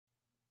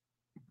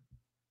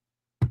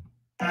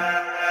508,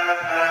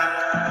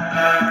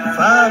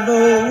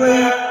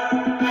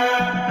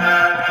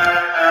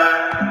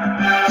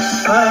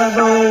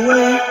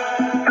 508,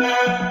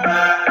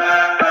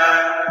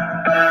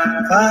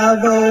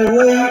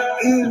 508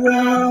 is where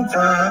I'm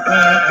from.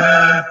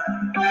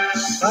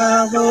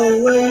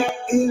 508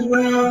 is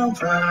where I'm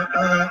from.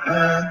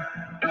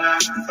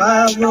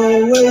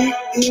 508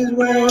 is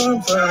where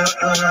I'm from.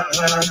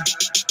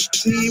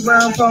 See where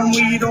I'm from,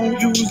 we don't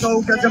use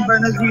no gas and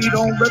burners, we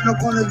don't rip no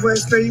corners, we're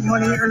straight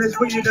money earners,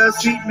 put you to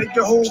sleep, make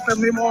your whole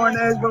family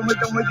mourners. When we're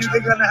done with you,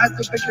 they're gonna have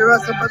to pick your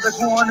ass up at the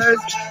corners.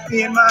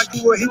 Me and my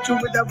crew will hit you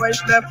with that right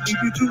left, leave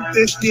you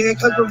toothless, yeah,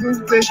 cause we're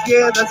ruthless,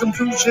 yeah, that's some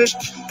true shit.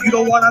 You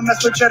don't wanna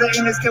mess with cheddar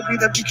in this company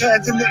that you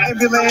cats in the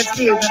ambulance,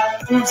 yeah.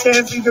 Food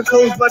stands, leave your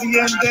clothes, buddy,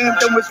 and damn,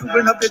 then we're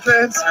scooping up the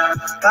trends.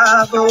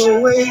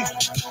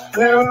 508,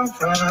 where I'm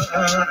from.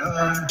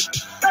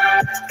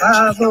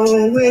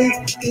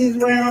 508 is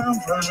where I'm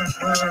from.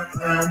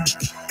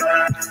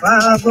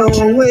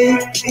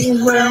 508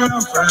 is where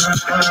I'm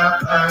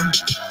from.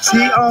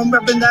 See, I'm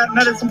repping that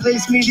medicine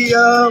place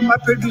media. My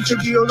producer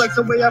Gio likes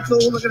the way I flow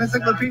like an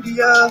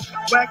encyclopedia.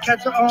 Whack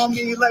cats are on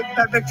me like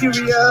bad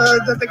bacteria.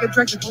 That they get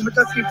traction from a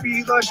dusty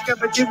free large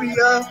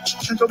cafeteria.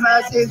 Central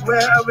Mass is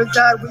where I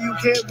reside, where you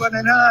can't run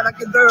and hide. I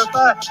can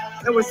verify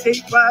that was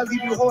statewide,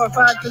 leave you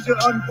horrified because you're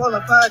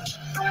unqualified.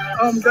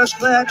 I'm just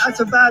glad I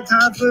survived.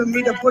 Time for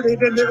me to put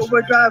it in the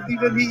overdrive,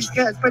 leaving these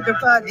cats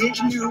petrified,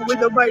 hitting you with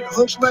the right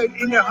hook right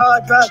in your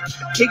hard drive.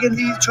 Taking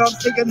these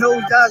chumps, taking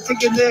those dives,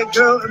 taking their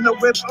girl in the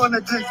whip on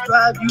a test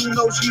drive. You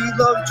know she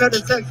loves cheddar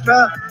sex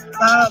drive.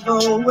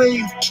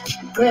 508,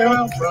 where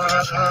I'm from.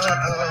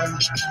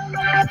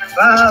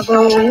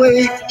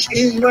 508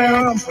 is where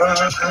I'm from.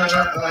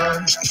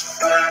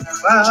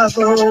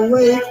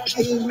 508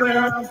 is where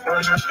I'm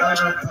from.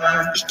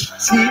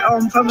 See,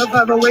 I'm from the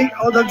 508.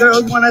 All the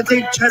girls wanna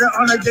take cheddar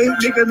on a date,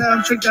 making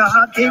them shake the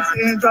hot cakes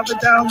and drop it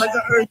down like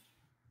the earth.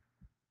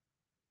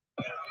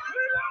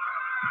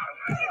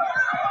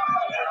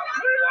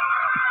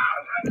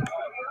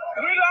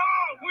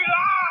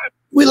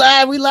 We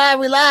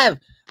live.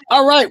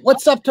 All right,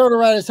 what's up, Turtle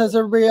Riders? How's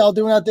everybody all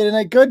doing out there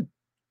tonight? Good.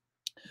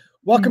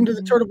 Welcome to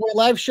the Turtle Boy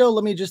Live Show.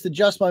 Let me just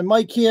adjust my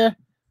mic here.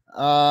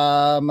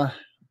 Audio,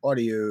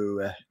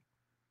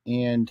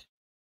 and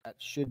that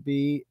should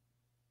be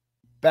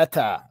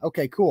better.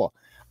 Okay, cool.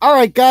 All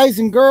right, guys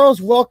and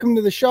girls, welcome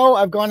to the show.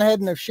 I've gone ahead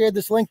and I've shared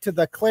this link to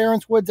the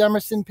Clarence Woods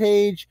Emerson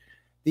page,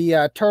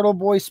 the Turtle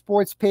Boy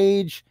Sports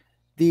page.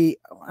 I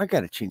got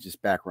to change this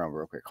background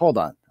real quick. Hold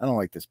on. I don't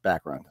like this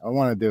background. I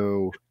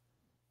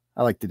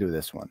like to do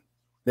this one.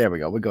 There we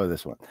go. We'll go to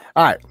this one.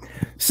 All right.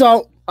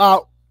 So,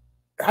 how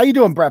you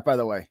doing, Bret, by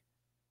the way?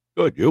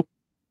 Good. You?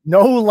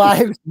 No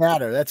lives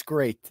matter. That's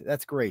great.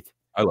 That's great.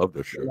 I love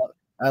this show.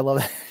 I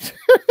love it.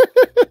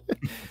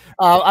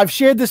 I've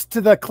shared this to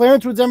the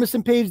Clarence Woods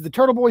Emerson page, the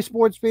Turtle Boy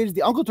Sports page,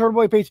 the Uncle Turtle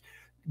Boy page.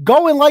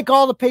 Go and like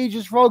all the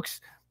pages,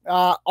 folks.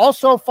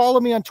 Also,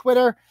 follow me on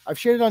Twitter. I've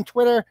shared it on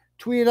Twitter.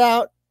 Tweet it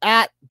out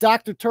at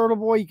Dr. Turtle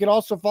Boy. You can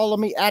also follow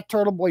me at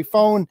Turtle Boy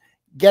Phone.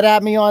 Get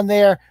at me on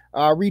there.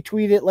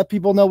 Retweet it. Let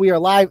people know we are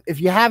live. If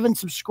you haven't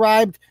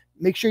subscribed,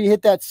 make sure you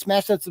hit that,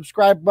 smash that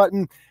subscribe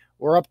button.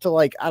 We're up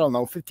to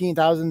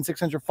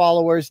 15,600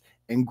 followers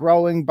and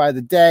growing by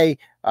the day.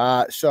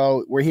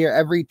 So we're here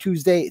every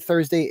Tuesday,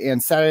 Thursday,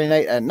 and Saturday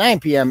night at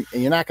 9 p.m.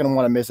 and you're not going to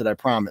want to miss it. I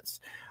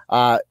promise.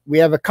 We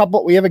have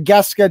a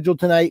guest scheduled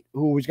tonight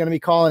who is going to be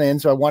calling in.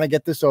 So I want to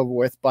get this over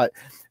with, but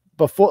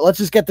let's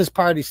just get this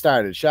party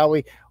started, shall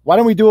we? Why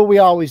don't we do what we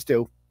always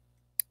do?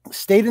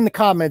 State in the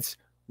comments,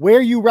 where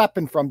are you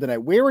repping from tonight?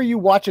 Where are you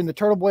watching the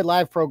Turtle Boy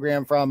Live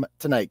program from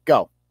tonight?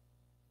 Go.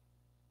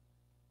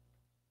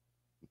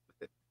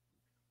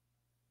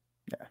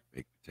 Yeah.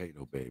 Big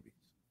potato babies.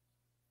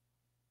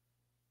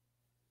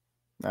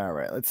 All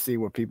right. Let's see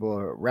what people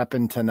are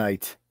repping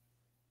tonight.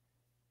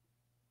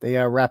 They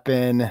are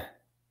repping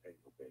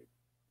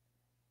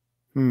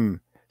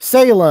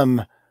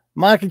Salem,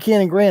 Monica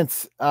Cannon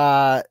Grants.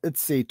 Let's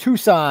see.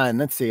 Tucson.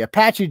 Let's see.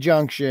 Apache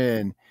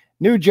Junction.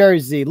 New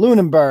Jersey,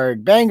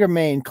 Lunenburg, Bangor,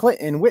 Maine,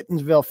 Clinton,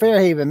 Whitensville,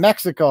 Fairhaven,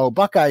 Mexico,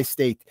 Buckeye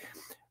State,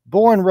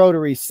 Bourne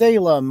Rotary,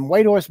 Salem,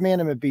 Whitehorse,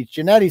 Manamint Beach,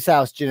 Janetti's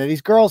house,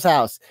 Janetti's girls'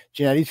 house,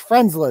 Janetti's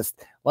friends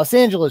list, Los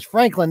Angeles,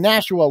 Franklin,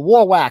 Nashua,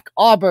 Warwack,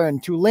 Auburn,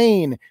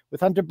 Tulane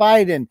with Hunter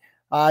Biden,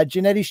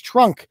 Janetti's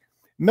trunk,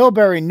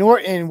 Millbury,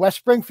 Norton, West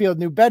Springfield,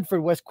 New Bedford,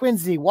 West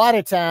Quincy,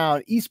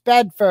 Watertown, East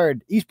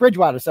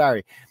Bridgewater,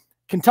 sorry,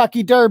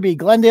 Kentucky Derby,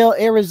 Glendale,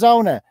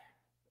 Arizona,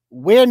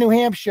 Ware, New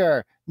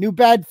Hampshire, New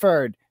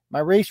Bedford, my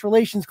race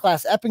relations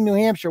class, Epping, New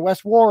Hampshire,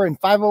 West Warren,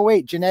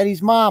 508,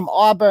 Janetti's mom,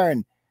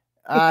 Auburn,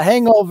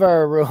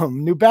 Hangover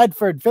Room, New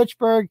Bedford,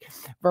 Fitchburg,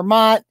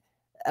 Vermont,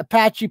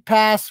 Apache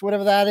Pass,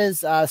 whatever that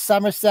is,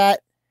 Somerset.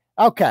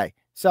 Okay,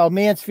 so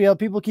Mansfield,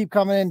 people keep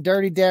coming in.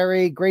 Dirty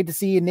Dairy, great to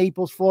see you.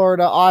 Naples,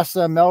 Florida,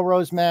 awesome.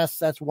 Melrose, Mass,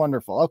 that's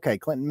wonderful. Okay,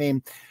 Clinton,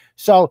 Maine.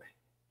 So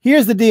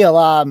here's the deal.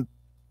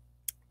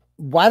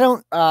 Why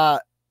don't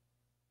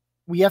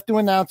we have to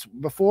announce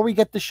before we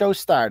get the show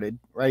started,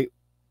 right?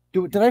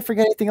 Did I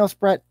forget anything else,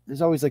 Brett?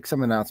 There's always like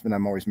some announcement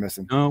I'm always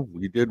missing. No,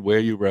 we did where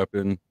you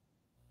repping.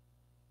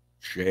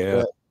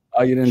 Share. But,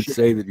 Oh, you didn't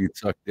say that you'd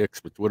suck dicks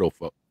for Twitter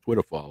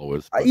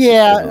followers. But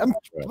yeah,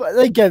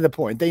 they get the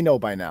point. They know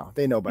by now.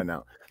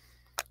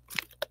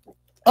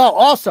 Oh,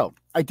 also,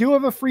 I do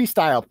have a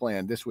freestyle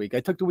plan this week.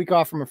 I took the week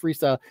off from a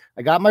freestyle.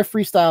 I got my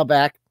freestyle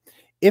back.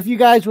 If you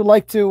guys would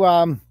like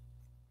to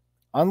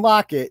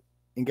unlock it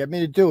and get me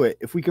to do it,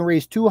 if we can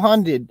raise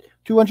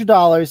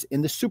 $200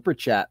 in the super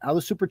chat. How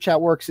the super chat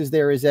works is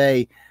there is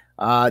a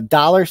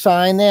dollar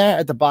sign there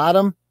at the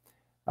bottom.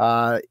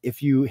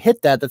 If you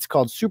hit that, that's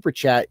called super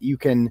chat. You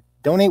can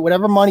donate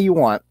whatever money you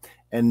want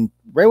and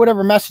write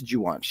whatever message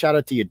you want. Shout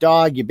out to your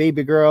dog, your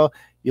baby girl,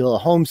 your little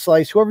home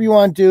slice, whoever you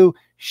want to do.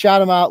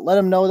 Shout them out. Let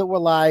them know that we're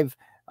live.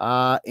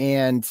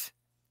 And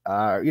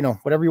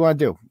whatever you want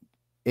to do.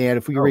 And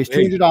if we can raise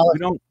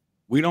 $200,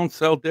 we don't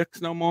sell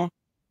dicks no more.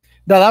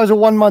 No, that was a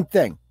 1 month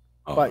thing.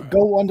 Oh, but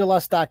go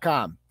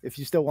wanderlust.com if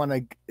you still want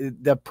to.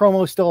 The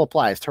promo still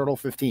applies. Turtle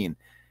 15,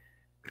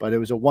 but it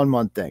was a 1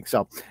 month thing.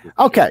 So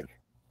okay.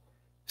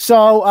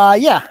 So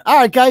yeah, all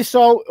right, guys.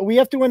 So we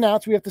have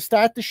to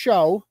start the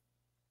show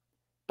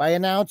by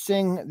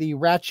announcing the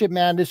Ratchet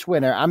Madness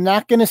winner. I'm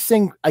not going to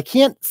sing. I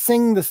can't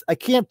sing this. I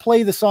can't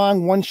play the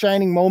song One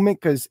Shining Moment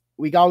because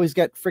we always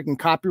get freaking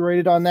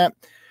copyrighted on that.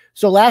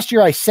 So last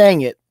year I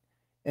sang it.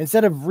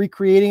 Instead of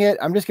recreating it,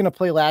 I'm just going to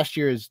play last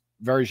year's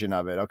version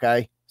of it.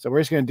 Okay. So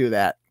we're just going to do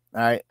that.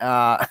 All right.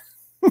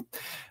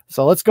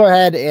 So let's go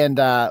ahead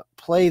and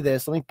play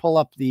this. Let me pull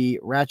up the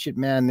Ratchet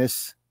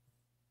Madness.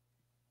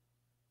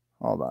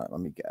 Hold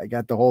on. I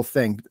got the whole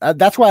thing.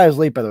 That's why I was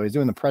late, by the way. I was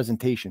doing the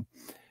presentation.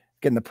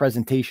 Getting the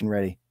presentation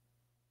ready.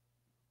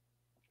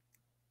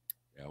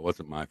 Yeah, it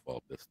wasn't my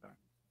fault this time.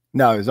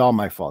 No, it was all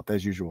my fault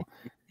as usual.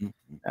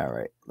 All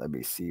right, let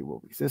me see.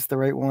 Is this the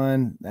right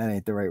one? That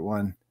ain't the right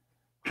one.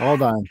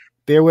 Hold on.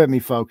 Bear with me,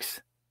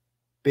 folks.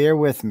 Bear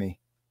with me.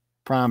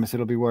 Promise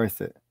it'll be worth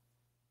it.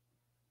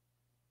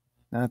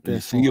 Not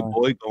this. You see your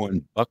boy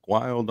going buck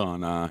wild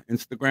on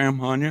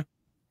Instagram on you?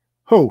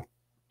 Who?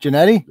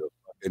 Janetti?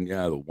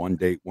 Yeah, the one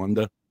date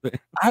wonder.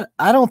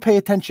 I don't pay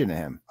attention to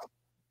him.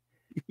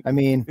 I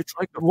mean, it's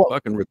like a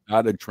fucking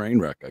retarded train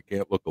wreck. I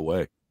can't look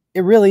away.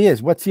 It really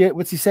is. What's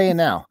he saying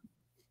now?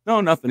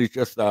 No, nothing. He's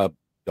just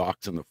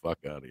doxing the fuck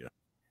out of you.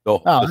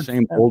 The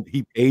same old.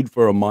 He paid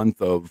for a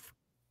month of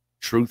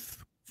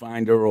Truth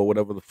Finder or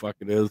whatever the fuck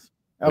it is.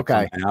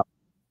 Okay. App.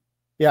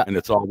 Yeah. And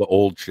it's all the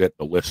old shit,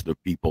 the list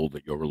of people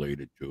that you're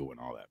related to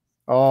and all that.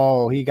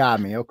 Oh, he got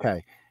me.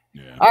 Okay.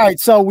 Yeah. All right.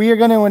 So we are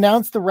going to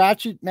announce the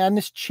Ratchet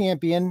Madness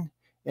champion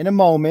in a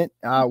moment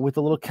with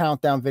a little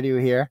countdown video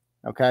here.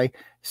 Okay.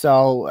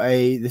 So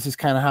this is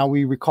kind of how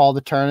we recall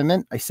the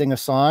tournament. I sing a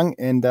song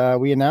and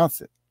we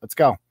announce it. Let's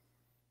go.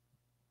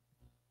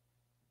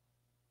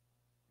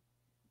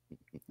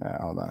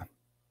 Hold on.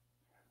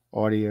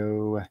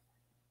 Audio.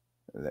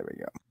 There we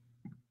go.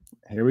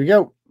 Here we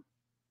go.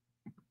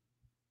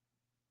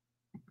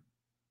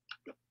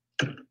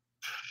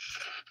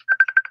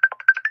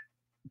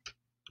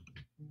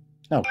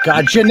 Oh,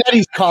 God.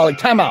 Janetti's calling.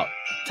 Time out.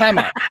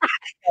 I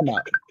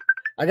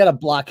got to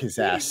block his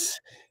ass.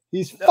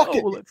 He's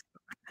fucking.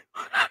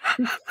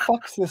 He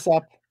fucks this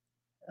up.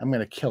 I'm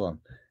going to kill him.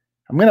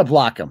 I'm going to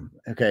block him.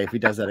 Okay. If he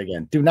does that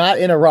again. Do not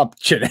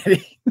interrupt,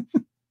 Janetti. Oh,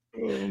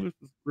 this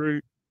is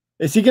great.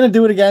 Is he going to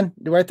do it again?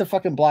 Do I have to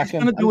fucking block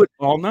him? He's going to do it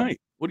all night.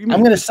 What do you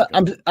mean?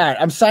 All right.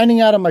 I'm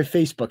signing out of my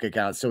Facebook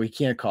account so he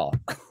can't call.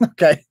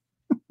 Okay.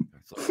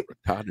 That's a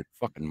retarded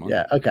fucking money.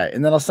 Yeah. Okay.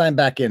 And then I'll sign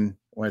back in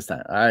when it's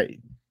time. All right.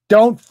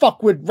 Don't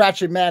fuck with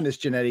Ratchet Madness,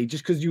 Janetti,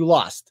 just because you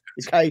lost.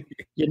 Okay.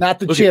 You're not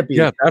the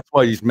champion. Yeah. That's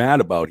why he's mad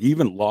about it. He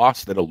even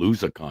lost at a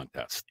loser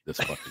contest. This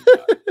fucking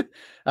guy.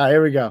 All right.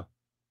 Here we go.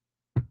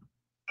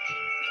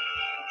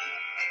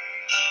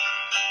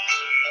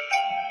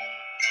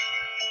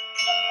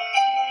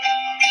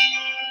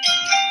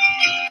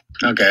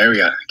 Okay, here we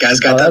go. Guys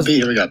got that beat.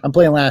 Here we go. I'm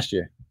playing last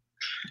year.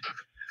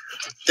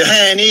 The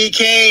Henny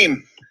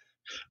came.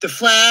 The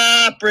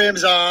flap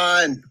brims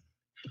on.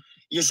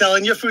 You're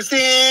selling your food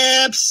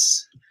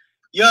stamps.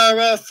 You're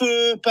a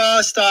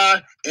football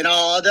star in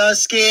all the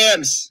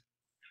scams.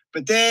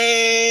 But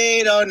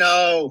they don't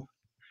know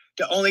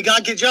that only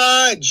God can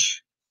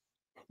judge.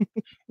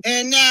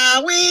 And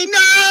now we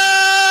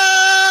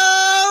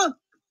know.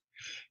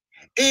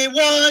 In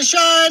one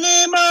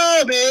shining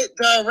moment,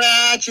 the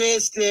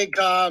Ratchets did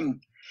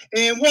come.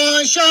 In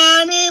one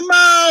shining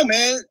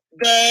moment,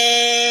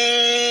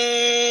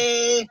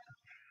 they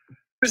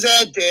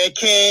present their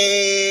case.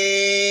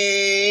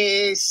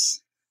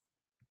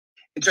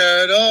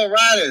 Turtle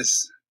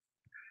Riders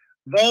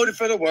voted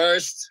for the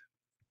worst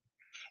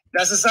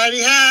that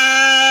society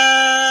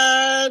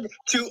had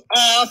to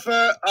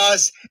offer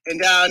us,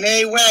 and down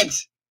they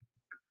went.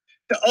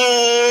 The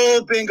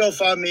old bingo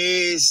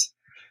funmies.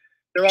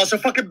 They're also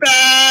fucking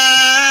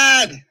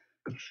bad.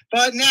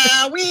 But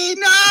now we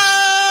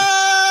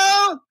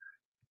know.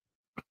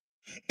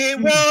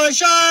 In one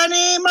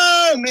shining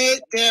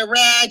moment, their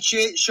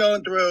ratchet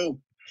shone through.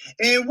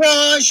 In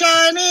one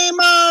shining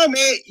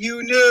moment,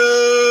 you knew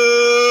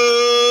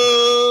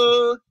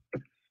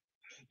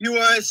you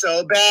were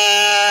so bad.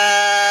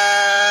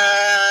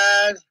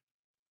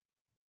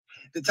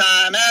 The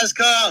time has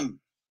come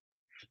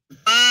to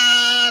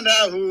find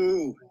out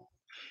who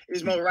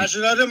is more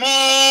rational than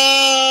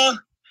all.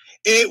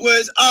 It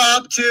was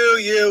up to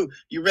you.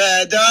 You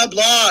read the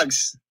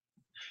blogs.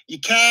 You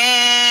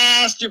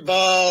cast your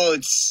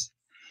votes.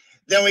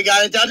 Then we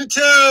got it down to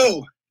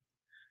 2.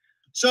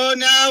 So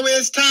now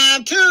it's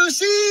time to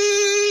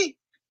see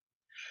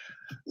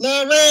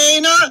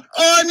Lorena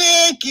or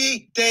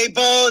Nikki. They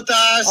both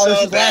are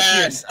so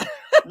bad.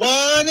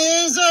 One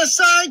is a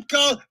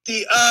psycho,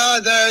 the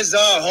other's a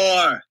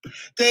whore.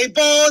 They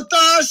both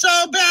are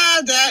so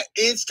bad that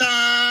it's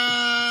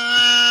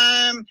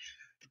time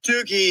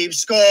to keep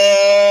score.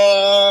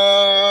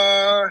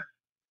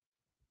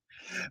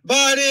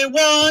 But in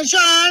one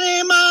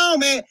shining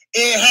moment,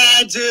 it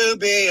had to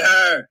be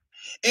her.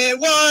 In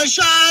one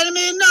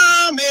shining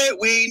moment,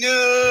 we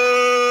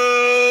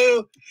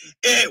knew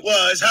it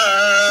was her.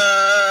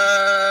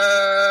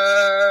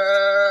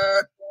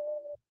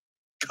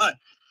 Cut.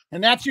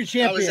 And that's your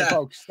champion,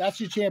 folks.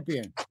 That's your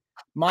champion.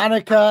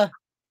 Monica,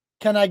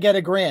 can I get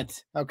a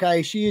grant?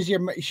 Okay, she's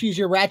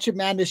your Ratchet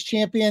Madness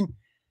champion.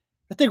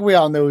 I think we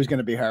all knew it was going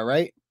to be her,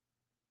 right?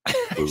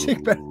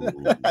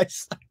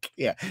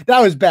 Yeah,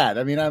 that was bad.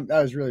 I mean, that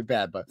was really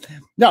bad. But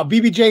no,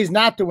 BBJ is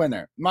not the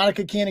winner.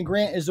 Monica Cannon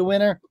Grant is the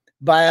winner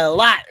by a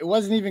lot. It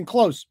wasn't even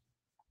close.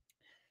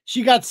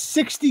 She got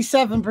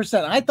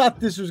 67%. I thought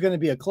this was going to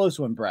be a close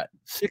one, Brett.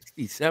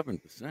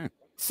 67%.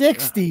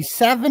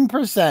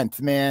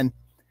 67%, man.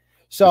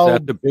 So is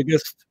that the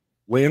biggest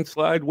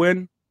landslide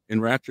win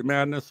in Ratchet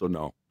Madness or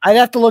no? I'd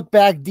have to look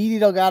back. Didi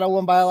Delgado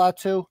won by a lot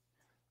too.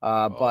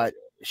 But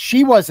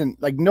she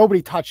wasn't, like,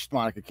 nobody touched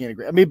Monica Cannon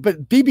Grant. I mean,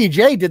 but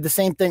BBJ did the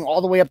same thing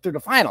all the way up through the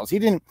finals. He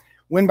didn't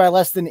win by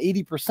less than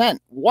 80%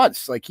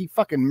 once. Like, he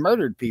fucking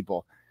murdered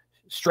people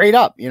straight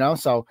up, you know?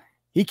 So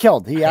he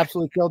killed. He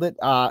absolutely killed it.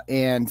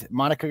 And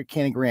Monica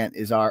Cannon Grant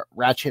is our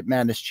Ratchet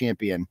Madness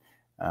champion.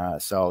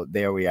 So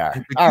there we are.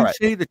 Did you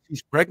say that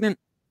she's pregnant?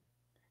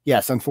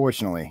 Yes,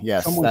 unfortunately.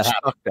 Yes. Someone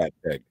stuck that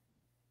pig.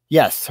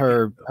 Yes,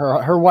 her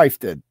wife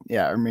did.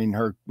 Yeah, I mean,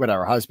 her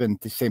husband,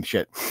 the same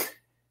shit.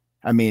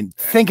 I mean,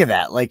 think of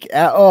that. Like,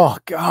 oh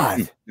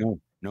God. No.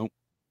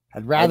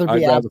 I'd rather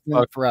be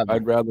abstinent forever.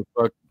 I'd rather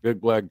fuck Big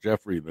Black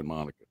Jeffrey than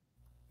Monica.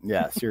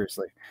 Yeah,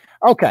 seriously.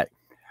 Okay.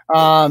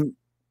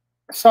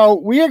 So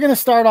we are going to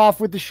start off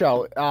with the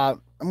show.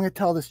 I'm going to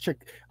tell this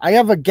chick, I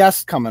have a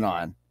guest coming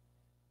on.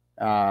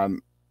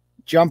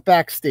 Jump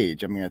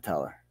backstage. I'm going to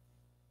tell her.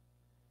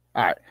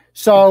 All right.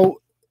 So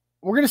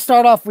we're going to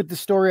start off with the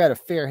story out of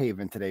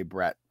Fairhaven today,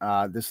 Brett.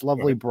 This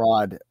lovely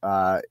broad.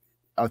 Oh,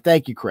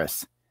 thank you,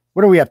 Chris.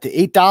 What are we up to?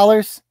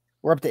 $8?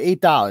 We're up to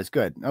 $8.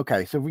 Good.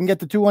 Okay. So if we can get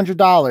to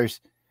 $200,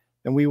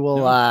 then we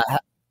will,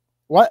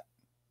 what?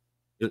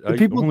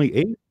 People only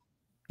 8?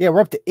 Yeah,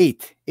 we're up to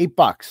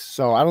 $8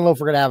 So I don't know if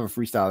we're going to have a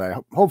freestyle there.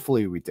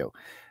 Hopefully we do,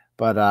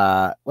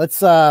 but, let's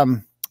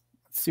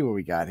see what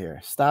we got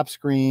here. Stop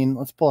screen.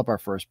 Let's pull up our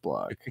first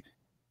blog.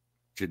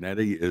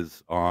 Janetti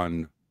is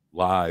on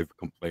live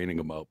complaining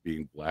about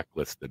being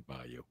blacklisted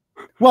by you.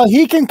 Well,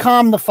 he can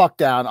calm the fuck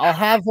down. I'll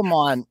have him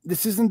on.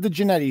 This isn't the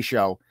Janetti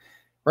show.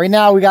 Right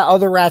now, we got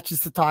other ratchets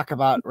to talk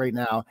about right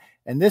now.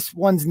 And this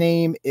one's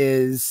name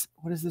is,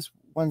 what is this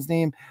one's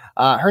name?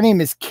 Her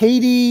name is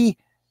Katie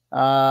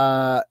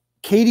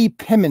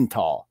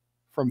Pimental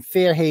from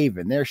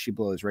Fairhaven. There she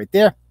blows right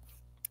there.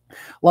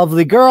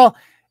 Lovely girl.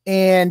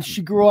 And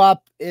she grew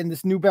up in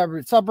this New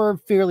Bedford suburb,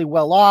 fairly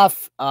well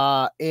off.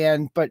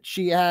 But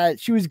she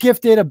was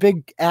gifted a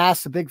big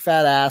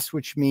fat ass,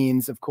 which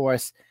means, of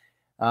course,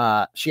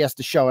 she has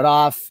to show it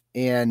off.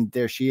 And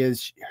there she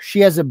is. She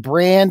has a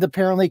brand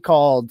apparently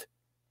called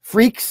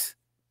Freaks.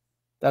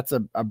 That's a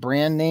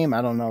brand name.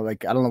 I don't know.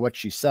 Like, I don't know what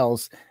she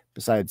sells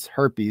besides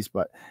herpes,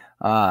 but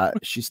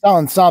she's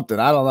selling something.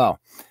 I don't know.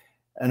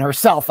 And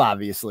herself,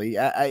 obviously.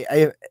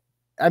 I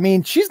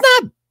mean, she's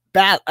not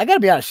bad. I gotta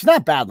be honest. She's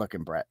not bad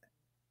looking, Brett.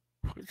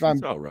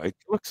 She's all right.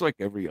 She looks like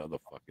every other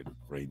fucking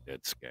brain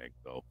dead skank,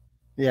 though.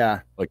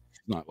 Yeah. Like,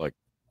 she's not like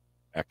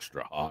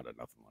extra hot or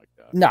nothing like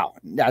that. No,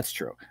 that's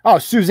true. Oh,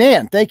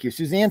 Suzanne, thank you.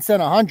 Suzanne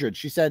sent 100.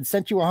 She said,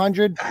 sent you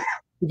 100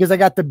 because I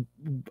got the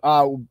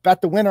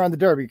bet the winner on the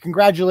Derby.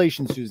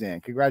 Congratulations,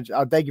 Suzanne.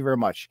 Thank you very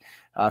much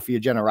for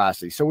your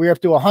generosity. So we're up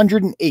to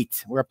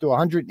 108. We're up to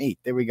 108.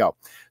 There we go.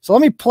 So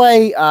let me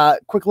play a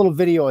quick little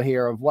video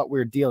here of what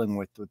we're dealing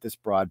with this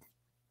broad.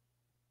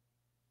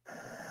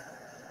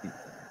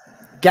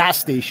 Gas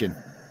station.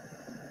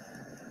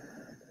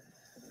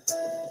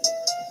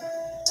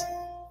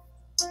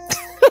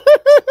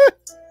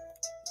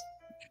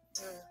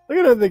 Look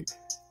at that thing.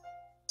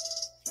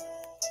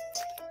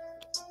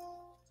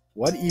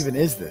 What even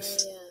is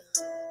this?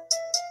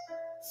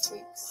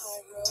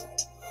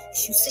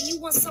 She You say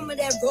you want some of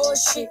that raw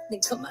shit,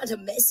 then come out a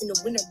mess in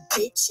the winter,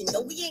 bitch. You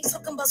know we ain't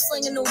talking about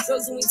slinging no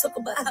drugs, and we talk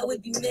about how we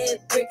be mad,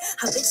 brick.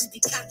 How bitches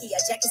be cocky,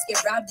 our jackets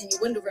get robbed, and you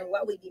wondering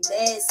why we be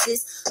mad,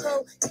 sis.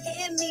 Oh,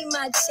 hand me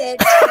my check.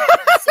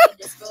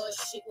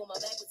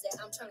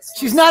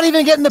 She's not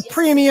even getting the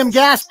premium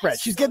gas, Brett.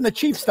 She's getting the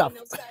cheap stuff.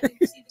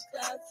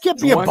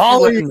 Can't be a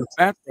baller. The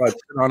fat rod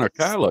sit on her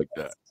car like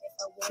that.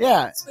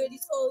 Yeah. How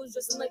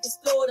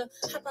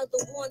about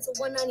the 1 to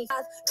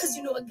 195? Cause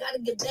you know I gotta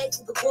get back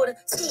to the border.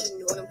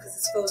 Skating on them cause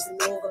it's frozen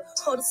over.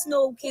 All the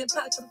snow can't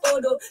park the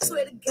photo.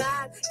 Swear to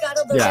God, got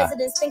all the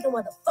residents thinking,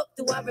 why the fuck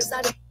do I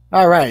reside?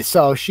 All right,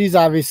 so she's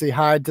obviously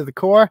hard to the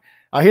core.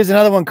 Here's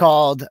another one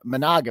called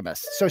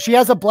monogamous. So she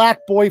has a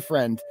black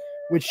boyfriend,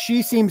 which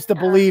she seems to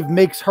believe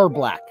makes her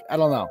black. I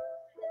don't know.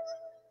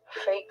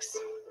 Freaks.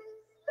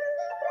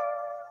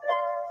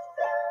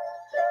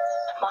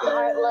 My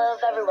heart love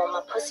everyone,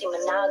 my pussy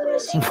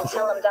monogamous. You can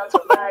tell I'm down to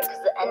ride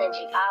because the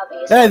energy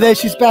obvious. Hey, there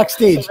she's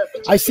backstage.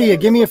 I see you.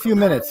 Give me a few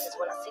minutes.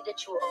 When I see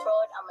that you a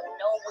fraud, I'ma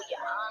know what your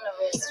honor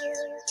is.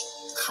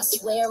 I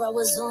swear I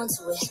was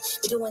onto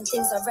it, doing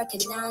things I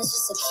recognize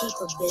just to keep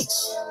a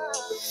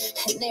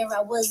bitch. And there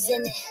I was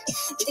in it,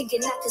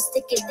 thinking I could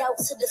stick it out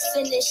to the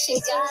finish.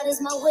 And God is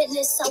my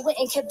witness, I went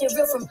and kept it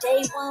real from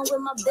day one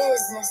with my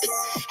business.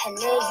 And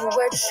there you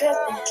were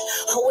tripping.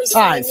 Always.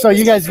 All right, so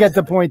you guys get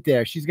the point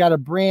there. She's got a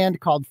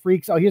brand called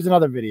Freaks. Oh, here's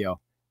another video.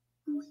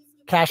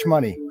 Cash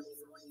Money.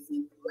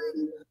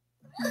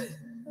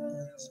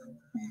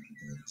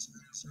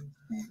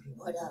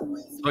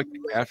 It's like the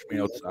Cash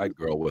Me Outside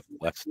girl with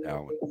less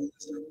talent. Well,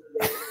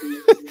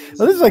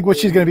 this is like what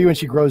she's going to be when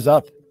she grows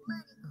up.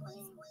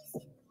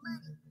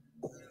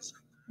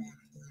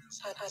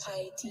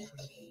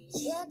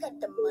 Yeah, I got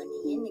the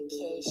money in the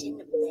cash in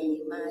the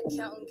bank. My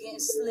accountant getting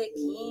slick.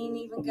 He ain't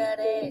even got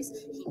ass.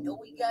 He know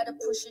we gotta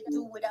push it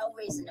through without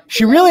raising them.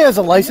 She really has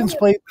a license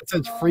plate that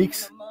says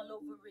Freaks.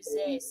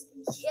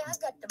 Yeah, I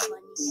got the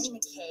money in the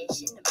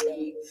cash in the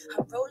bag.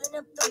 I'm rolling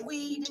up the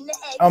weed in the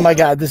egg. Oh my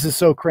God, this is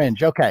so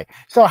cringe. Okay,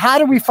 so how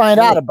do we find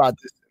out about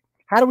this?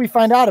 How do we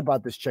find out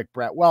about this chick,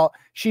 Brett? Well,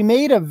 she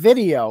made a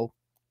video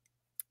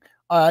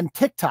on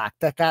TikTok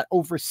that got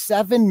over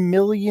 7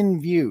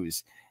 million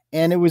views.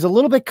 And it was a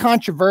little bit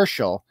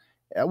controversial.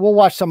 We'll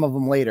watch some of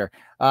them later.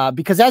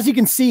 Because as you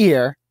can see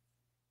here,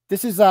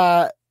 this is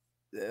a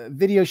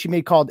video she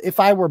made called If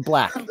I Were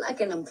Black. I'm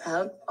black and I'm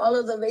proud. All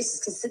of the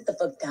races can sit the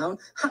fuck down.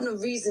 I'm the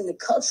reason the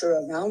culture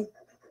around.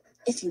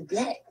 If you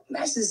black,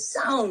 match the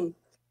sound.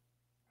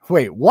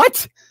 Wait,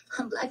 what?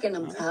 I'm black and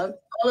I'm proud.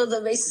 All of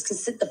the races can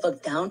sit the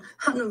fuck down.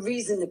 I'm the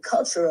reason the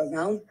culture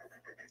around.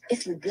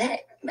 If you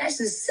black, match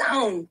the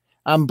sound.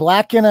 I'm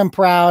black and I'm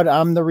proud.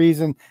 I'm the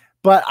reason.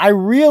 But I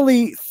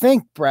really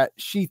think, Brett,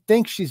 she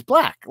thinks she's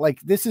black.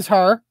 Like, this is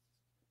her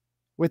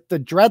with the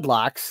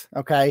dreadlocks,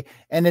 okay?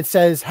 And it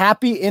says,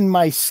 happy in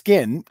my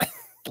skin,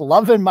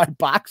 loving my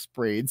box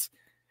braids,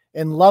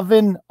 and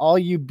loving all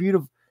you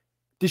beautiful.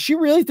 Does she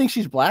really think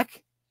she's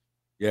black?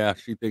 Yeah,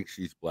 she thinks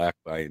she's black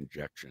by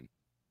injection.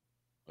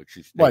 Like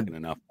she's taking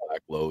enough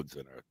black loads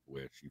in her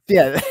where she.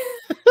 Yeah.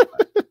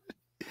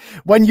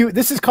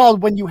 This is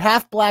called when you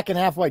half black and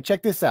half white.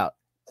 Check this out.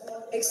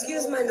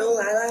 Excuse my no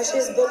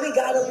eyelashes, but we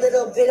got a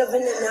little bit of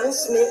an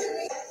announcement.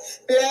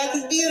 Black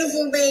is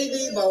beautiful,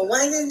 baby, but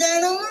white is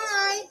dead on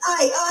mine.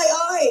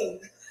 Aye.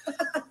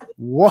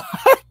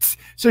 What?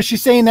 So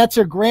she's saying that's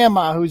her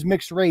grandma who's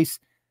mixed race.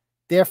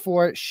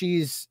 Therefore,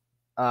 she's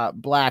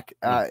black.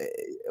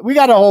 We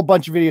got a whole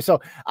bunch of videos.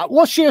 So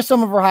we'll share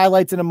some of her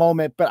highlights in a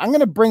moment, but I'm going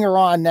to bring her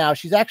on now.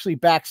 She's actually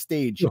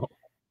backstage. Oh.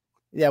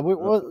 Yeah,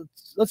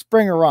 let's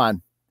bring her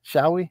on,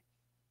 shall we?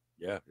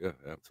 Yeah,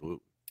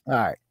 absolutely. All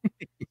right.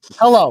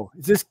 Hello.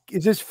 Is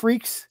this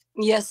Freaks?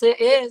 Yes, it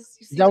is.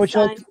 You see the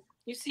sign.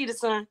 You see the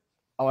sign.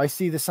 Oh, I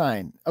see the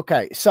sign.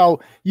 Okay. So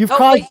you've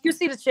wait, you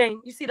see the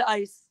chain. You see the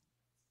ice.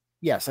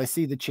 Yes, I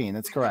see the chain.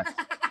 That's correct.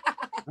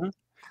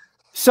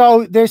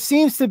 So there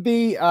seems to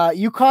be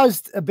you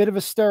caused a bit of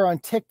a stir on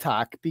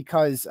TikTok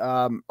because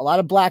a lot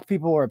of black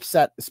people were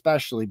upset,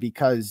 especially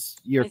because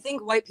I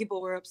think white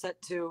people were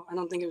upset too. I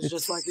don't think it was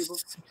just white people.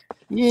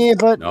 Yeah,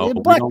 but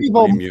black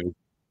people.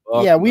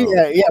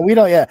 We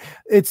don't. Yeah,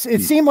 it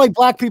seemed like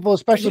black people,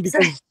 especially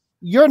because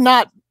you're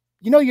not.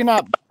 You're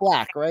not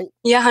black, right?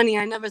 Yeah, honey.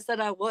 I never said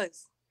I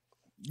was.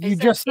 You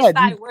just said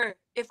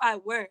if I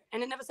were,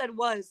 and it never said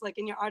was like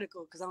in your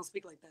article because I don't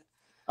speak like that.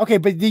 Okay,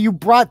 but you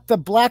brought the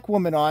black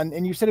woman on,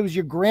 and you said it was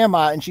your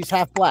grandma, and she's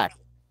half black.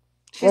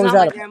 She's not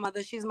my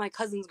grandmother. She's my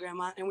cousin's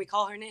grandma, and we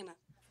call her Nana.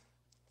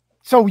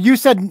 So you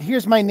said,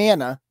 "Here's my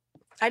Nana."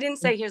 I didn't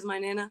say, "Here's my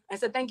Nana." I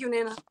said, "Thank you,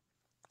 Nana."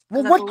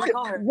 Well,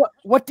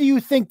 what do you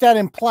think that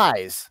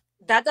implies?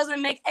 That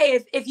doesn't make. Hey,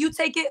 if you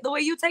take it the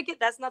way you take it,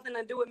 that's nothing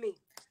to do with me.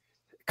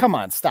 Come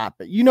on, stop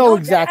it. You know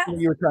exactly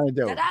what you were trying to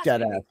do.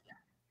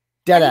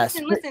 Dead ass.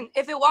 Listen.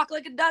 If it walk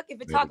like a duck,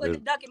 if it talk like a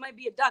duck, it might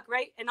be a duck,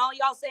 right? And all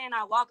y'all saying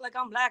I walk like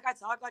I'm black, I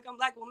talk like I'm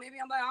black. Well, maybe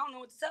I'm black. I don't know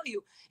what to tell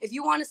you. If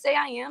you want to say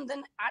I am,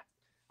 then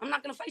I'm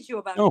not gonna fight you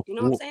about No, it. You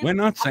know what I'm saying? we're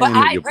not saying But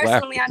that I you're black.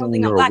 personally, I don't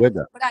think I'm You're a black.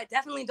 wigger. But I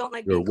definitely don't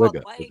like You're being a called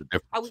wigger. white. There's a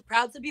difference. Are we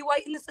proud to be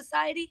white in this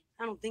society?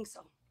 I don't think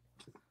so.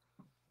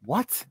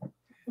 What?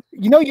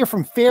 You know you're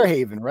from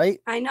Fairhaven, right?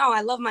 I know.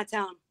 I love my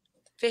town.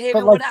 Fairhaven,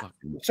 But like, what up?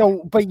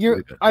 so, but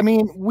you're. I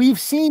mean, we've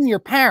seen your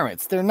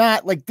parents. They're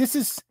not like this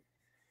is.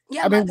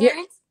 Yeah, my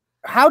parents.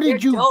 How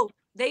did you? Dope.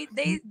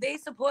 They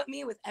support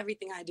me with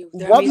everything I do.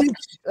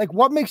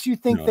 What makes you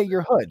think that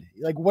you're hood?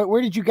 Like,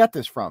 where did you get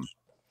this from?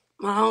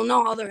 I don't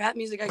know. All the rap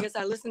music I guess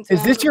I listen to.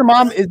 Is this your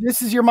mom?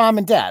 This is your mom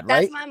and dad,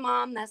 right? That's my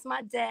mom. That's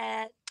my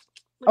dad.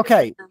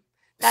 Okay.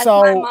 That's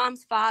my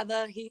mom's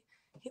father. He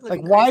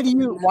like, why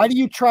do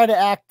you try to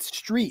act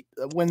street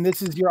when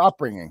this is your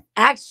upbringing?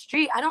 Act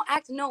street? I don't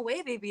act no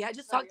way, baby. I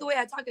just talk the way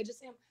I talk. I just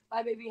say,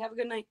 bye, baby. Have a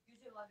good night. You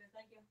too, love you.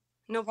 Thank you.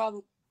 No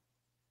problem.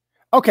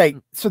 Okay,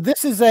 so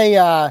this is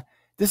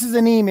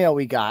an email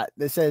we got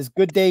that says,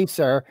 "Good day,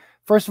 sir.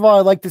 First of all,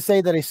 I'd like to say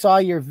that I saw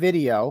your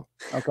video.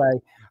 Okay,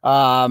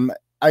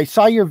 I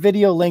saw your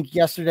video link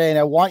yesterday, and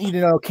I want you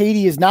to know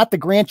Katie is not the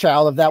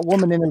grandchild of that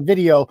woman in the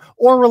video,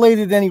 or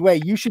related in any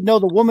way. You should know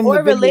the woman or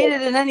in the video.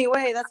 related in any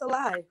way. That's a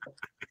lie.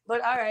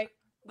 But all right.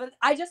 But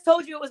I just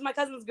told you it was my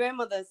cousin's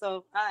grandmother.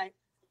 So all right.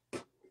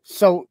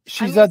 So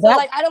she's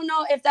like I don't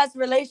know if that's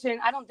relation.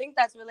 I don't think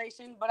that's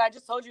relation. But I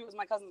just told you it was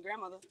my cousin's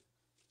grandmother.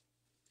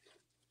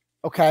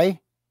 Okay.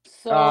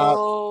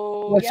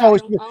 So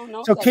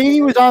so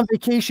Katie was on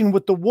vacation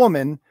with the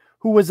woman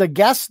who was a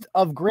guest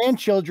of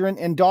grandchildren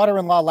and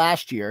daughter-in-law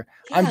last year.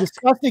 Yeah. I'm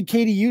disgusted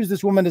Katie used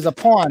this woman as a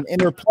pawn in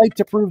her plight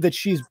to prove that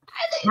she's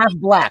half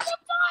black.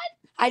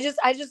 I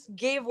just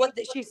gave what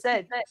she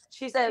said.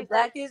 She said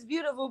black is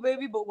beautiful,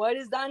 baby, but white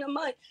is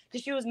dynamite.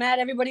 Because she was mad.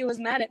 Everybody was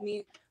mad at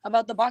me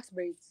about the box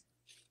braids.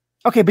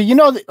 Okay, but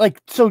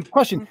so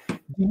question,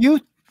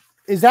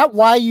 is that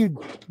why you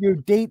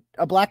date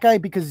a black guy?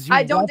 Because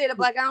I don't date a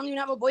black guy. I don't even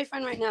have a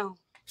boyfriend right now.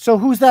 So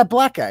who's that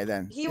black guy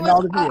then? He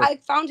was. I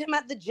found him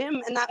at the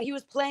gym, and he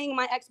was playing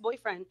my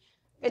ex-boyfriend.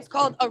 It's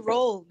called a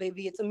role,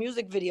 baby. It's a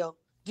music video.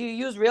 Do you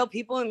use real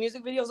people in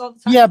music videos all the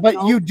time? Yeah,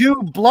 but you do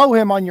blow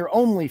him on your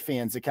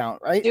OnlyFans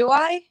account, right? Do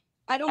I?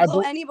 I don't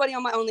blow anybody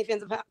on my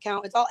OnlyFans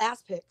account. It's all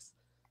ass pics.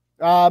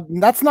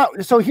 That's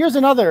not. So here's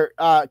another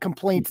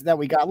complaint that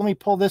we got. Let me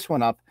pull this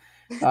one up.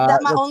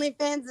 That my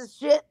OnlyFans is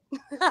shit.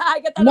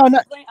 I get that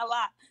complaint a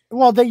lot.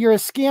 Well, that you're a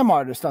scam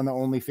artist on the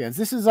OnlyFans.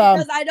 This is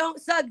because I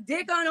don't suck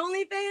dick on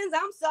OnlyFans.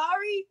 I'm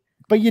sorry.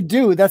 But you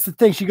do. That's the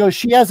thing. She goes,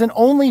 she has an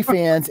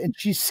OnlyFans and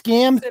she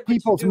scams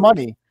people's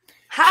money.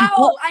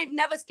 How? I've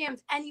never scammed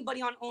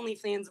anybody on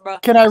OnlyFans, bro.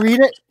 Can I read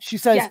it? She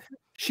says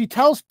she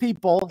tells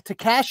people to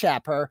Cash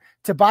App her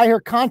to buy her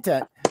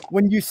content.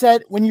 When you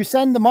send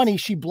the money,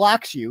 she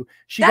blocks you.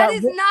 That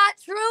is not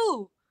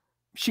true.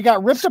 She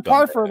got ripped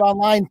apart for it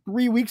online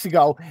 3 weeks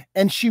ago,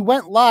 and she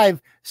went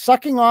live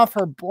sucking off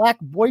her black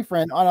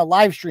boyfriend on a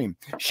live stream.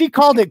 She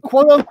called it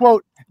 "quote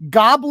unquote"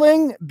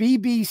 gobbling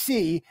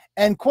BBC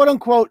and "quote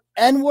unquote"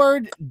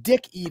 N-word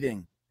dick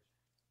eating.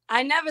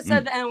 I never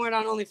said the N-word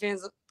on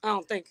OnlyFans. I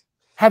don't think.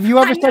 Have you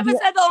ever said the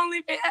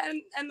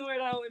N-word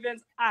on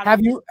OnlyFans?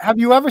 Have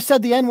you ever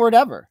said the N-word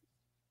ever?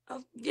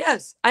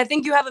 Yes, I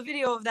think you have a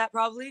video of that.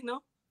 Probably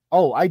no.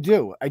 Oh, I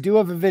do. I do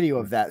have a video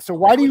of that. So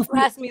why do you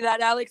ask me that,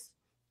 Alex?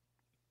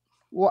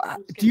 Well,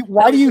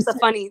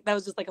 that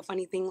was just like a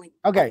funny thing. Like,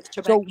 okay,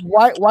 so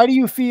why do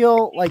you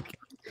feel like,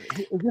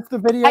 is this the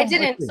video? I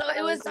didn't. So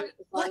it was,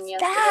 what's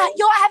that?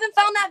 Yo, I haven't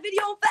found that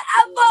video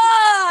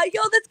forever.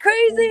 Yo, that's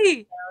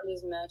crazy.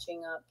 He's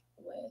matching up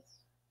with.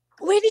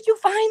 Where did you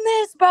find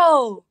this,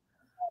 bro?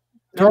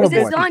 Is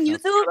it still on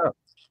YouTube?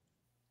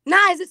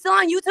 Nah, is it still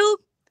on YouTube?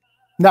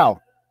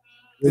 No.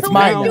 It's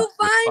mine. Where did you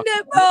find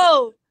it,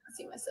 bro? I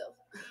see myself.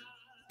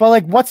 But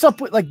like, what's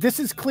up with this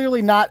is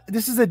clearly not.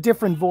 This is a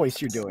different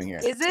voice you're doing here.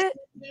 Is it?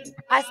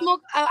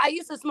 I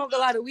used to smoke a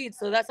lot of weed,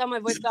 so that's how my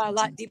voice got a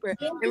lot deeper.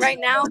 And right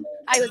now,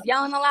 I was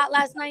yelling a lot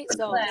last night,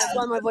 so that's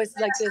why my voice is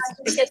like this.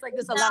 It gets like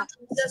this a lot.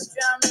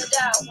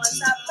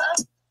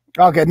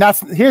 Okay,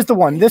 here's the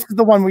one. This is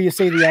the one where you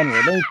say the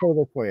N-word. Let me play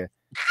this for you.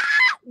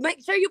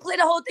 Make sure you play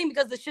the whole thing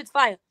because the shit's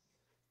fire.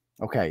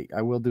 Okay,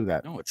 I will do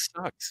that. No, it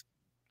sucks.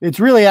 It's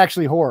really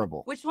actually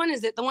horrible. Which one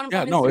is it? The one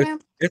from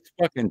Instagram? It's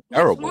fucking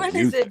terrible. Which one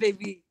is it,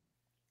 baby?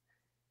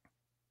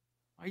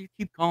 Why you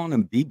keep calling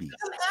them BB?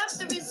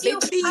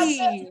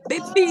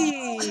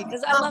 Baby,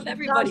 because I love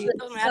everybody.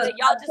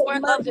 Y'all just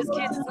weren't loved as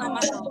kids. It's not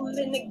my fault. I'm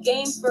in the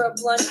game for a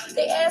blunt.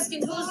 They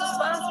asking who's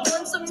responsible.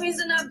 And some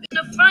reason I've been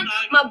up front.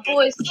 My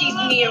boys keep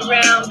me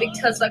around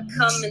because I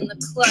come in the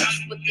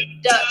clutch with the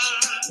Dutch,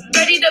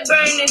 ready to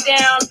burn it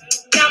down.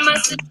 Got my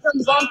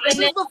system bumping. This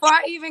was before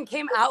I even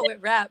came out with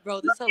rap,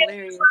 bro. This is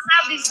hilarious. I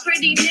have these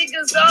pretty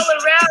niggas all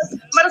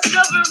around. My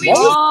discovery.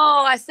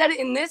 Oh, I said it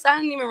in this. I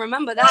didn't even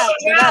remember that.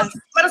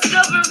 My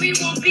discovery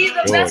will be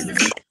the best.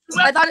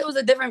 I thought it was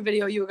a different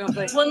video you were gonna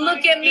play. Well,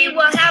 look at me,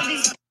 we'll have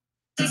these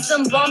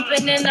system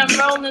bumping and I'm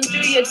rolling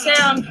through your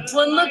town.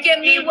 Well, look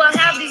at me, we'll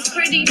have these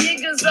pretty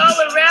niggas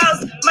all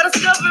around. My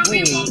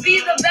discovery will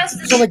be the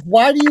best. So, like,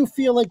 why do you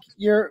feel like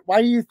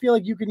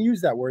you can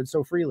use that word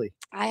so freely?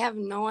 I have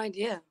no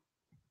idea.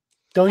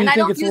 Don't you and I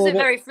think don't it's a use little it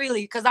bit? very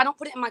freely because I don't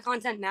put it in my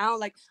content now.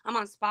 Like I'm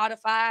on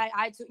Spotify,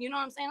 iTunes. You know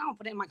what I'm saying? I don't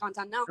put it in my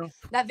content now.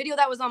 That video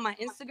that was on my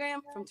Instagram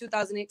from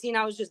 2018,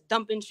 I was just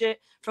dumping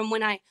shit from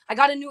when I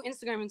got a new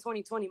Instagram in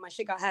 2020. My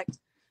shit got hacked.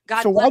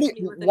 God So bless me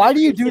with the new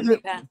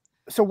creativity path.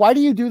 So why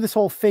do you do this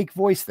whole fake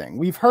voice thing?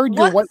 We've heard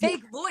what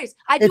fake voice?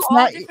 I do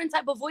all different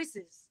type of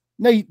voices.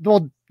 No,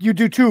 well, you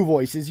do two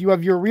voices. You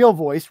have your real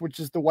voice, which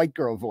is the white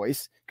girl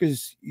voice,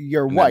 because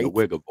you're white. The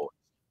wiggle voice.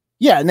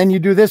 Yeah, and then you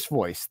do this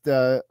voice,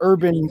 the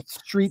urban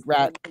street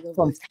rat.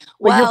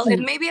 Well,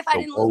 and maybe if I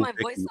didn't lose my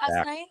voice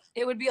last night,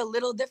 it would be a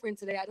little different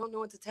today. I don't know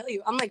what to tell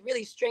you. I'm like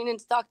really straining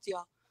to talk to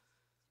y'all.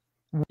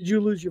 Did you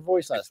lose your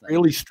voice last night?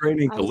 Really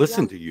straining to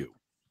listen to you.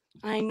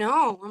 I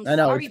know. I'm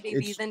sorry,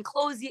 baby. Then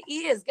close your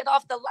ears. Get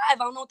off the live. I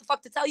don't know what the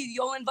fuck to tell you.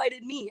 Y'all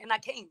invited me, and I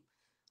came.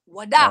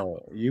 What up? Oh,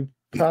 you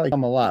probably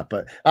come a lot,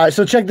 but all right.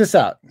 So check this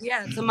out.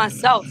 Yeah, to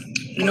myself.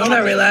 You know what I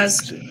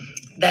realized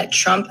that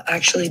Trump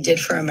actually did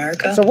for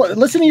America? So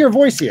listen to your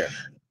voice here.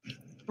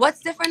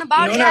 What's different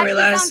about it? You know what I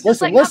realized?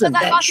 Listen.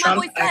 That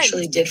Trump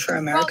actually did for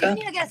America. Bro, you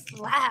need to get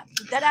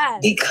slapped. Dead ass.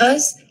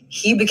 Because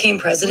he became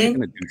president.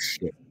 Gonna do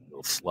shit,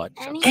 little slut.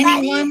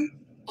 Anyone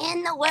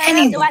in the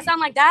world. Do I sound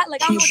like that?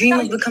 Like I can dream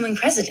of becoming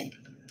president.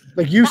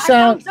 Like you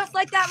sound just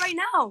like that right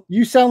now.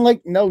 You sound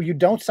like you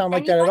don't sound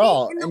like that at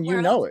all, and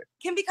you know it.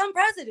 Can become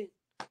president.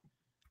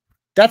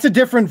 That's a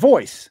different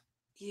voice.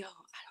 Yo,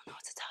 I don't know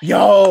what to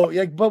tell you.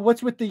 Like, but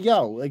what's with the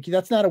yo? Like,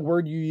 that's not a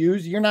word you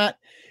use. You're not.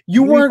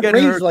 You weren't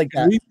raised like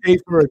that. We pay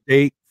for a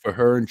date for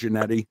her and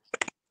Janetti.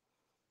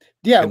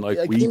 Yeah, and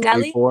like we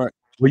pay for it.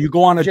 Will you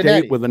go on a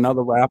date with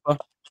another rapper?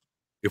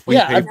 If we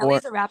pay for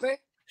it, a rapper.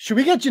 Should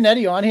we get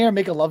Janetti on here and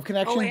make a love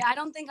connection? Oh wait, I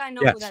don't think I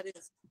know who that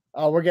is.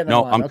 Oh, we're getting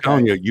no. I'm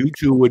telling you, you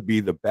two would be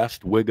the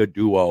best wigger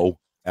duo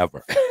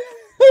ever.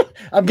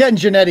 I'm getting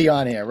Janetti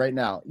on here right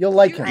now. You'll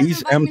like him.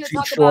 He's MC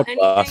Short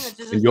Bus,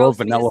 and you're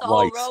Vanilla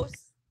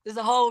Lights. There's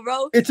a whole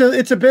roast.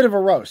 It's a bit of a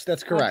roast.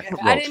 That's correct.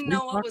 Okay. I didn't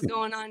know what was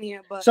going on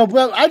here, but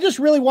I just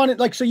really wanted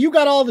so you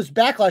got all this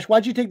backlash.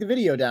 Why'd you take the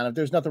video down if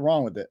there's nothing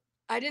wrong with it?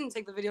 I didn't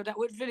take the video down.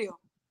 What video?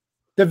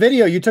 The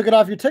video you took it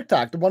off your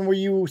TikTok, the one where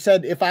you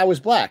said if I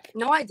was black.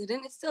 No, I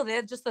didn't. It's still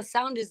there. Just the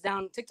sound is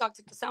down. TikTok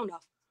took the sound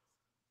off.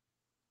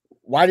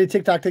 Why did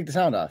TikTok take the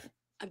sound off?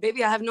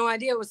 Baby, I have no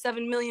idea. It was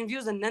 7 million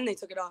views, and then they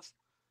took it off.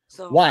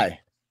 So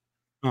why?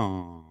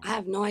 Oh, I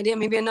have no idea.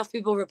 Maybe enough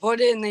people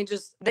reported, and they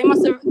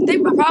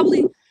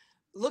probably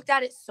looked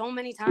at it so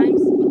many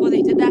times before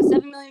they did that.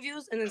 7 million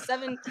views, and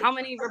then how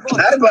many reports?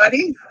 Hi,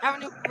 buddy. How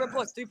many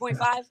reports?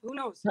 3.5? Who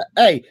knows?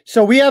 Hey,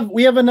 so we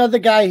have another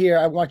guy here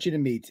I want you to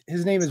meet.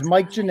 His name is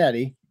Mike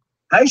Janetti.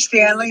 Hi,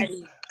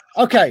 Stanley.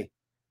 Okay.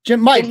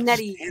 Mike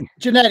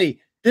Janetti.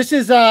 This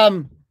is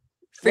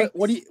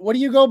what do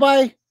you go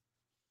by?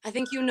 I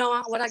think you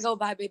know what I go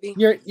by, baby.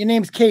 Your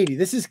name's Katie.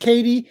 This is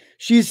Katie.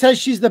 She says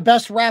she's the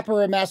best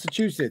rapper in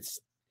Massachusetts.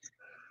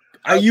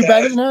 Are you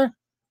better than her?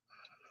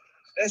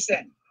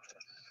 Listen,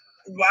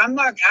 I'm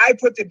not. I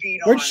put the beat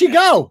on. Where'd she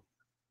go?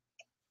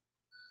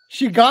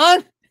 She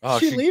gone? Oh,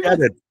 she leaving?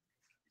 Jetted.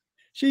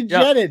 She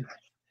jetted.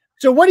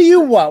 So what do you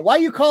want? Why are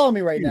you calling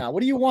me right now?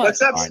 What do you want?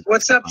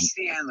 What's up,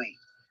 Stanley?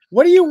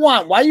 What do you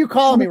want? Why are you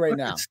calling me right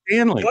now?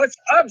 Stanley. What's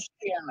up,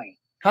 Stanley?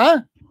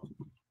 Huh?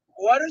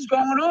 What is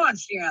going on,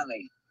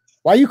 Stanley?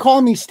 Why are you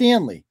calling me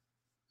Stanley?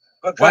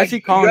 Because why is he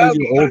calling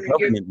you your old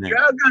government name?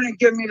 You're going to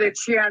give me the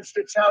chance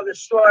to tell the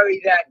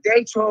story that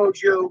they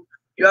told you.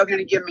 You're going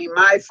to give me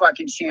my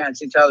fucking chance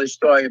to tell the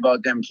story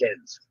about them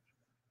kids.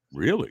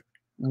 Really?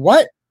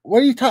 What? What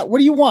are you talking? What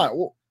do you want?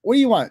 What do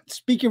you want?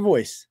 Speak your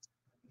voice.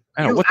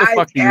 I know, what the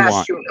fuck do you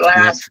want?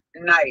 Last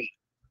night.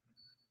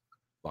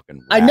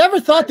 Fucking I never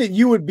thought that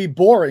you would be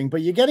boring,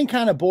 but you're getting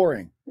kind of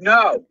boring.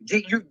 No,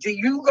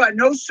 you got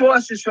no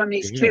sources from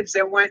these kids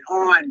that went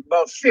on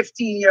about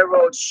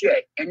 15-year-old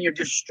shit, and you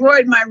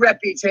destroyed my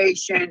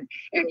reputation,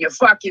 and you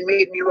fucking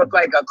made me look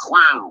like a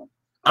clown. Okay?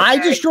 I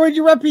destroyed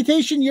your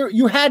reputation.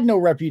 You had no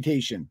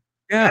reputation.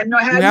 Yeah, you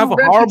have a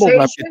horrible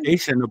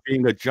reputation of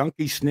being a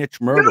junkie, snitch,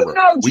 murderer. You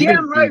know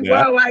damn right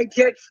well I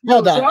get.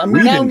 Hold on,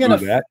 now I'm gonna.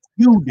 That.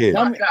 You did.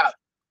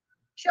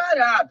 Shut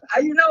up.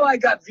 You know I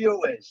got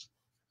viewers.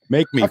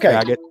 Make me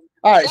faggot.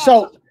 All right,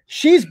 so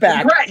she's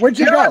back. Where'd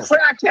you go? You're a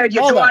crackhead.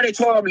 Your daughter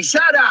told me.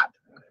 Shut up.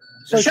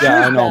 So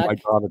I know my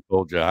daughter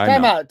told you.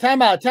 Time out,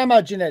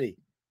 Janetti.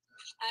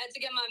 I had to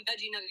get my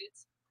veggie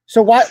nuggets.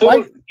 So why?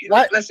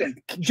 Listen.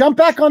 Jump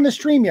back on the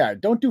StreamYard.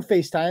 Don't do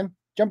FaceTime.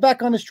 Jump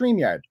back on the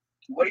StreamYard.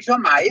 What are you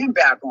talking about? I am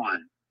back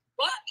on.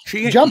 What?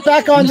 Jump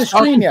back on the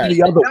StreamYard.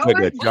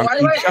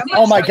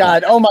 Oh my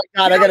god! Oh my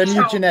god! I gotta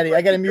mute Janetti.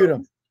 I gotta mute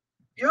him.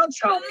 You don't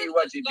tell me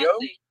what to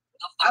do.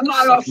 I'm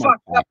not all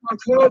fucked up on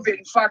COVID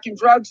and fucking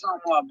drugs no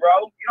more, bro.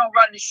 You don't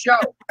run the show.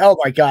 Oh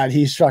my god,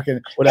 he's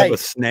fucking whatever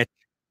snitch.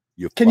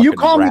 Can you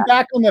call me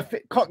back on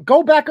the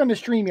go back on the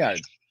StreamYard?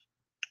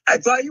 I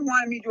thought you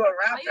wanted me to do a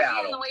rap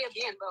battle. In the way of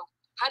being, bro.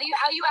 How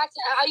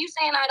you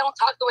saying I don't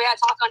talk the way I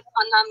talk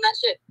on that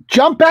shit?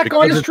 Jump back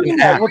on the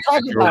StreamYard. We're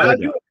talking about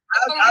it.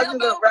 I'll do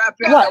the rap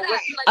battle.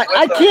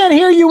 I can't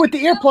hear you with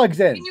the earplugs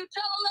in. Can you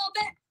tell a little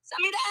bit?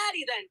 Send me the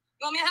Addy then.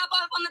 You want me to hop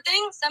off on the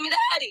thing? Send me the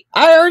Addy.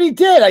 I already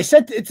did. I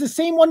said it's the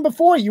same one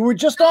before. You were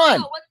just on.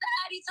 What's the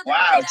Addy to the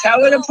Wow,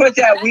 tell her to put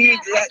that weed,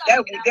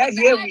 that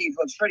hair weave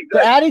looks pretty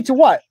good. The Addy to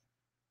what?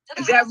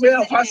 Is that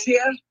real horse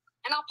hair?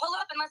 And I'll pull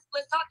up and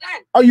let's talk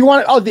then. Oh, you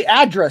want? Oh, the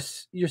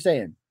address you're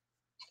saying.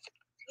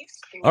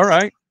 All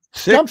right.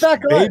 6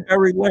 back on.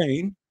 Bayberry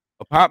Lane,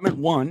 apartment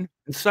 1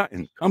 in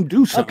Sutton. Come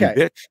do something,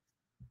 bitch.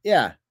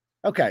 Yeah.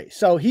 Okay.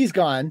 So he's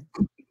gone.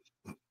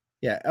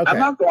 Yeah. Okay. I'm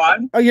not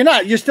gone. Oh, you're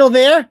not. You're still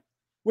there.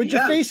 Where'd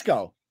your face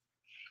go?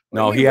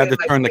 No, he had to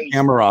turn the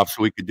camera off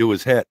so he could do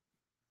his hit.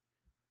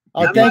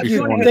 Oh, thank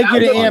you. Thank you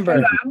to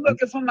Amber. I'm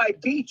looking for my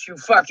beat, you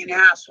fucking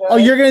asshole. Oh,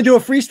 you're gonna do a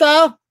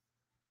freestyle?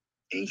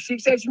 She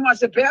said she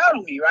wants to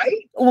battle me,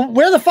 right? Well,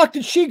 where the fuck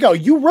did she go?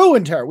 You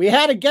ruined her. We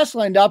had a guest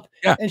lined up,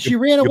 and she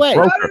ran away.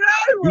 How did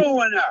I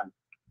ruin her?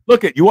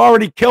 Look you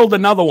already killed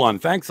another one.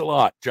 Thanks a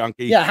lot,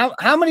 junkie. Yeah.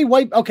 How many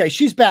white? Okay,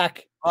 she's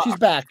back. She's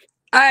back.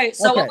 All right.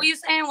 So what were you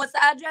saying? What's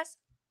the address?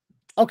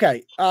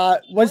 Okay.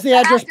 What's the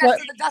address? To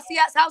the dusty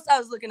ass house I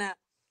was looking at.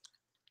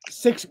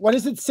 6. What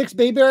is it? 6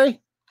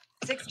 Bayberry.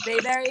 6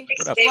 Bayberry.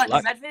 What,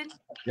 in Redford?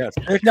 Yes.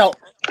 No.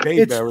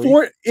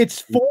 Bayberry.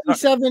 It's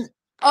 47.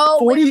 Oh,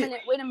 40,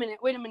 wait a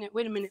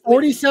minute.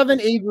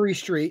 47 Avery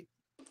Street,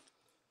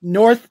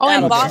 North.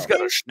 Oh, she's got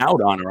a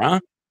snout on her, huh?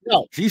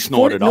 No, she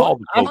snorted all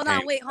the cocaine.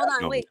 Hold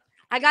on, wait.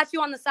 I got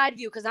you on the side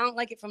view because I don't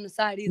like it from the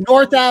side either.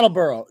 North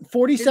Attleboro,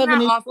 47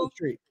 Avery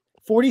Street,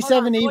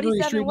 47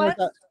 Avery Street, North.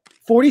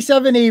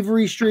 47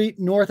 Avery Street,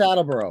 North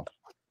Attleboro.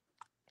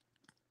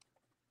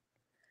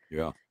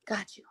 Yeah.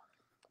 Got you.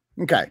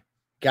 Okay,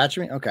 got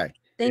you. Okay.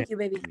 Thank you,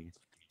 baby.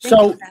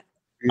 So,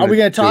 are we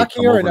going to talk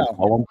here or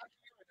no?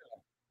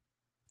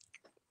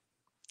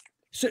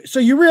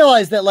 So you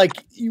realize that, like,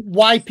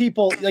 why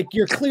people, like,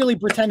 you're clearly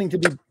pretending to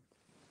be.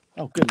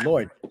 Oh, good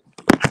Lord.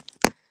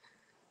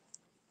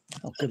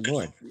 Oh, good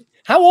Lord.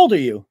 How old are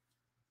you?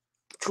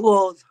 Too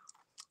old.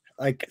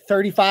 Like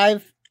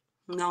 35?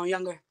 No,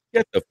 younger.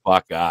 Get the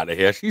fuck out of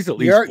here. She's at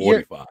least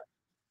 45.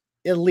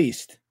 At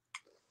least.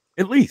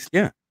 At least,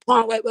 yeah.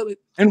 Oh, wait.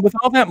 And with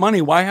all that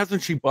money, why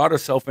hasn't she bought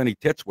herself any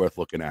tits worth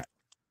looking at?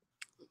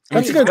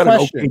 That's a good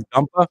question. An okay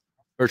dumper.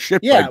 Her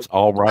shit pipe's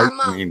all right.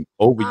 I mean,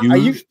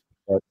 overused.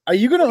 Are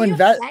you going to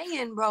invest? What are you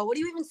saying, bro? What are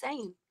you even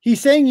saying? He's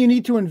saying you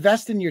need to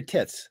invest in your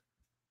tits.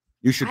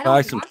 You should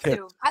buy some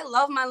tits. I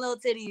love my little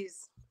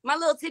titties. My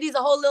little titties, a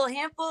whole little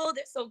handful.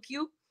 They're so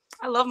cute.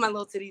 I love my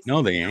little titties.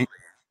 No, they ain't.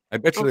 I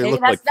bet you they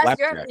look like that's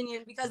your flapjack.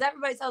 opinion because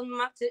everybody tells me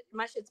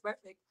my shit's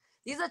perfect.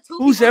 These are two.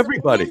 Who's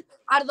everybody?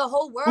 Out of the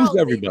whole world. Who's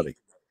everybody? Baby.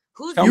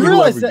 Who's Tell me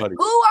who everybody?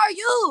 Who are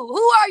you?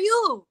 Who are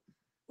you?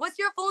 What's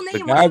your full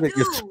name? The guy that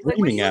you're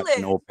screaming at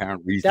for no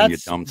apparent reason, you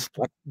dumb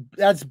slut.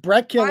 That's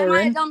Bret Killoran. Why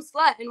am I a dumb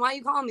slut? And why are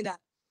you calling me that?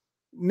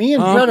 Me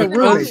and Bret are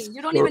roommates.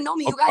 You don't even know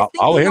me. You guys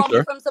think you know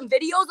me from some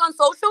videos on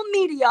social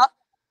media.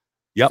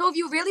 Yep. So if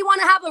you really want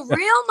to have a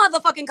real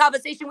motherfucking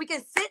conversation, we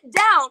can sit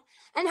down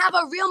and have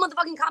a real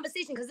motherfucking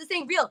conversation because this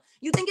ain't real.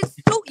 You think it's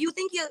stupid. You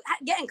think you're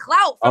getting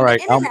clout from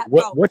the internet,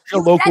 bro. What's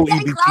your local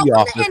EBT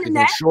office? Because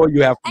I'm sure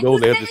you have to go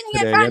there this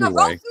today anyway.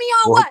 Roast me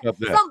on what?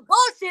 Some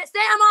bullshit. Say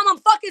I'm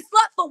a fucking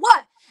slut for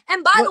what?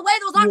 And by the way,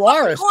 those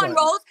aren't fucking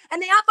cornrows and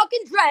they aren't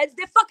fucking dreads.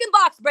 They're fucking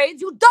box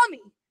braids, you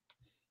dummy.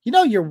 You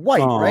know you're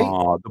white, right?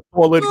 Oh, the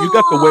poor little, you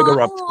got the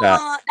wigger upset.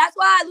 That's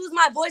why I lose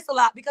my voice a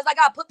lot because I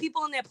gotta put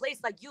people in their place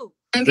like you.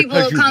 And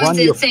people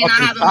commented saying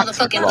I have a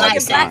motherfucking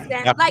lifestyle.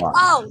 Like,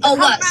 oh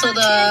what? So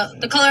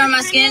the color of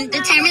my skin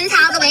determines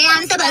how the way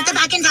I'm supposed to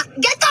fucking talk.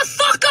 Get the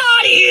fuck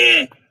out of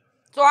here!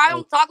 So I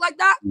don't talk like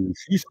that?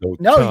 She's so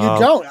no, you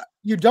don't.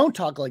 You don't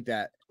talk like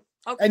that.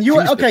 Okay. And you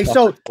were okay.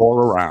 So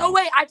oh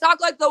wait, I talk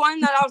like the one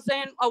that I was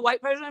saying, a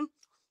white person.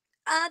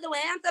 The way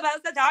I'm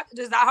supposed to talk.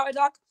 Is that how I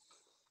talk?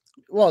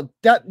 Well,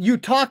 that you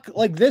talk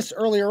like this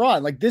earlier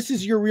on. Like this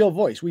is your real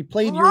voice. We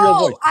played your real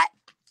voice.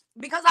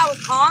 Because I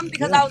was calm.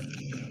 Because I was.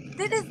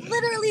 This is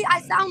literally.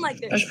 I sound like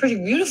this. That's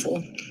pretty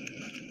beautiful.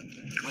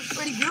 It's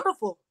pretty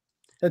beautiful.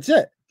 That's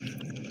it.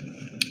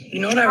 You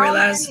know what I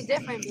realized?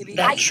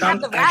 That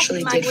Trump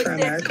actually did for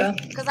America.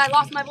 Because I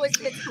lost my voice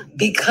there too.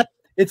 Because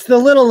it's the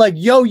little like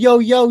yo yo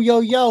yo yo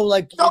yo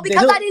like. So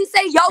because I didn't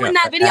say yo in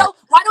that video,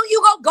 why don't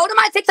you go to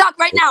my TikTok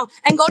right now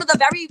and go to the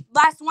very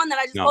last one that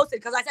I just posted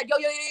because I said yo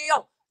yo yo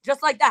yo.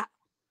 Just like that.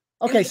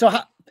 Okay, so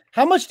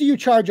how much do you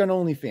charge on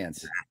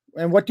OnlyFans,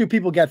 and what do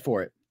people get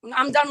for it?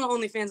 I'm done with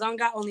OnlyFans. I don't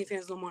got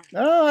OnlyFans no more.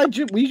 Oh,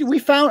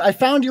 I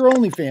found your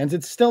OnlyFans.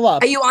 It's still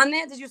up. Are you on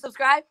there? Did you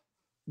subscribe?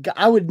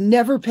 I would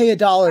never pay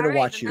 $1 to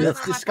watch you.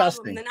 That's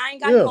disgusting. Then I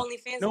ain't got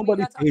OnlyFans.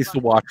 Nobody pays to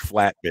watch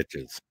flat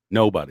bitches.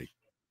 Nobody.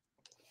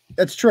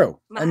 That's true.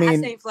 My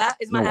ass ain't flat.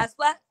 Is my ass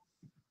flat?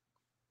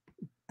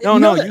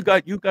 No, you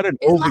got an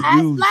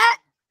overused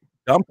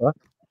dumper.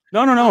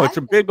 No. It's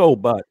a big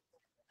old butt.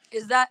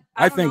 Is that?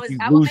 I think you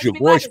lose your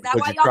voice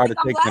because you try to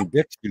take some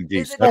dicks too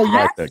deep. That's what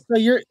I think.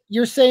 So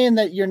you're saying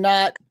that you're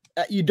not,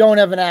 you don't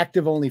have an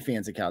active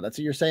OnlyFans account. That's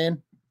what you're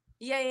saying?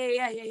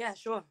 Yeah.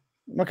 Sure.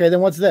 Okay, then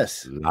what's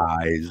this?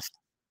 Lies.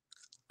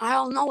 I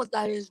don't know what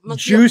that is.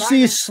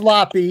 Juicy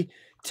sloppy.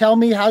 Tell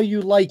me how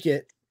you like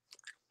it.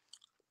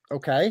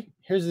 Okay,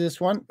 Here's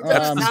this one.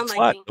 That's the sound slut,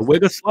 like me. the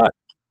wigger slut.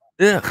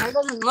 Yeah. That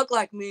doesn't look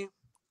like me.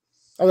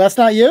 Oh, that's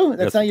not you?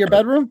 That's Yes, not your it does.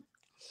 bedroom?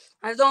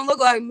 I don't look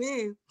like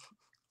me.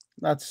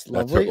 That's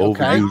That's her lovely.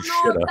 Okay. I overused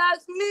don't know shitter. if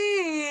that's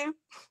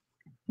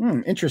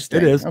me. Interesting.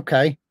 It is.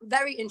 Okay.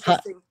 Very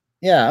interesting.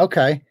 Yeah,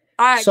 okay.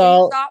 All right, So-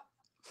 can you stop?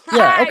 Yeah, All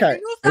right, okay. Can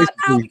you stop now?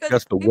 Basically, Because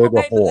just a people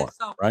wigger pay for whore, this,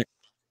 so. right?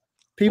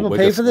 People A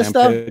pay wigger for this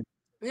slam stuff? pig.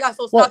 Yeah,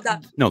 so Well, stop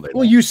that. No, they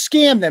Well, don't. you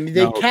scam them.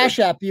 They No, cash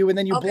app you and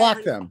then you Okay, block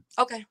honey. them.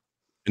 Okay.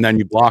 And then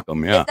you block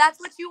them. Yeah. If that's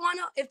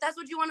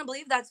what you wanna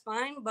believe, that's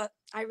fine. But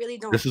I really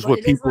don't. This is But what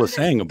it people are it is.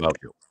 saying about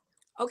you.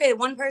 Okay,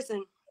 one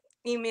person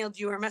emailed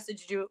you or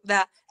messaged you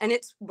that, and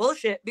it's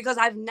bullshit because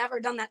I've never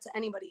done that to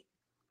anybody.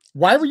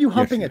 Why were you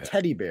humping you a have.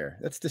 teddy bear?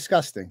 That's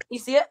disgusting. You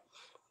see it?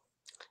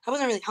 I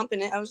wasn't really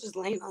humping it. I was just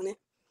laying on it.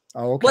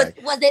 Oh, okay.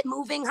 Was it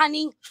moving,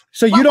 honey?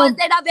 So you Was don't.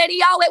 it a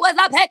video? It was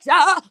a picture.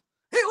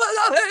 It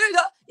was a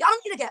picture. Y'all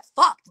need to get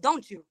fucked,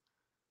 don't you?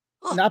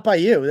 Ugh. Not by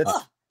you. That's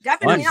Ugh, My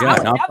definitely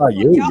God, not by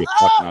you, you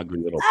fucking ugly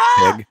little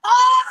pig.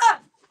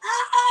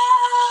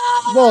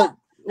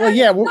 well,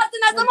 yeah. Well, Disgusting.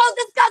 That's the most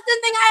disgusting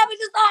thing I ever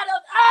just thought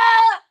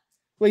of.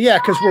 well, yeah,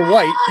 because we're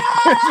white.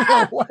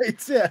 We're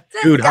white. Yeah.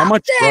 Dude, how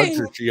much drugs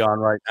Disgusting. is she on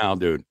right now,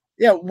 dude?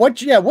 Yeah. What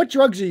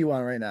drugs are you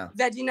on right now?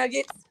 Veggie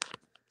nuggets.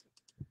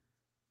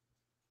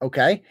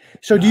 Okay.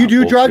 So do you do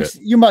bullshit. drugs?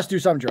 You must do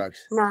some drugs.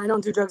 No, I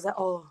don't do drugs at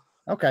all.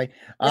 Okay. It's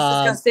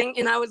disgusting,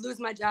 and I would lose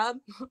my job.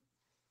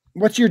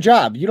 What's your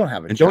job? You don't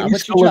have a And job. don't you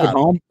What's still your live at job?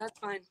 home? That's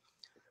fine.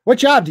 What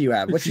job do you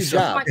have? What's your She's so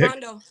job? My big.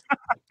 condo.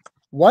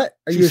 What?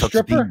 Are She you a sucks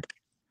stripper? deep.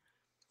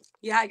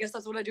 Yeah, I guess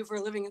that's what I do for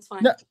a living. It's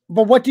fine. No,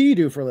 but what do you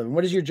do for a living?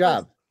 What is your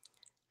job?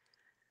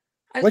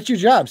 What's your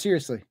job?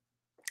 Seriously.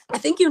 I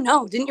think you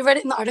know. Didn't you read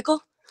it in the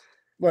article?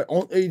 What?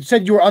 You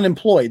said you were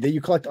unemployed, that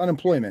you collect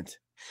unemployment.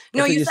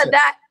 No, That's what you you said said.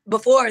 that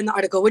before in the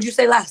article. What'd you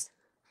say last?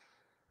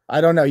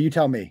 I don't know. You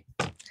tell me.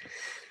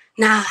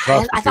 Nah, I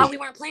Prostitute. thought we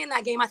weren't playing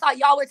that game. I thought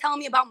y'all were telling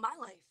me about my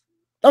life.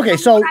 Okay, Tell me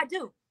so what I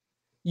do.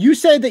 you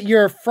said that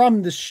you're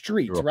from the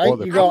streets, You're a right?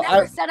 mother- You go. I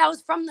never said I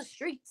was from the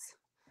streets.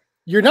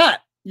 You're not.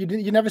 You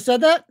didn't. You never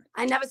said that.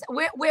 I never said.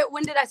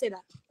 When did I say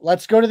that?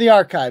 Let's go to the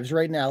archives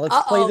right now. Let's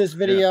play Uh-oh. this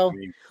video.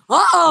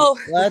 Uh-oh.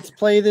 Let's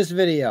play this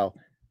video.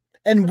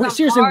 And I'm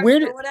seriously, hard where or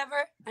did whatever?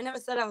 I never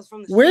said I was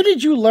from the where streets.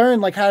 did you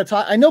learn like how to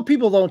talk? I know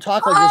people don't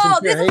talk like Oh,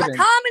 this this in is a Fairhaven.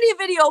 comedy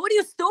video. What are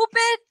you,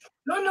 stupid?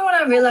 You don't know what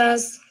I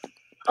realized?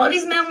 All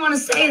these men want to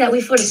say that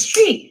we for the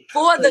street.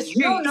 For the But streets.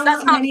 you don't know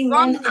That's how not many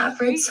from men the have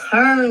streets.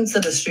 returned to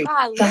the street.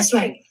 God, That's listen.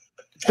 right.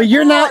 But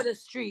you're For not. the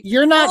streets.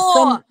 You're not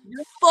from.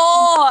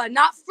 For,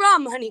 not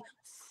from, honey.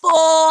 For.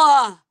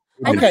 I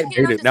know Okay. you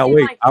can't Wait, now understand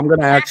wait, my I'm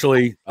gonna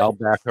accent. I'll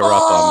back her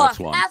up on this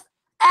For. one. F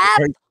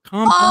Okay,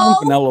 calm down,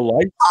 Vanilla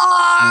Light.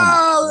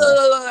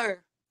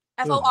 R.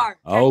 F-O-R.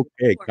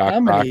 Okay, How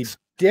many cockbox.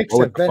 dicks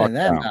Slow have the been in fuck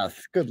that down.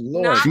 mouth? Good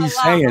lord. Not She's a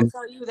lot, I'll saying-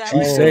 tell you that.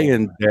 She's Oh.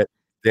 saying that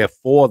they're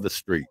for the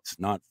streets,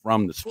 not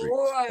from the streets.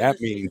 For That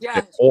the means streets,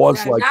 that yes, whores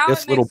yes. like Now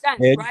this it little makes sense,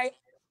 pig, right?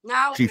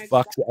 Now it she makes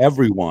fucks sense.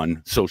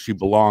 everyone, so she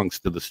belongs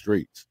to the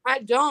streets. I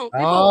don't.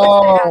 People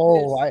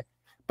wish they had this.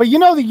 But you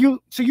know that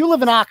you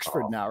live in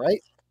Oxford now,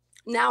 right?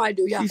 Now I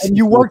do, yeah. She's And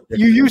you so thick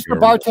used to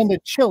here. bartend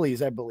at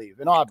Chili's, I believe,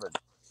 in Auburn.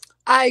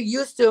 I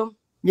used to.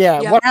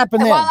 Yeah. Yeah. What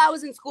happened While then? I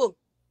was in school.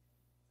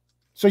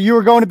 So you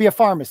were going to be a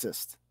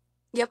pharmacist.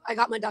 Yep, I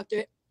got my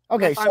doctorate.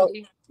 Okay, My so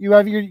PharmD. you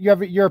have your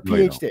No, you don't.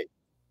 PhD.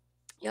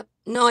 Yep.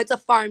 No, it's a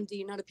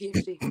PharmD, not a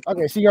PhD.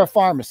 Okay, so you're a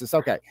pharmacist.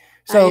 Okay, I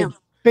so am.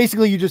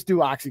 basically you just do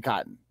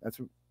OxyContin. That's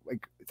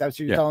like that's what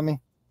you're Yeah. telling me.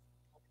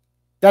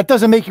 That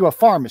doesn't make you a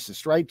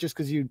pharmacist, right? Just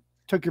because you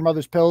took your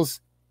mother's pills.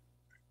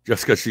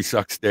 Just because she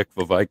sucks dick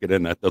for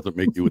Vicodin, that doesn't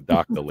make you a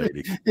doctor,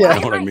 lady. Yeah. Why You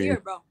know am what I I mean? here,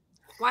 bro?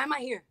 Why am I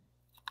here?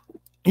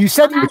 You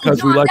said you Because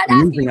No, we I'm like dead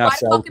asking amusing you, why the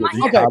ourselves fuck am with I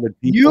here? retarded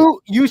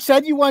people. you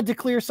said you wanted to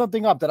clear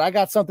something up that I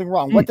got something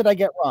wrong. What did I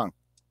get wrong?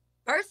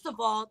 First of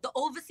all, the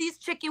overseas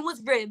chicken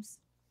was ribs.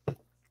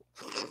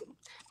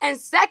 And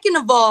second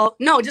of all,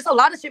 no, just a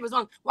lot of shit was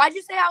wrong. Why'd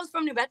you say I was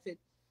from New Bedford?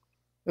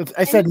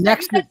 I said you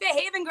next. You said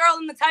Fairhaven girl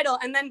in the title,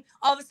 and then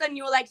all of a sudden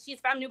you were like, she's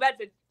from New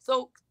Bedford.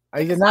 So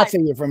I did not say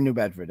you're from New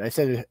Bedford. I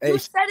said you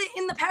said it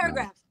in the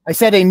paragraph. I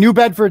said a New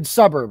Bedford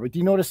suburb. Do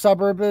you know what a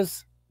suburb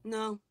is?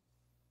 No.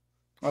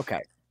 Okay.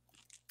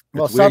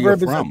 Well, Well, where you're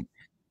suburb is from.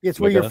 it's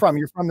where you're Where? from.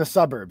 You're from the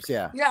suburbs,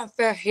 yeah. Yeah,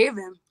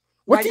 Fairhaven.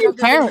 What Why do you your have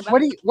to live in parents?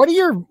 New What do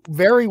your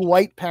very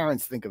white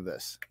parents think of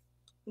this?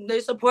 They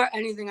support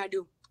anything I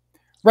do.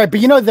 Right, but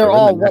you know they're They're in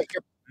all the white.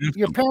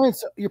 Your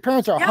parents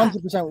are Yeah.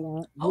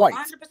 100% Oh, white.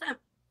 100%.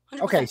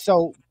 100%. Okay,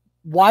 so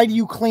why do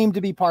you claim to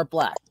be part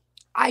black?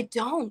 I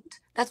don't.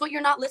 That's what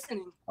you're not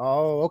listening.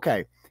 Oh,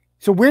 okay.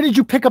 So where did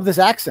you pick up this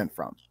accent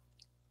from?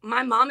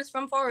 My mom is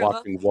from Fall River.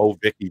 Watching Whoa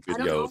Vicky I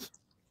don't know. videos.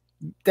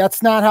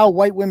 That's not how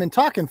white women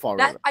talk in Fall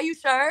River. Are you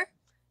sure?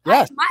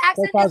 Yes, My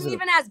accent isn't positive.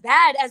 even as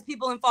bad as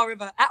people in Fall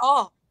River at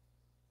all.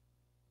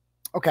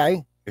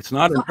 Okay. It's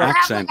not an So I have,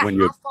 accent like, a when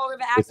you're. half Fall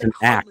River It's an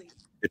accent, act. hardly.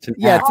 It's an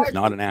Yeah, act, it's-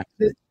 not an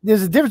accent.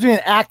 There's a difference between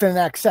an act and an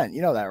accent.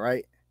 You know that,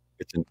 right?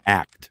 It's an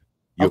act.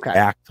 You Okay.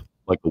 act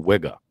like a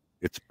wigger.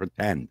 It's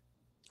pretend.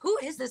 Who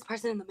is this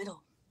person in the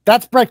middle?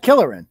 That's Bret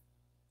Killoran.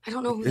 I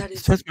don't know who that is.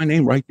 It says my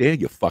name right there,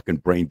 you fucking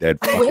brain dead.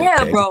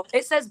 Yeah, bro.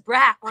 It says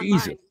Brat on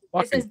Jesus mine.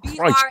 fucking It says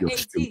Christ, you're BRAT.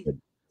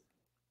 stupid.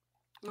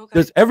 Okay.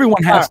 Because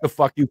everyone has to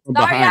fuck you from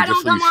Sorry, behind. I don't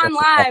just so you come on shut the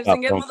fuck lives up,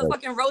 and get don't they?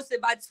 motherfucking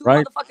roasted by two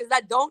Right? motherfuckers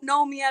that don't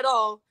know me at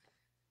all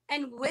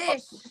and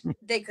wish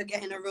they could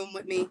get in a room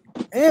with me.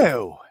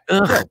 Ew.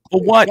 Ugh,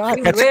 for what? God.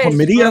 You That's wish,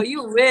 chlamydia? bro.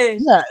 You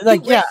wish. Yeah,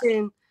 like, you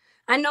wishing.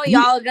 I know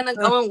y'all are gonna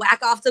go and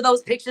whack off to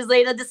those pictures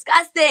later.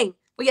 Disgusting.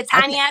 With your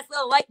tiny ass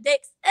little white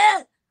dicks.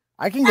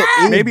 I can get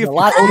AIDS maybe if a you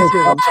lot easier.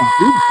 put some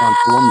dudes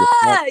onto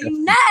them,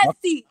 You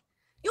nasty.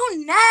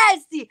 You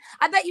nasty.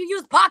 I bet you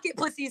use pocket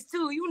pussies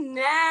too.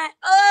 You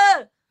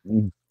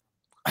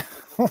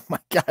Oh my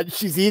God,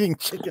 she's eating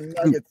chicken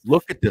nuggets.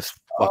 Look at this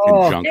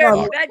fucking junk.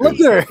 Look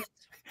at her.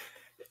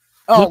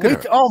 Oh, Look at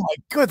her. Oh my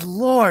good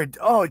Lord.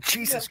 Oh,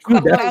 Jesus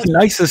Dude, Christ. that's the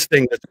nicest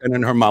thing that's been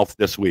in her mouth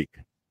this week.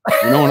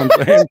 You know what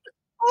I'm saying?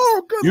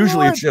 Oh, good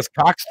Usually Lord. it's just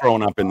cocks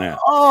thrown up in there.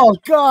 Oh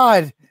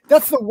God.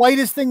 That's the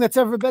whitest thing that's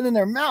ever been in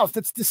their mouth.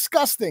 That's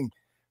disgusting.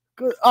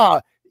 Good.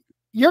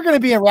 You're going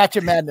to be in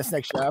Ratchet Madness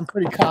next year. I'm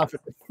pretty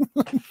confident.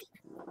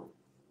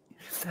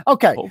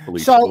 Okay. Hopefully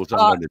so, she goes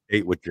on a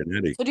date with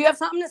Janetti. So do you have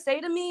something to say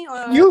to me?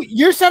 Or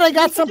you said I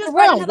got something just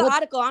write wrong. another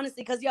article,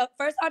 honestly, because your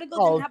first article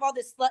didn't have all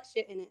this slut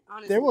shit in it,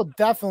 honestly. There will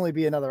definitely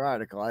be another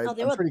article. I'm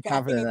pretty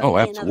confident. Oh,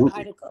 absolutely.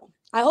 Article.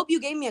 I hope you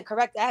gave me a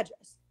correct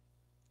address.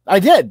 I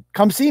did.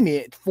 Come see me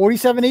at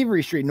 47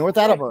 Avery Street, North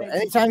Attleboro,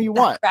 anytime you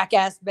want. Crack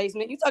ass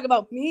basement. You talk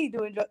about me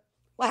doing drugs.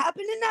 What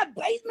happened in that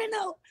basement,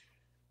 though?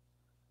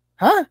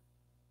 Huh?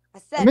 I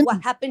said,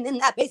 what happened in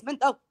that basement,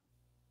 though?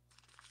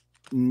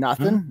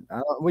 Nothing.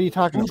 What are you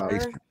talking about?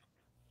 Are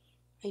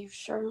you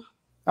sure?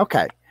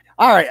 Okay.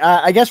 All right.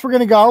 I guess we're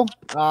gonna go.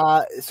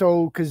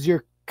 So because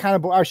you're kind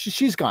of bored.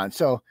 She's gone.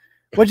 So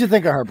what'd you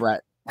think of her,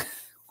 Brett? I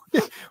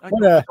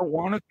don't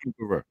want to think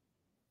of her.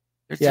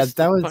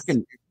 That was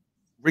fucking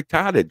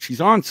retarded. She's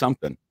on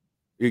something.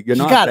 You're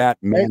not that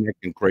manic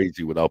and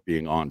crazy without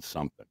being on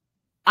something.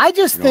 I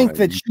just think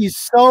that she's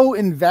so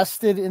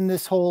invested in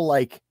this whole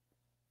like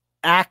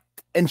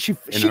act, and she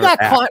got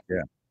caught.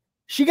 Yeah.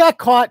 She got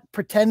caught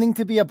pretending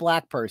to be a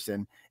black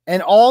person,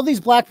 and all these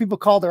black people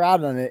called her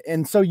out on it.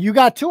 And so you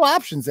got two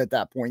options at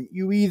that point.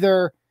 You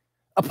either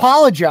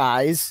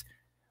apologize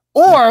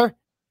or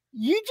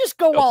you just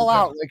go all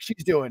out like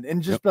she's doing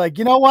and just be like,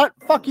 you know what?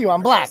 Fuck you.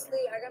 I'm black.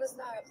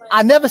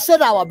 I never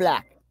said I was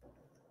black.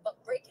 But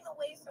breaking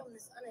away from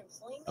this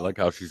unemployment. I like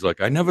how she's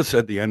like, I never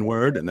said the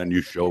N-word, and then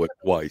you show it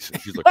twice.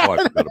 And she's like, oh, I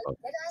forgot about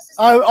that.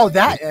 Oh,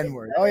 that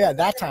N-word. Oh, yeah,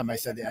 that time I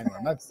said the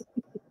N-word.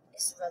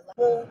 It's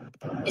reliable.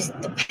 It's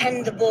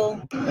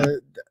dependable.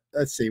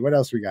 Let's see. What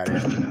else we got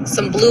here?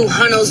 Some blue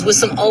hunnels with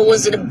some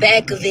O's in the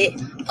back of it.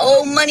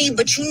 Old money,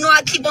 but you know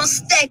I keep on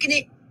stacking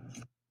it.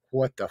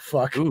 What the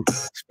fuck? Ooh,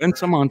 spend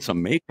some on some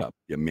makeup,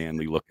 you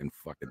manly looking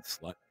fucking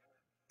slut.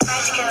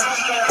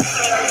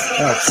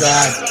 Oh,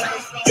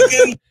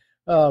 God.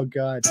 Oh,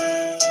 God.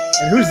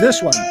 And who's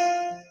this one?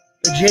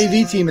 The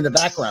JV team in the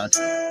background.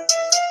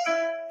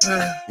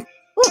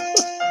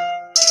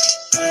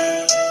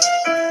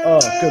 Oh,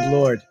 good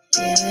Lord.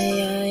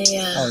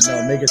 Yeah. Oh,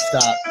 no. Make it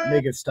stop.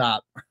 Make it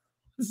stop.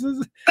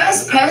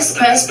 Press.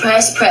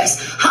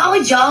 How are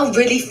y'all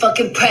really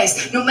fucking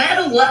pressed? No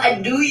matter what I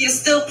do, you're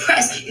still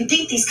pressed. You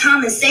think these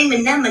comments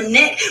aiming at my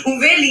neck? When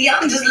really,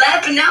 I'm just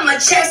laughing out my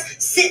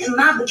chest. Sit in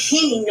my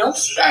bikini, no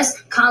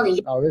stress. Calling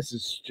you. Oh, this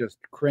is just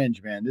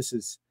cringe, man. This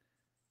is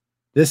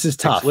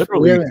tough. It's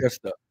literally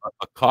just a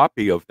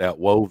copy of that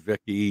Whoa,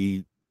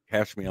 Vicky,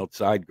 Cash Me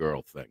Outside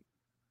girl thing.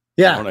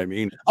 Yeah. You know what I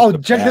mean? Oh,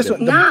 check this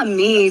one. Not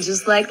me,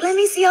 just like, let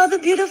me see all the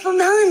beautiful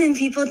melanin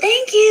people.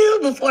 Thank you.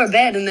 Before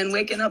bed and then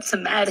waking up to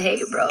mad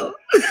hate, bro.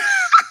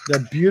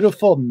 The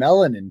beautiful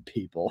melanin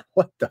people.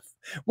 What the?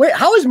 Wait,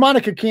 how is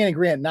Monica Cannon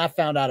Grant not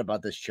found out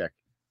about this chick?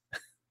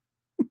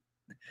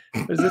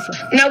 What is this one?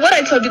 Now, what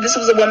I told you, this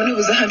was a woman who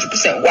was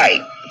 100%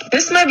 white.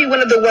 This might be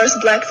one of the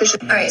worst blackfish.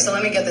 All right, so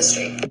let me get this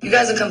straight. You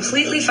guys are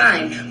completely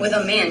fine with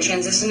a man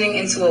transitioning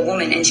into a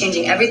woman and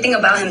changing everything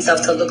about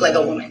himself to look like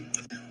a woman.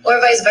 Or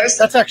vice versa.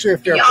 That's actually a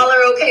fair Y'all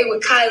are okay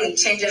with Kylie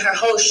changing her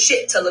whole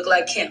shit to look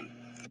like Kim.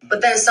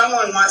 But then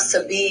someone wants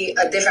to be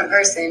a different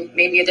person,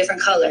 maybe a different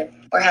color,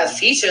 or have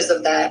features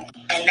of that,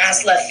 and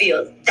that's left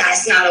field.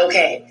 That's not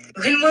okay.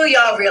 When will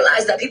y'all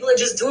realize that people are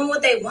just doing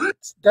what they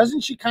want? Doesn't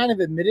she kind of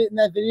admit it in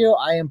that video?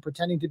 I am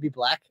pretending to be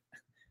black.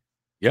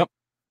 Yep.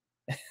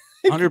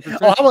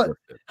 100%.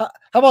 How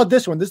about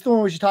this one? This is the one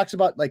where she talks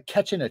about like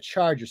catching a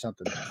charge or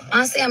something.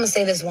 Honestly, I'm gonna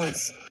say this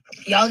once.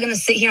 Y'all gonna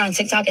sit here on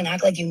TikTok and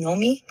act like you know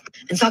me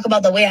and talk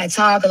about the way I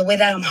talk or the way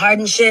that I'm hard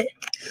and shit.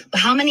 But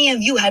how many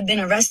of you have been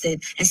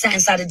arrested and sat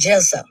inside a jail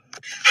cell?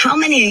 How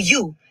many of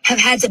you have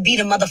had to beat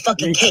a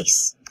motherfucking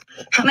case?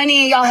 How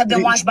many of y'all have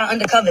been watched by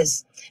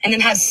undercovers and then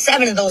have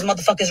 7 of those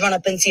motherfuckers run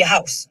up into your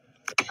house?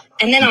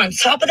 And then on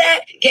top of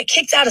that, get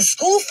kicked out of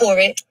school for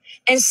it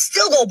and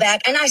still go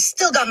back and I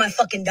still got my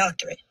fucking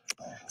doctorate.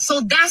 So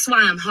that's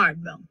why I'm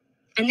hard, bro.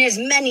 And there's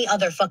many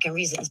other fucking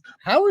reasons.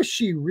 How is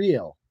she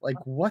real? Like,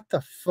 what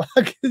the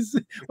fuck is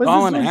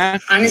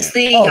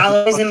honestly, y'all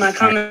always in my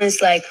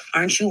comments like,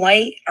 aren't you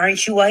white?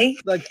 Aren't you white?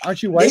 Like,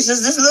 aren't you white? Does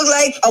this look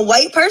like a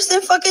white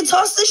person fucking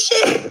tossed this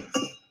shit?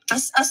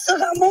 I still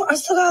got more. I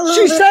still got a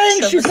little She's bit saying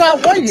extra, she's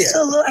not white here.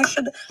 Still a little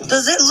extra.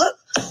 Does it look?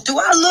 Do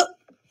I look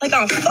like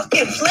I'm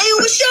fucking playing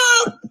with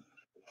y'all?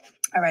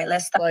 All right,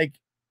 let's stop. Like,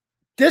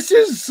 this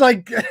is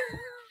like...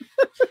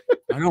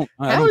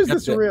 How is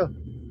this real?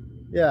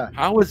 Yeah.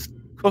 How is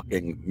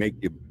cooking make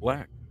you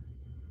black?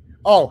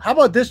 Oh, how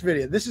about this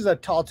video? This is a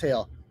tall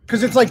tale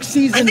because it's like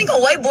season. I think a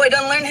white boy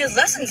done learned his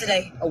lesson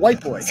today. A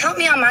white boy. Tell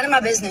me I'm minding my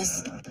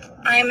business.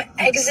 I'm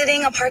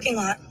exiting a parking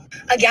lot,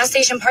 a gas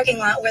station parking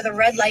lot where the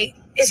red light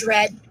is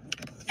red,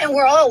 and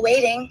we're all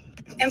waiting.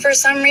 And for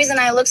some reason,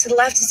 I look to the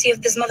left to see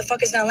if this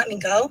motherfucker's gonna let me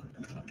go.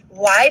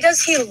 Why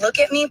does he look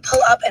at me,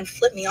 pull up, and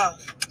flip me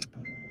off?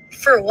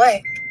 For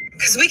what?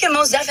 Because we can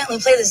most definitely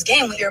play this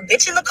game with your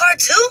bitch in the car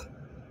too?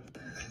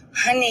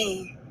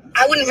 Honey,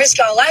 I wouldn't risk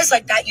y'all lives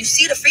like that. You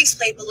see the freaks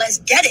play, but let's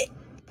get it.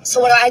 So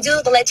what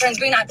do? The light turns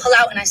green, I pull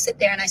out and I sit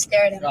there and I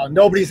stare at him. No,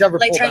 nobody's ever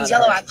light turns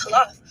yellow, I pull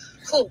off.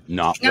 Cool.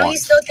 Not now once.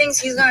 He still thinks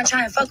he's gonna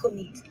try and fuck with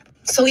me.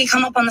 So he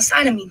come up on the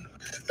side of me.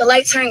 The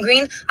light turned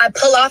green, I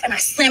pull off and I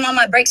slam on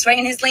my brakes right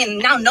in his lane. And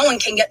now no one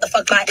can get the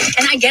fuck by.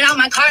 And I get out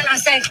my car and I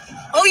say,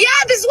 oh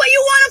yeah, this is what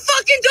you wanna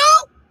fucking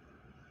do?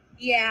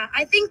 Yeah,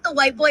 I think the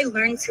white boy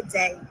learned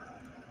today.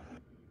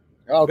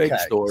 Okay. Big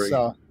story.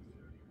 So,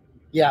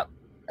 yeah.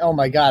 Oh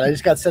my God. I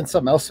just got sent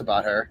something else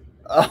about her.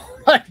 Oh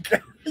my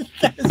God. You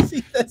gotta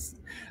see this.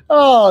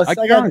 Oh, I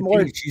got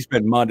more. She's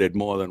been mudded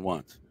more than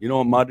once. You know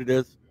what mudded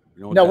is?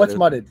 You know what no, what's is?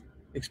 mudded?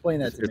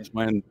 Explain that to me. It's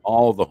when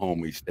all the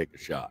homies take a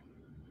shot.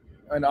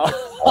 And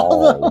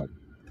all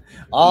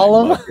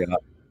of them?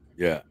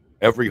 Yeah.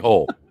 Every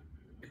hole.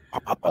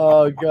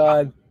 Oh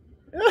God.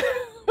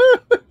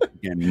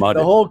 And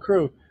mudded. The whole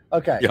crew.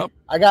 Okay. Yep.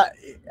 I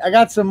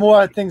got some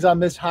more things on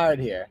Miss Hard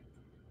here.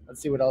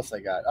 Let's see what else I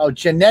got. Oh,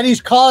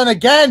 Janetti's calling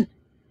again.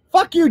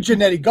 Fuck you,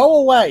 Janetti. Go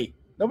away.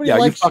 Nobody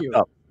likes you.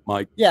 Up,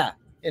 Mike. Yeah.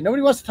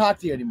 Nobody wants to talk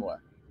to you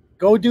anymore.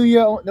 Go do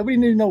your own. Nobody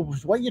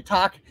knows what you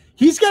talk.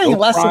 He's getting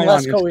less and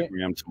less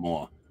coherent.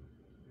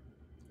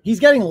 He's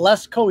getting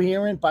less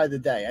coherent by the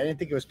day. I didn't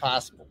think it was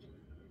possible.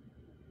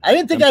 I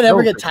didn't think I'd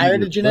ever get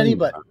tired of Janetti,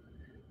 but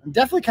I'm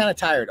definitely kind of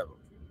tired of him.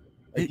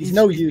 Like, he's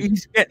no use.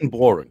 He's getting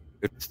boring.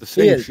 It's the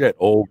same shit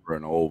over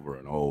and over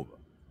and over.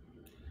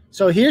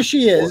 So here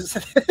she is.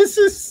 This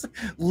is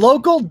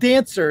local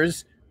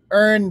dancers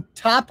earn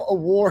top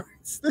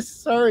awards. This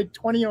is her in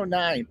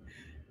 2009.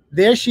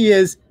 There she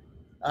is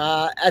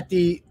at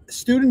the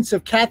students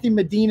of Kathy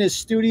Medina's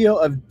Studio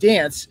of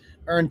Dance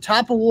earned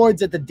top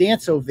awards at the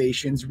Dance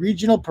Ovations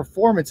Regional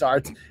Performance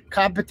Arts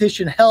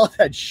competition held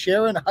at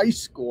Sharon High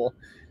School.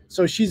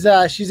 So she's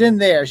in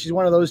there. She's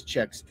one of those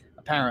chicks,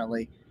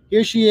 apparently.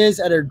 Here she is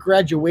at her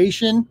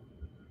graduation.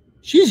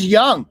 She's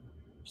young.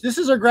 This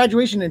is her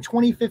graduation in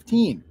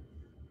 2015.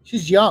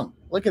 She's young.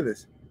 Look at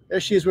this. There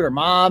she is with her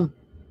mom.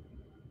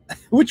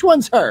 Which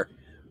one's her?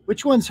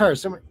 Which one's her?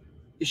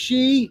 Is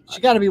she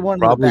got to be one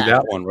Probably of the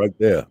back. That one right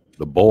there.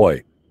 The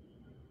boy.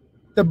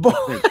 The boy.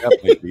 I think that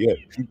might be it.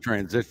 She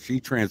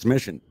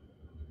transmission.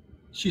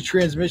 She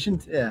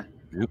transmissioned? Yeah.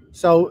 Yep.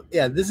 So,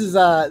 yeah, this is,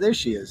 there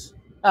she is.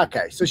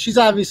 Okay. So she's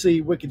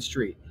obviously Wicked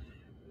Street.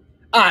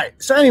 All right.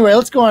 So anyway,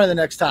 let's go on to the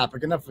next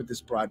topic. Enough with this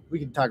broad. We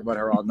can talk about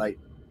her all night.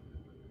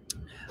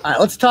 All right.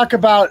 Let's talk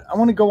about, I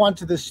want to go on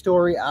to this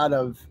story out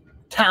of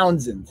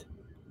Townsend,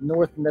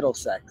 North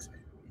Middlesex.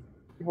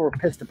 People were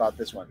pissed about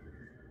this one.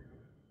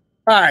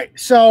 All right,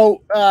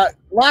 so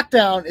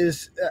lockdown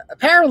is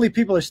apparently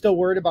people are still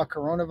worried about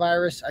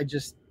coronavirus. I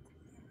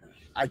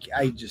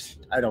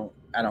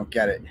don't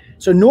get it.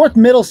 So North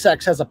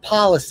Middlesex has a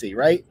policy,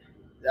 right,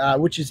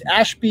 which is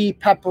Ashby,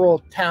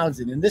 Pepperell,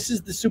 Townsend, and this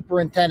is the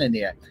superintendent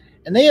here,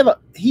 and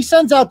he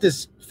sends out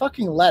this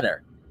fucking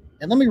letter,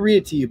 and let me read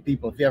it to you,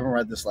 people, if you haven't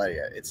read this letter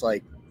yet. It's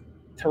like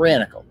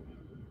tyrannical.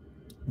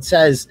 It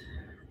says,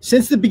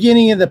 since the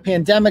beginning of the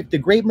pandemic, the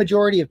great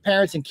majority of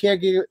parents and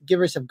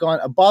caregivers have gone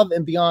above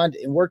and beyond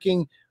in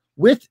working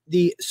with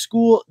the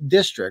school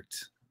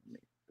district.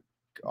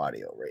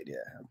 Audio right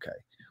here. Okay.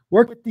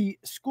 Work with the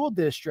school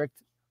district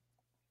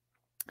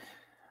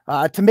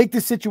to make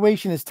this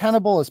situation as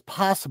tenable as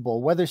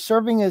possible, whether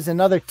serving as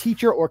another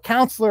teacher or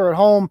counselor at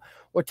home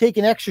or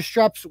taking extra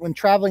steps when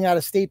traveling out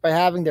of state by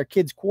having their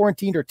kids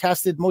quarantined or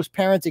tested. Most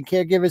parents and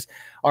caregivers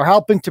are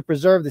helping to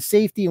preserve the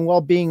safety and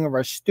well-being of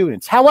our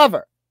students.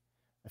 However,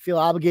 I feel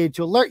obligated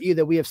to alert you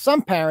that we have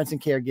some parents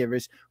and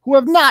caregivers who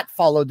have not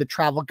followed the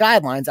travel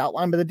guidelines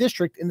outlined by the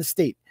district in the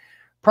state.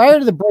 Prior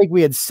to the break,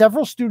 we had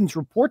several students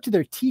report to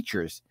their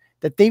teachers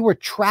that they were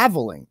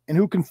traveling and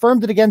who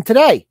confirmed it again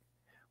today.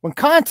 When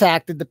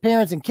contacted, the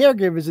parents and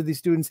caregivers of these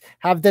students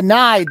have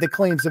denied the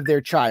claims of their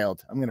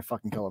child. I'm going to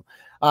fucking kill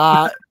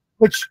him.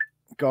 Which,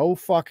 go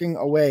fucking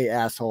away,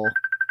 asshole.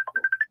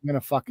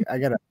 I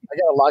gotta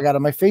log out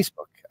of my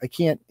Facebook. I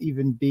can't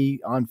even be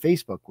on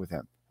Facebook with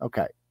him.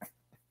 Okay.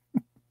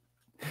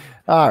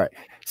 All right.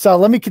 So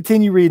let me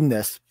continue reading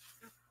this.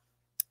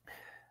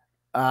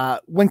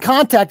 When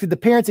contacted, the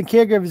parents and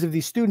caregivers of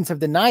these students have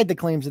denied the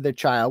claims of their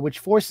child, which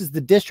forces the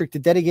district to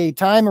dedicate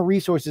time and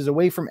resources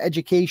away from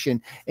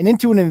education and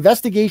into an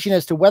investigation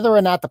as to whether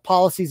or not the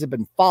policies have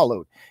been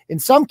followed. In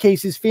some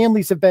cases,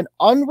 families have been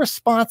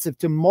unresponsive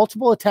to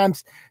multiple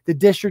attempts the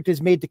district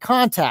has made to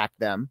contact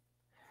them.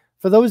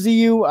 For those of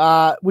you,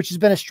 which has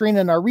been a strain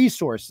on our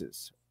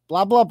resources,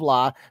 blah, blah,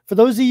 blah. For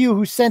those of you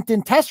who sent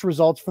in test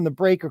results from the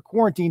break or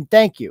quarantine,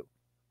 thank you.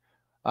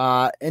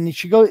 And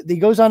he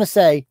goes on to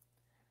say,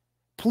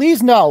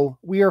 please know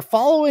we are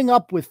following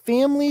up with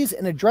families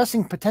and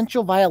addressing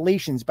potential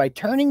violations by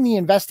turning the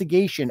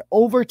investigation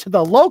over to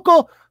the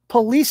local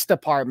police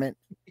department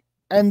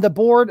and the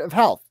Board of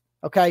Health.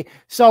 Okay.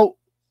 So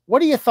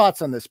what are your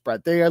thoughts on this,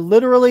 Bret? They are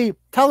literally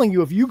telling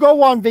you if you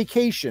go on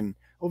vacation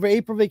over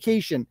April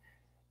vacation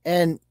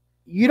and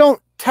you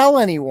don't tell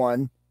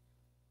anyone,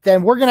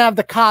 then we're going to have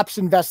the cops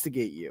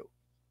investigate you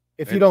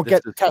if you don't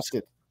get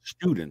tested.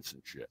 Students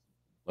and shit,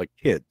 like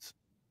kids.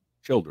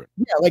 Children.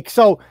 Yeah, like,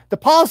 so the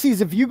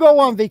policies, if you go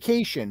on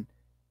vacation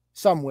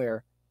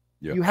somewhere,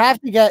 you have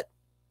to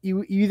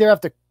you either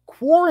have to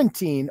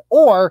quarantine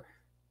or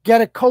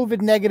get a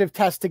COVID negative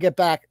test to get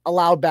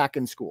allowed back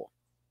in school.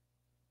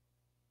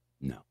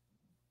 No.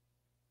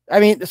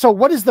 I mean, so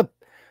what is the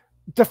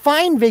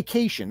define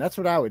vacation? That's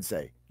what I would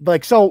say.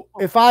 Like, so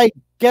if I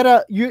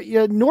get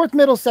North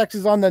Middlesex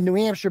is on the New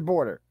Hampshire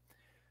border.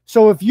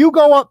 So if you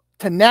go up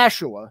to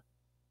Nashua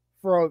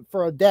for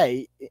a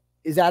day,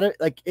 is that it?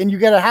 Like, and you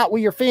get a hat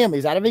with your family?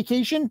 Is that a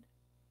vacation?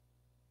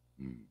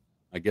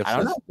 I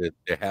guess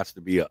there has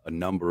to be a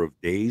number of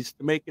days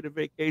to make it a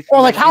vacation. Or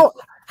like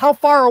how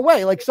far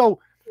away? Like, so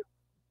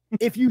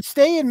if you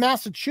stay in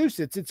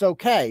Massachusetts, it's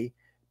okay.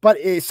 But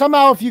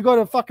somehow if you go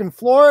to fucking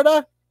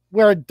Florida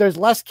where there's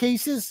less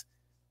cases,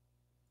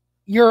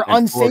 you're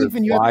unsafe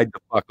and you're wide the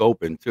fuck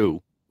open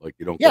too. Like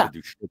you don't got to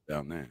do shit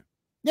down there.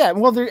 Yeah.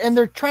 Well,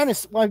 they're trying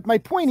to, like, my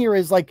point here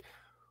is like,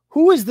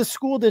 who is the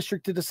school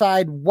district to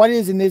decide what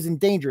is and isn't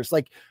dangerous?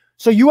 Like,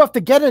 so you have to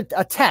get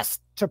a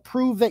test to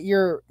prove that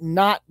you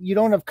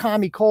don't have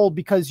commie cold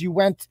because you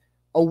went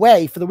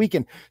away for the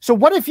weekend. So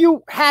what if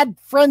you had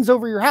friends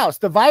over your house?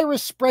 The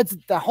virus spreads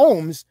at the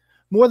homes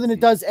more than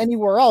it does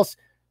anywhere else.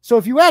 So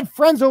if you had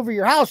friends over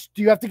your house,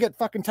 do you have to get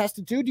fucking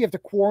tested too? Do you have to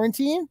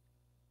quarantine?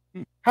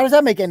 How does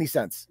that make any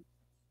sense?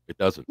 It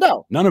doesn't.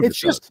 No, none of it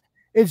does.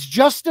 It's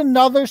just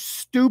another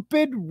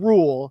stupid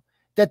rule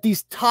that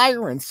these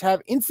tyrants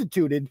have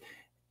instituted,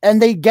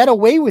 and they get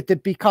away with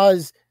it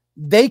because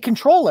they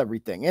control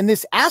everything. And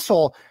this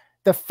asshole,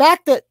 the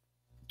fact that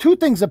two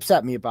things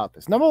upset me about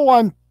this. Number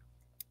one,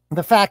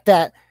 the fact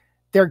that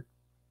they're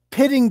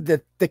pitting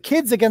the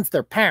kids against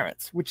their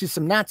parents, which is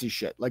some Nazi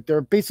shit. Like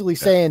they're basically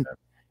saying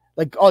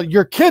like, oh,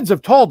 your kids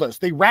have told us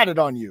they ratted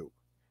on you.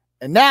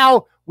 And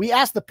now we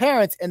asked the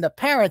parents and the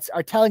parents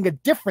are telling a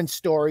different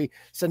story.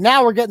 So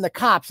now we're getting the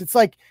cops. It's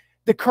like,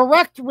 the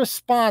correct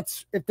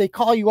response, if they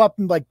call you up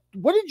and like,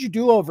 what did you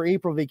do over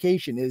April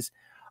vacation is,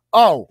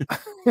 oh,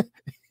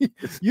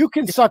 you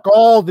can suck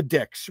all the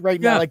dicks right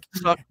now. Like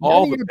suck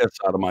all the piss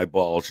out of my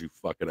balls, you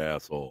fucking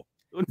asshole.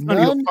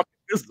 None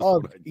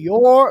of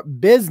your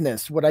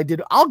business what I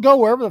did. I'll go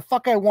wherever the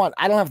fuck I want.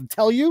 I don't have to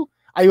tell you.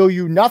 I owe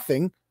you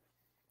nothing.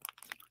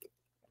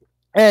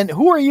 And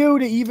who are you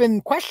to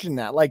even question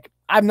that? Like,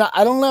 I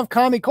don't have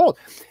commie cold.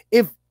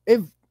 If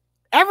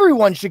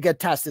everyone should get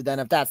tested then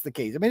if that's the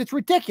case. I mean, it's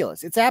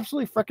ridiculous. It's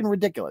absolutely freaking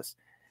ridiculous.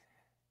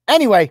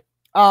 Anyway,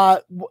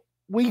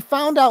 we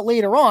found out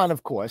later on,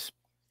 of course.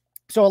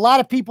 So a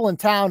lot of people in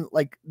town,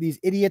 like these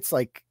idiots,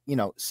 like, you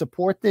know,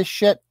 support this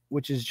shit,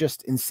 which is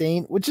just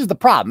insane, which is the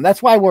problem.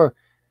 That's why we're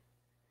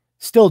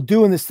still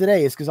doing this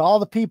today, is because all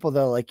the people,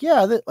 they're like,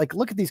 yeah, like,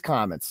 look at these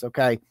comments,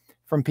 okay,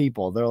 from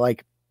people. They're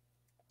like,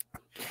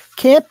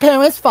 can't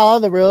parents follow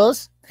the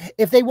rules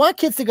if they want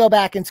kids to go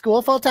back in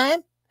school full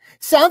time?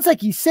 Sounds like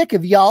he's sick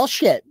of y'all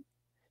shit.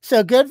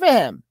 So good for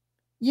him.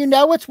 You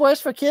know what's worse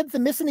for kids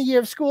than missing a year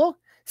of school?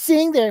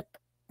 Seeing their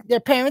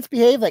parents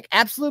behave like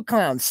absolute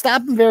clowns.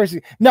 Stop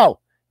embarrassing. No,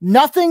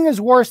 nothing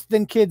is worse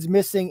than kids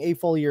missing a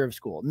full year of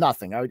school.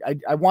 Nothing.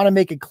 I want to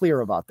make it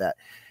clear about that.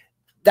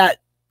 That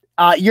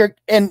your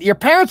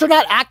parents are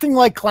not acting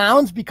like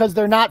clowns because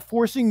they're not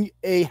forcing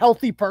a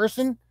healthy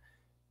person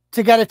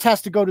to get a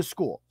test to go to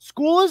school.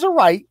 School is a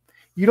right.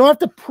 You don't have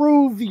to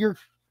prove you're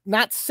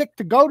not sick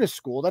to go to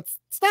school. That's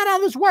not how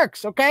this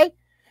works. Okay.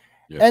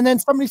 Yeah. And then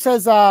somebody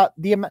says,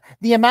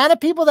 the amount of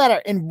people that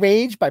are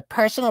enraged by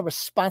personal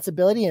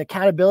responsibility and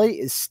accountability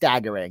is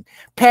staggering.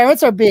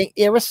 Parents are being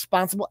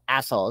irresponsible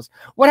assholes.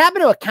 What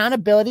happened to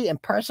accountability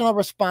and personal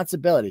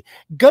responsibility?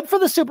 Good for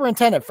the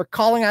superintendent for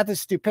calling out the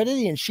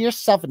stupidity and sheer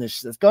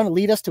selfishness that's going to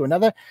lead us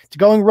to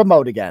going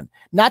remote again.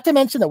 Not to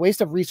mention the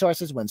waste of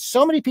resources when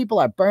so many people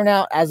are burnt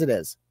out as it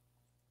is.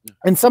 Yeah.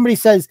 And somebody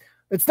says,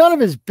 it's none of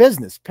his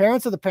business.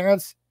 Parents are the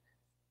parents,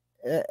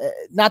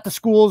 not the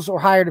schools or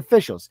hired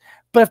officials.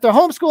 But if they're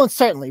homeschooling,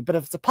 certainly. But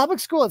if it's a public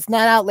school, it's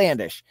not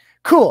outlandish.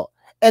 Cool.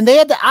 And they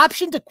had the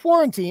option to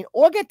quarantine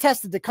or get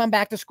tested to come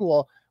back to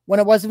school when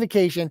it was a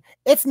vacation.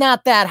 It's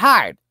not that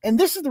hard. And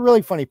this is the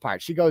really funny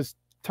part. She goes,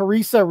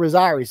 Teresa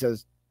Rosari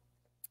says,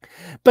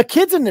 But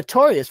kids are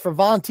notorious for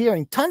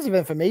volunteering tons of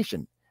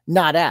information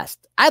not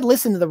asked. I'd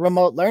listen to the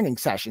remote learning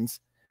sessions.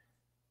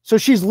 So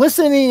she's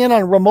listening in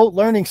on remote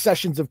learning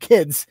sessions of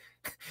kids.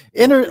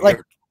 Like,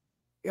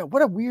 yeah,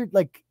 what a weird,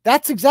 like,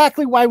 that's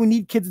exactly why we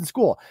need kids in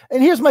school.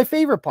 And here's my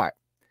favorite part.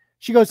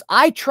 She goes,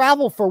 I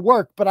travel for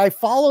work, but I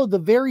follow the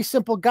very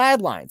simple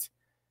guidelines.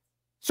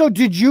 So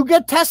did you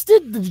get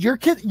tested? Did your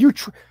kid,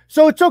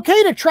 so it's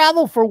okay to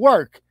travel for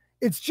work.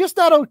 It's just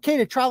not okay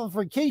to travel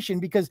for vacation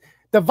because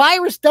the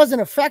virus doesn't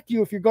affect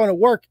you if you're going to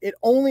work. It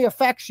only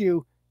affects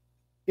you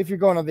if you're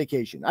going on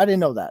vacation. I didn't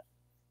know that.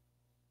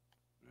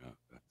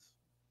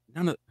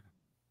 Yeah,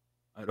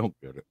 I don't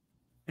get it.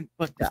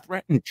 But to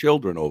threaten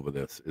children over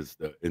this is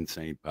the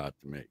insane part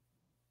to me.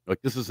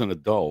 Like, this is an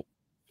adult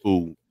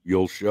who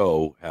you'll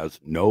show has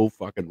no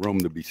fucking room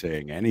to be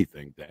saying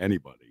anything to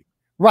anybody.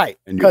 Right.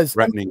 And you're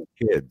threatening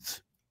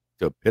kids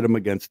to pit them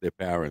against their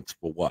parents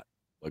for what?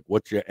 Like,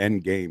 what's your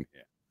end game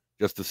here?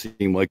 Just to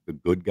seem like the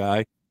good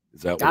guy?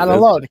 Is that what I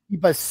don't know, to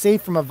keep us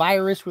safe from a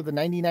virus with a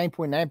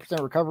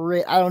 99.9% recovery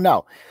rate? I don't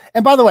know.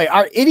 And by the way,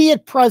 our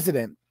idiot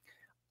president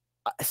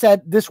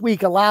said this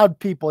week aloud,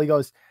 people, he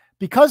goes,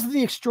 because of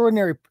the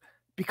extraordinary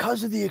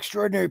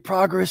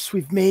progress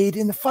we've made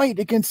in the fight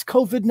against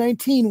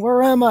COVID-19,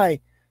 where am I?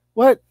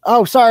 What?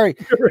 Oh, sorry.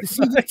 The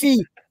CDC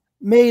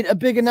made a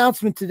big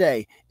announcement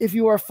today. If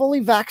you are fully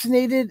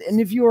vaccinated and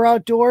if you are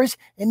outdoors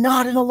and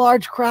not in a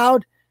large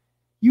crowd,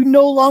 you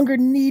no longer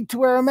need to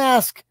wear a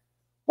mask.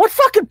 What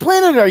fucking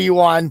planet are you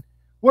on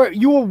where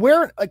you were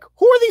wearing, like,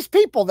 who are these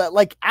people that,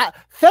 like,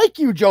 thank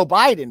you, Joe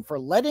Biden, for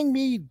letting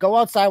me go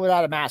outside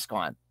without a mask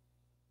on?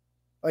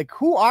 Like,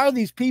 who are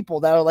these people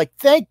that are like,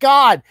 thank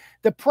God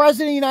the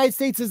president of the United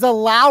States is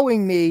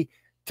allowing me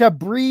to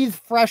breathe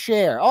fresh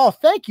air. Oh,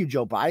 thank you,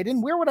 Joe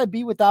Biden. Where would I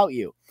be without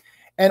you?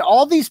 And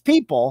all these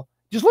people,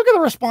 just look at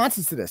the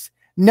responses to this.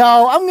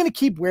 No, I'm going to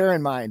keep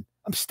wearing mine.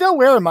 I'm still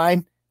wearing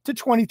mine to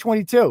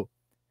 2022.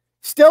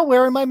 Still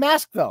wearing my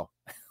mask, though.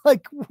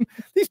 Like,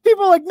 these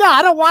people are like, no,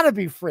 I don't want to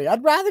be free.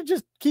 I'd rather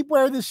just keep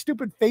wearing this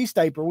stupid face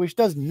diaper, which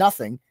does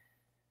nothing.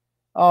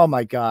 Oh,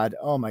 my God.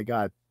 Oh, my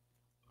God.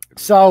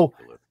 So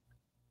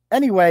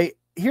anyway,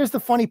 here's the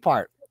funny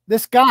part.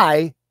 This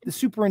guy, the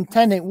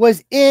superintendent,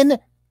 was in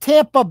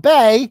Tampa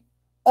Bay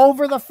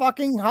over the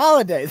fucking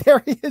holiday.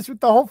 There he is with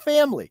the whole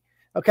family.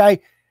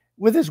 Okay.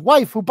 With his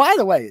wife, who, by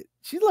the way,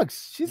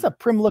 she's a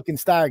prim looking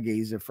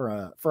stargazer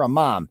for a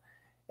mom.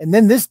 And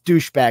then this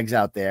douchebag's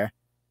out there.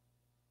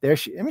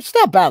 She's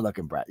not bad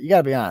looking, Brett. You got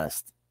to be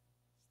honest.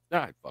 All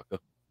right, fucker.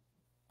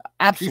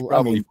 Absolutely. She's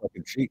probably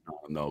fucking cheating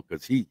on him, though,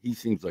 because he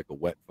seems like a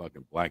wet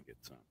fucking blanket,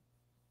 son.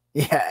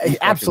 Yeah, He's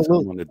absolutely.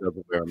 Someone that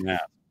doesn't wear a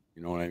mask.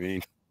 You know what I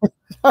mean?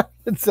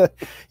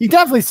 You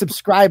definitely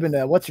subscribing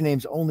to what's her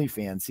name's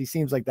OnlyFans. He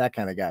seems like that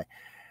kind of guy.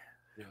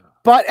 Yeah.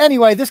 But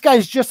anyway, this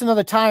guy's just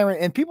another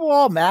tyrant, and people are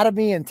all mad at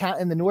me in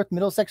the North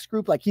Middlesex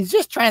group. Like, he's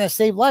just trying to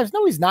save lives.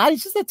 No, he's not.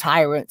 He's just a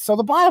tyrant. So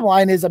the bottom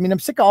line is, I mean, I'm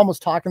sick of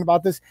almost talking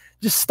about this.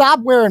 Just stop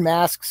wearing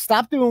masks.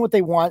 Stop doing what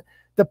they want.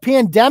 The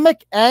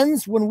pandemic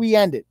ends when we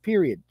end it,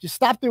 period. Just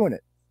stop doing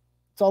it.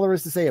 That's all there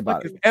is to say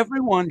about it. If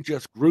everyone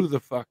just grew the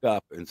fuck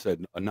up and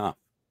said enough,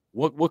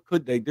 what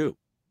could they do?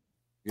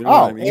 You know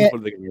what I mean? Are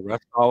they going to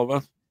arrest all of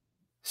us?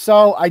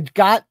 So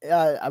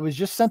I was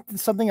just sent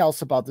something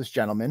else about this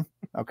gentleman.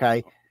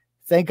 Okay.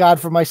 Thank God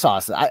for my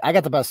sauces. I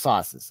got the best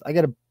sauces. I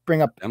got to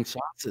bring up them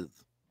sauces.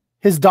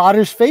 His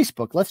daughter's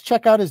Facebook. Let's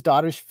check out his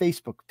daughter's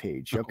Facebook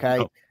page. Okay.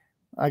 Oh, no.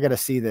 I got to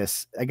see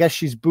this. I guess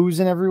she's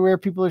boozing everywhere.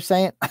 People are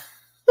saying.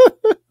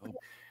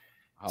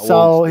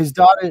 So his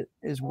daughter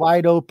is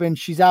wide open.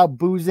 She's out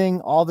boozing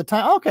all the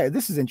time. Okay.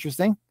 This is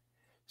interesting.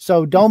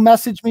 So don't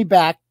message me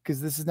back, because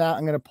this is now,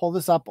 I'm going to pull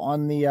this up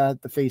on the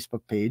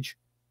Facebook page.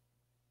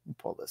 Let me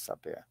pull this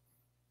up here.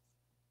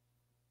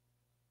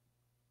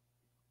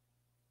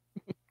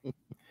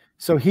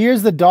 So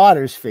here's the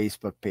daughter's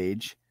Facebook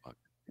page,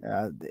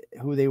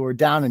 who they were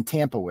down in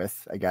Tampa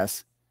with, I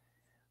guess.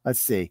 Let's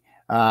see.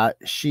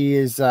 She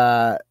is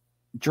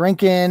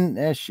drinking.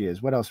 There she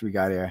is. What else we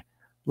got here?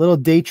 Little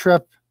day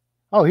trip.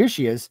 Oh, here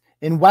she is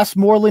in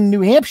Westmoreland,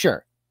 New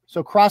Hampshire.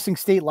 So crossing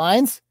state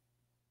lines.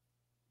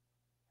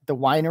 The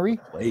winery.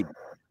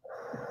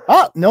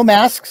 Oh, no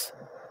masks.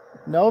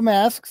 No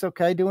masks.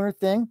 Okay, doing her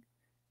thing.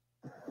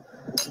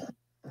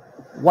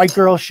 White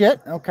girl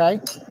shit.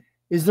 Okay.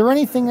 Is there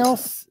anything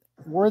else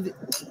worthy?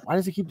 Why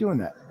does it keep doing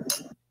that?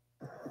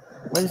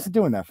 What is it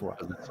doing that for?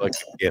 It's like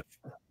a gift.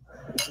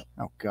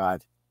 Oh,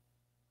 God.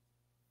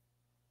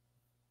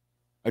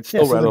 I'd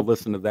still rather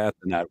listen to that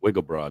than that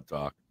wiggle broad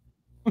talk.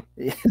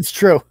 It's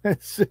true.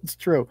 It's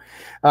true.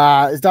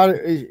 His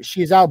daughter,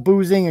 she is out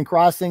boozing and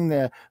crossing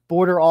the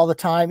border all the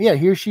time. Yeah,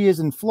 here she is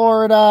in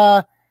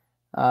Florida.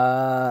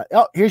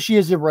 Oh, here she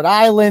is in Rhode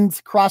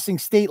Island, crossing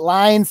state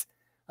lines.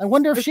 I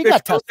wonder if she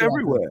got tested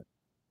everywhere.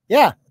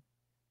 Yeah,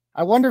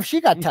 I wonder if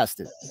she got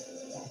tested.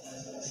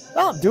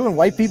 Oh, doing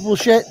white people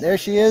shit. There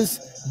she is.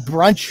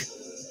 Brunch.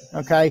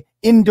 Okay,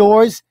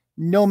 indoors,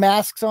 no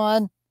masks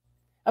on.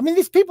 I mean,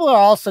 these people are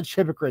all such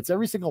hypocrites,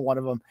 every single one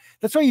of them.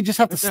 That's why you just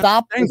have to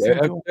stop.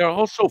 They're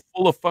also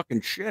full of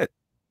fucking shit.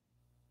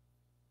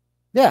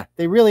 Yeah,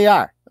 they really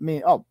are. I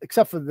mean,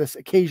 except for this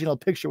occasional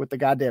picture with the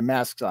goddamn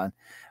masks on.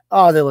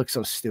 Oh, they look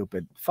so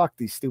stupid. Fuck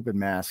these stupid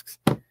masks.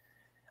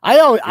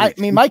 I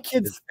mean, my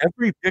kids. Does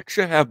every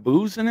picture have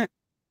booze in it?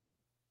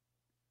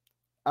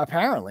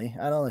 Apparently,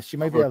 I don't know. She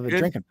might be able to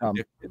drink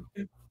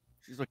it.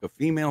 She's like a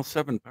female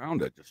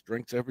 7-pounder, just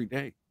drinks every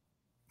day.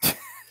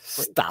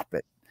 Stop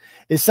it.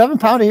 Is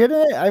 7-pounder here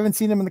today? I haven't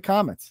seen him in the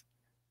comments.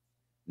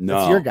 No,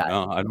 that's your guy.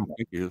 No, I don't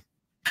think he is.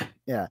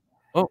 Yeah.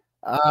 Oh,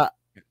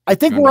 I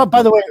think we're up.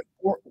 By the way,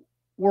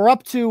 we're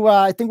up to.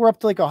 I think we're up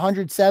to like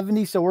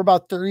 170. So we're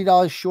about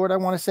 $30 short. I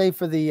want to say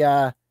for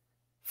the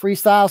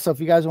freestyle. So if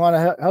you guys want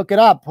to hook it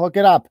up, hook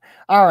it up.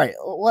 All right.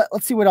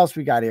 Let's see what else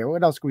we got here.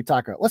 What else can we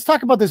talk about? Let's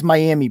talk about this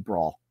Miami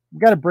brawl. We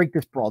got to break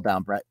this brawl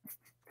down, Brett.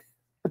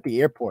 At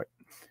the airport.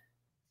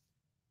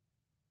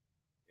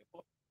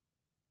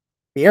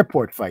 The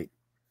airport fight.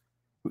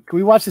 Can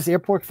we watch this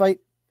airport fight?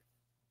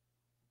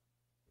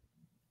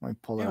 Let me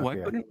pull that up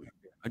here.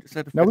 I just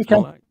had to no, we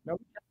can. No,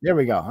 there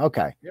we go.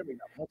 Okay. There we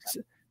go.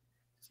 Okay.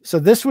 So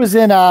this was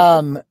in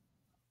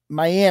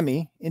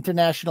Miami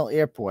International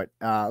Airport.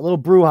 A little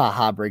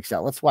brouhaha breaks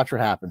out. Let's watch what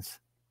happens.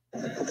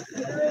 Look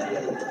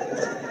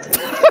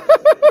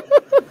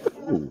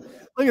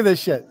at this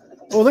shit.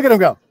 Oh, look at him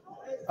go.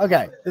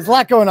 Okay, there's a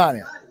lot going on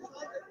here.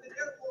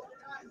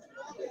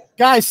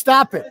 Guys,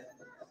 stop it.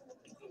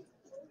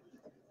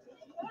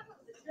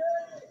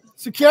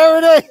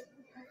 Security.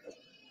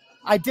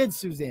 I did,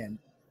 Suzanne.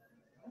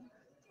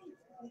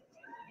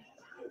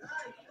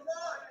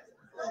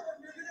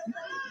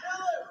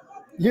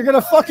 You're going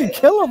to fucking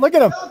kill him. Look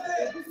at him.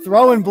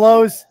 Throwing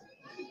blows.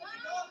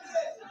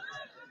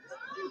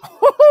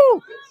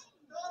 Woo-hoo!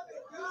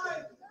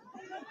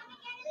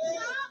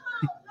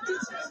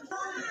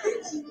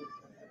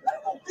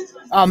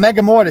 Oh,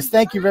 Mega Mortis,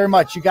 thank you very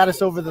much. You got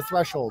us over the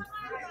threshold.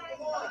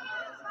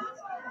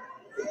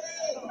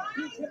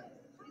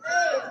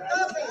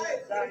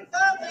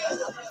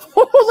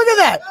 Look at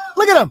that.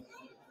 Look at him.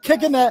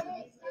 Kicking that.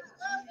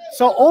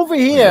 So over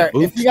here,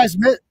 if you guys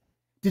missed,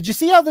 did you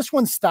see how this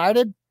one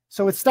started?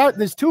 So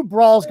there's two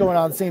brawls going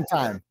on at the same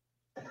time.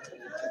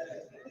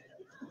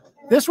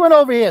 This one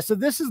over here. So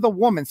this is the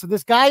woman. So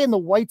this guy in the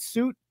white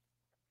suit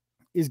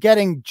is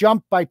getting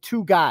jumped by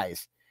two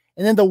guys.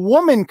 And then the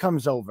woman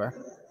comes over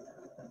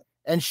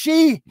and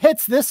she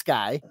hits this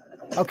guy.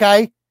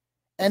 Okay.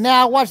 And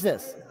now watch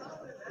this.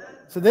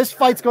 So this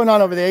fight's going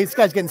on over there. This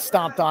guy's getting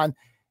stomped on.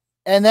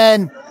 And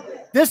then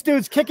this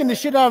dude's kicking the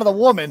shit out of the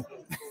woman.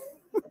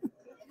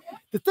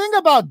 The thing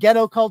about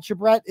ghetto culture,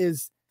 Brett,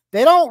 is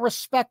they don't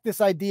respect this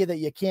idea that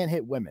you can't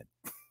hit women.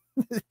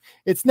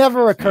 It's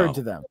never occurred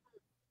to them.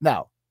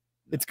 No,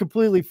 it's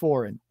completely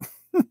foreign.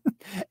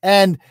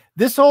 And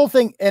this whole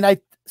thing, and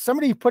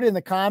somebody put it in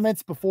the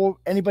comments before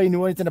anybody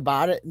knew anything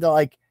about it. And they're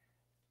like,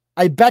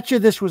 I bet you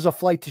this was a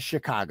flight to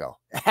Chicago.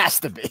 It has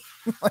to be.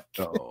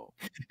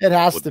 It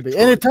has to be.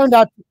 And it turned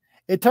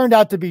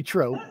out to be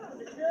true.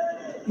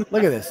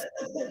 Look at this.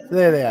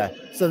 There they are.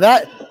 So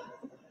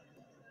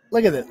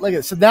look at it. Look at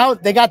it. So now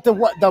they got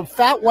the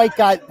fat white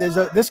guy. There's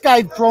this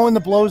guy throwing the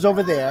blows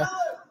over there.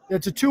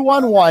 It's a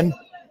 2-on-1.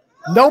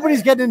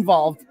 Nobody's getting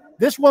involved.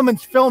 This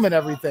woman's filming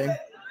everything.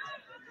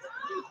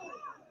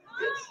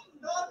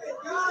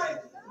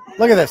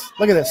 Look at this.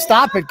 Look at this.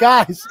 Stop it,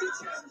 guys.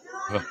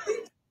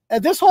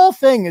 And this whole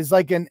thing is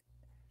like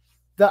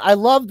I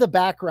love the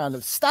background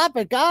of stop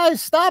it, guys.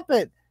 Stop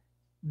it.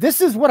 This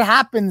is what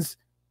happens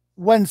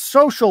when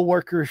social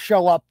workers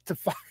show up to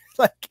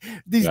like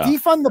these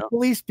defund the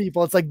police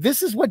people. It's like,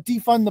 this is what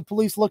defund the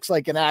police looks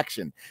like in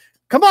action.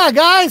 Come on,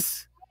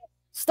 guys.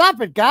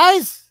 Stop it,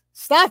 guys.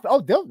 Stop.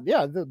 Oh,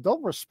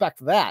 they'll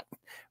respect that.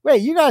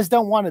 Wait, you guys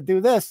don't want to do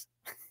this.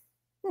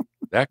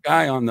 That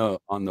guy on the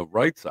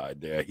right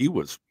side there,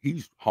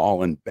 he's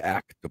hauling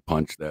back to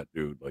punch that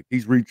dude. Like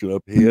he's reaching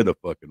up here to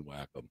fucking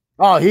whack him.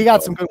 Oh, he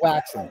got some good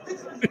waxing.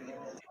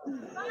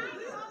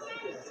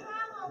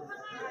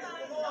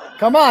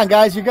 Come on,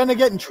 guys. You're going to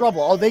get in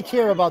trouble. Oh, they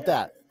care about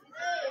that.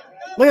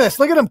 Look at this.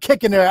 Look at him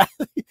kicking their ass.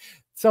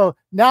 So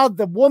now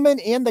the woman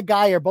and the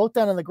guy are both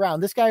down on the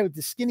ground. This guy with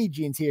the skinny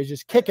jeans here is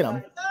just kicking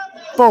him.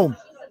 Boom.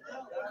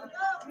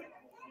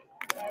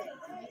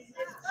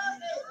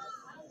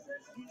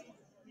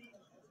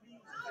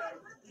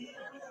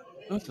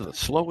 Those are the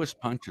slowest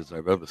punches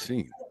I've ever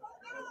seen.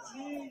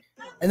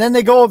 And then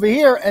they go over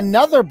here.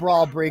 Another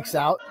brawl breaks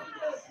out.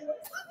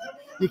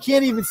 You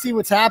can't even see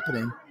what's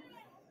happening.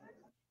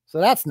 So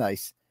that's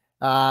nice.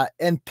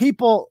 And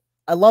people,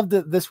 I love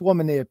this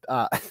woman,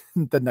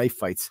 the knife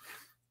fights.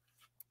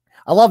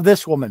 I love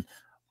this woman.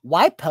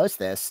 Why post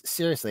this?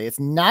 Seriously, it's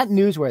not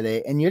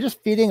newsworthy, and you're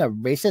just feeding a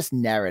racist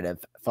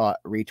narrative for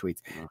retweets.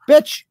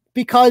 Bitch,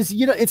 because,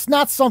 it's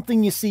not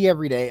something you see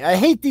every day. I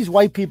hate these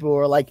white people who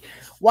are like,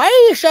 why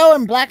are you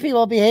showing black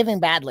people behaving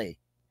badly?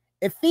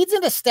 It feeds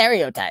into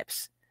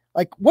stereotypes.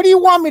 Like, what do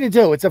you want me to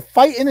do? It's a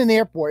fight in an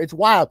airport. It's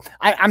wild.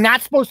 I'm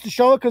not supposed to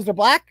show it because they're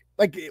black?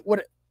 Like,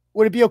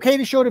 would it be okay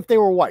to show it if they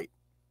were white?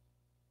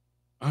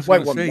 I was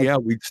going to say, yeah,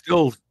 we'd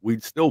still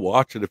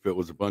watch it if it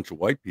was a bunch of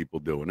white people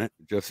doing it.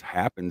 It just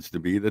happens to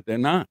be that they're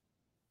not.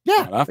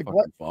 Yeah, not our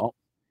fucking fault.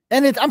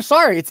 And I'm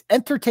sorry, it's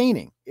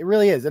entertaining. It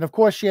really is. And of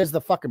course, she has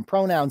the fucking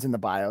pronouns in the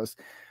bios,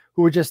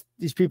 who are just,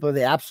 these people are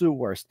the absolute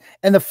worst.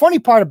 And the funny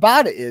part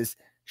about it is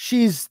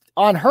she's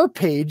on her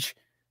page.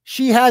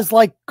 She has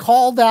like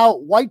called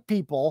out white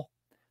people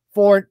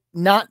for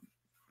not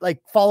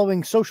like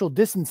following social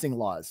distancing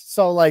laws.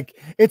 So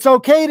like, it's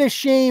okay to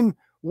shame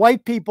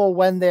white people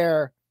when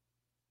they're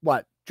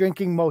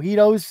drinking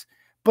mojitos,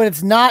 but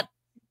it's not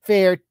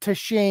fair to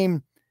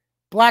shame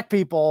black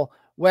people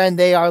when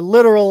they are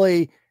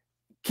literally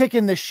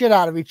kicking the shit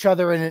out of each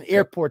other in an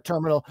airport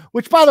terminal,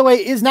 which by the way,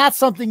 is not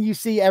something you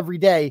see every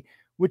day,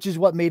 which is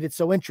what made it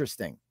so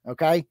interesting.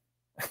 Okay.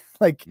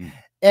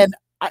 And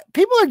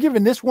people are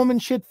giving this woman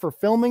shit for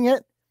filming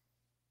it.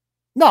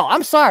 No,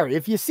 I'm sorry.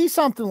 If you see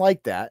something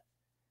like that,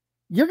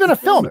 you're going to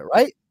film it,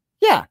 right?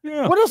 Yeah.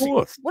 What else?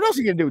 What else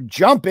are you going to do?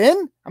 Jump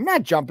in? I'm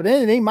not jumping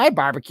in. It ain't my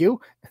barbecue.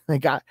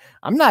 Like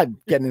I'm not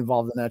getting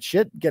involved in that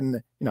shit.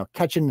 Getting,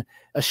 catching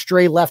a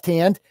stray left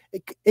hand.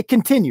 It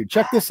continued.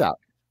 Check this out.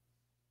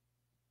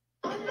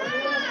 Hey!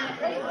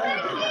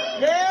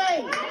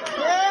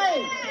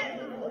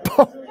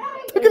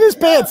 Look at his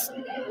pants.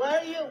 Why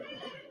are you?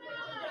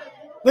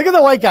 Look at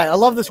the white guy. I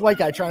love this white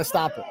guy trying to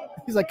stop it.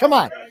 He's like, come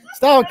on.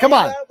 Stop it. Come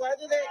on. Why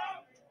do they?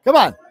 Come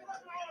on.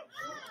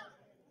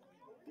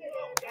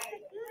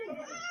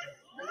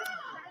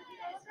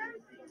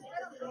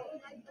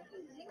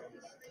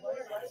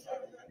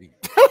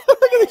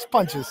 Look at these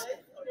punches.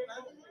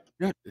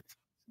 Yeah,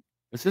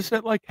 is this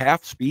at like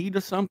half speed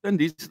or something?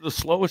 These are the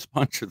slowest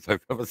punches I've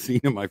ever seen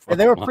in my fucking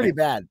They were life. pretty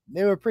bad.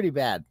 They were pretty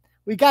bad.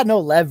 We got no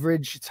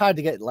leverage. It's hard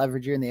to get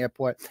leverage here in the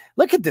airport.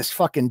 Look at this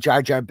fucking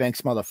Jar Jar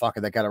Banks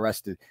motherfucker that got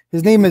arrested.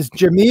 His name is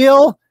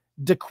Jameel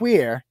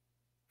DeQueer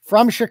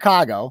from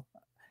Chicago,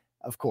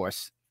 of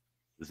course.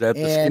 Is that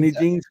the skinny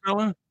jeans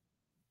fella?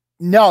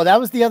 No, that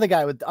was the other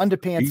guy with the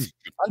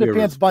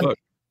underpants bunny.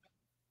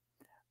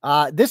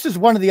 This is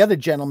one of the other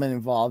gentlemen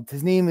involved.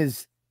 His name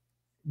is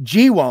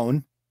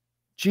Gwone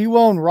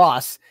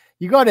Ross.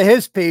 You go to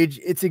his page,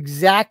 it's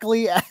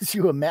exactly as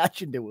you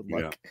imagined it would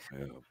look.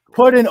 Yeah,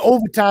 put in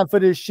overtime for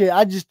this shit.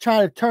 I just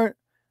trying to turn.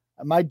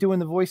 Am I doing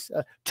the voice?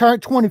 Turn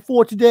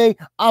 24 today.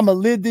 I'm going to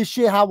live this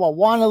shit how I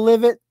want to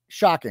live it.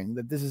 Shocking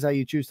that this is how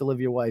you choose to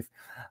live your life.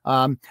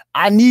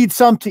 I need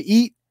something to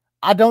eat.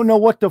 I don't know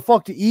what the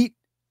fuck to eat.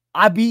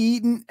 I be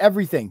eating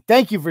everything.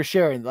 Thank you for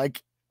sharing.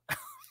 Like,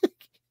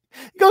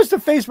 he goes to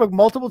Facebook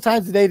multiple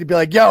times a day to be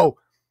like, yo,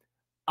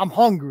 I'm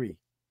hungry,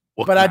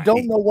 but I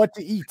don't know what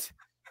to eat.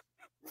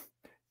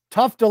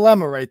 Tough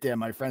dilemma right there,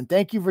 my friend.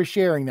 Thank you for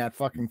sharing that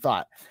fucking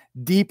thought.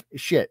 Deep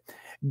shit.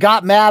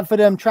 Got mad for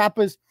them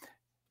trappers.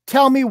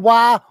 Tell me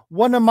why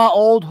one of my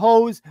old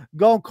hoes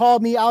gonna call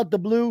me out the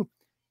blue.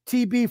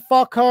 TB,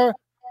 fuck her.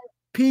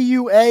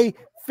 PUA,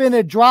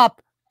 finna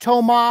drop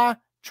Tomar,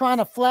 trying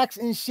to flex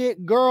and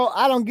shit. Girl,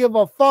 I don't give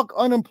a fuck.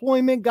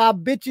 Unemployment got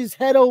bitches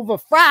head over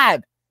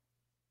fried.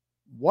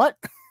 What?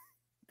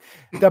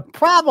 The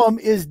problem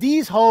is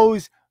these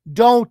hoes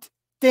don't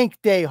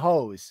think they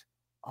hoes.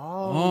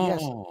 Oh,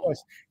 yes, of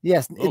course.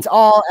 Yes, it's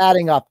all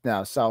adding up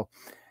now. So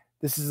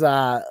this is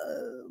a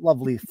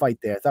lovely fight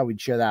there. I thought we'd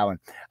share that one.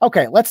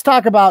 Okay, let's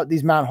talk about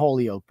these Mount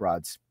Holyoke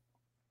broads.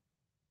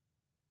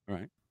 All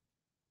right.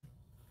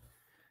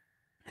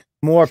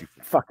 More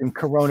fucking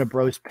Corona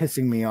bros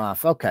pissing me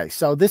off. Okay,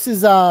 so this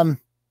is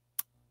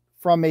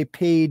from a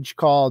page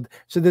called,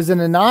 so there's an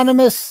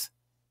anonymous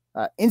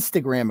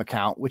Instagram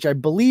account, which I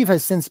believe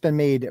has since been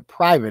made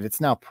private.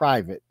 It's now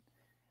private.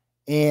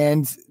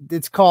 And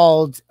it's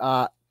called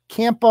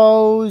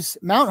Campo's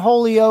Mount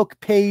Holyoke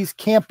pays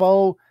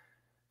Campo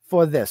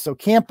for this. So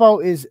Campo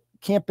is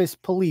campus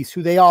police,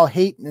 who they all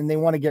hate and they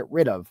want to get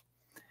rid of.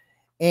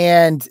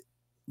 And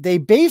they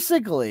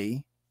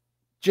basically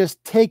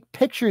just take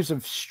pictures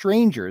of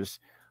strangers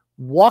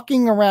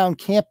walking around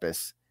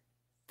campus.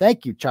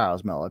 Thank you,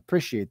 Charles Mel. I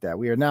appreciate that.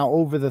 We are now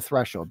over the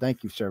threshold.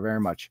 Thank you, sir,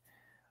 very much.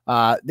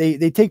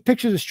 They take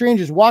pictures of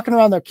strangers walking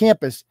around their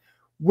campus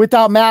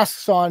without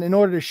masks on in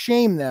order to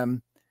shame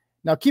them.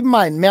 Now, keep in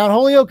mind, Mount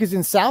Holyoke is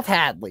in South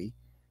Hadley.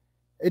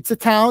 It's a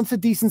town. It's a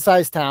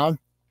decent-sized town.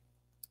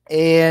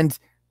 And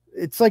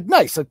it's, like,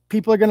 nice. Like,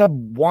 people are going to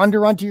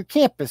wander onto your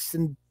campus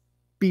and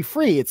be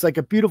free. It's like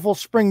a beautiful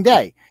spring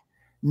day.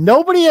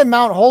 Nobody at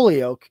Mount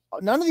Holyoke,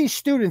 none of these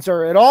students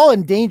are at all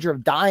in danger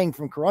of dying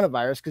from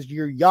coronavirus because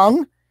you're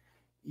young.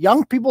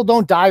 Young people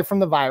don't die from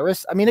the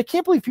virus. I mean, I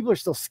can't believe people are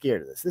still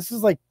scared of this. This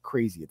is, like,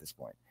 crazy at this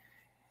point.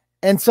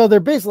 And so they're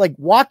basically like,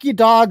 walk your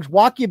dogs,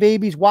 walk your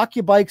babies, walk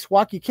your bikes,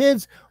 walk your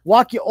kids,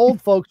 walk your old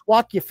folks,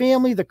 walk your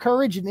family. The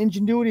courage and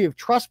ingenuity of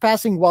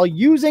trespassing while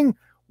using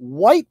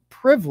white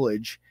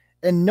privilege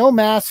and no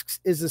masks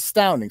is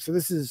astounding. So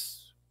this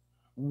is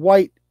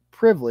white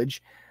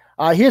privilege.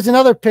 Here's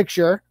another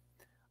picture.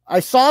 I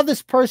saw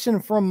this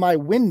person from my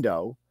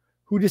window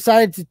who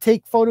decided to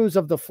take photos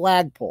of the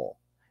flagpole.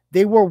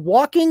 They were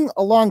walking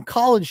along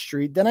College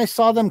Street. Then I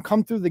saw them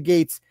come through the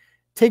gates,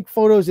 take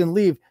photos and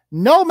leave.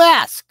 No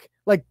mask.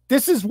 Like,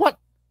 this is what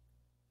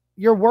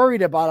you're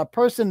worried about. A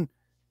person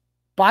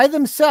by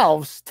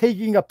themselves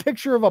taking a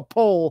picture of a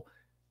pole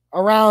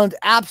around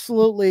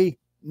absolutely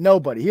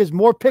Nobody. Here's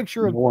more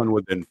picture of no one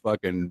within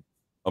fucking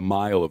a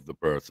mile of the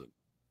person.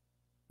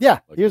 Yeah,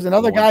 Like, here's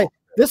another guy.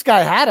 This guy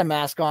had a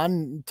mask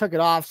on, took it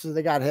off, so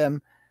they got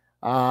him.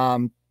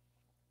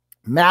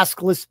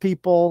 Maskless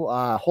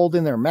people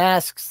holding their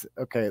masks.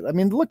 Okay, I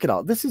mean, look at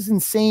all this is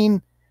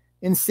insane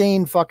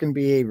fucking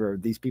behavior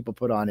these people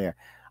put on here.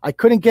 I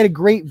couldn't get a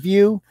great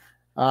view.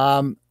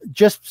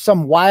 Just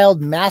some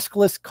wild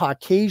maskless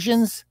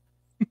Caucasians.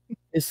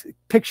 It's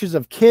pictures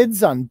of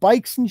kids on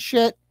bikes and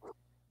shit.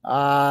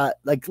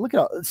 Like, look at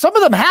all, some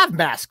of them have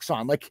masks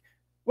on. Like,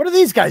 what are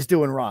these guys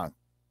doing wrong?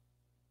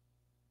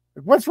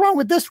 What's wrong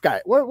with this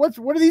guy? What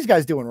are these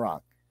guys doing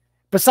wrong?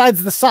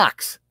 Besides the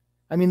socks.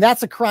 I mean,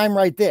 that's a crime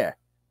right there.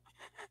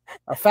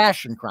 A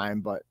fashion crime,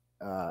 but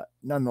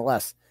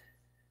nonetheless.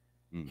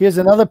 Here's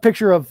another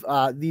picture of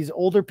these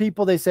older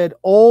people. They said,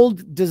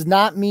 old does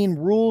not mean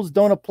rules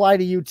don't apply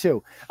to you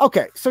too.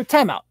 Okay, so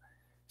time out.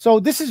 So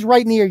this is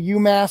right near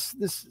UMass,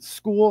 this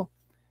school.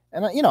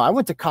 And, I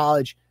went to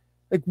college.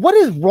 Like, what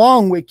is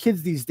wrong with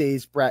kids these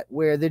days, Brett,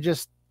 where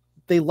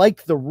they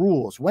like the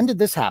rules? When did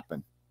this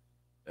happen?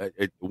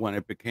 When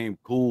it became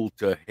cool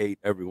to hate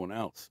everyone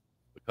else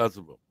because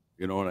of them.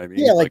 You know what I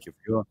mean? Yeah, like if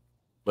you're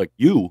like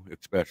you,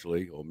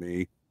 especially, or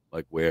me,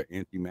 like we're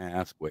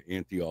anti-mask, we're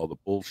anti all the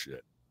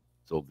bullshit.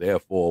 So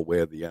therefore,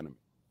 we're the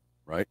enemy,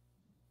 right?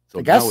 So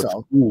I guess now it's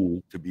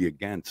cool to be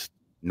against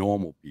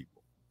normal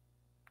people.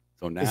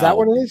 So now is that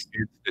what it is?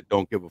 Kids that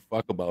don't give a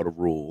fuck about a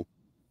rule,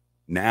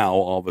 now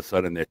all of a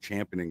sudden they're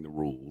championing the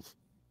rules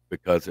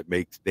because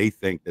they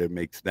think that it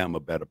makes them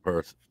a better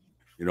person.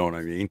 You know what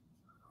I mean?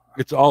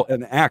 It's all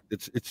an act.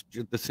 It's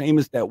just the same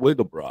as that wig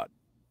abroad,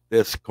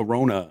 this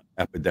corona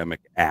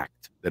epidemic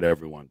act that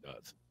everyone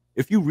does.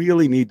 If you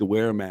really need to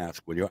wear a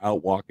mask when you're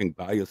out walking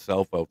by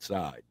yourself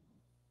outside,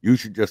 you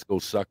should just go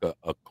suck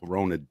a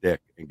corona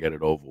dick and get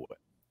it over with,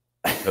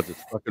 because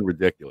it's fucking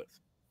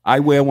ridiculous.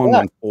 I wear one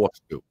when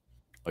forced to.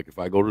 Like if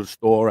I go to the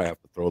store, I have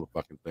to throw the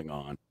fucking thing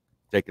on,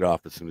 take it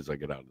off as soon as I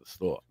get out of the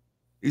store.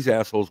 These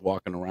assholes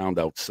walking around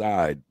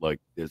outside like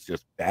there's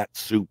just bat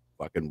soup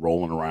fucking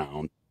rolling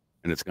around.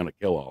 And it's going to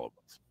kill all of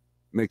us.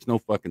 It makes no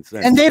fucking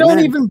sense. And they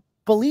don't even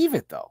believe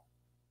it, though.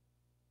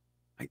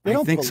 I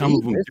think some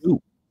of them do.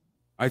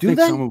 I think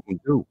some of them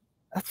do.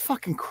 That's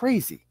fucking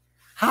crazy.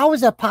 How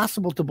is that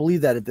possible to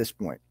believe that at this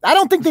point? I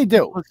don't think they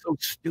do. It's so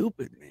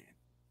stupid, man.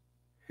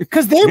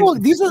 Because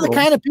these are the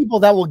kind of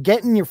people that will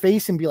get in your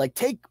face and be like,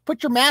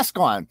 put your mask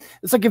on.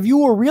 It's like if you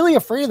were really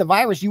afraid of the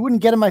virus, you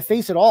wouldn't get in my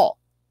face at all.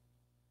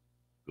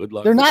 Good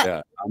luck with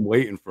that. I'm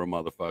waiting for a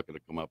motherfucker to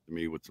come up to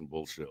me with some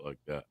bullshit like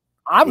that.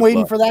 I'm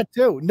waiting for that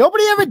too.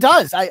 Nobody ever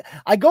does.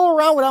 I go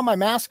around without my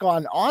mask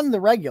on the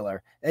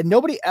regular, and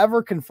nobody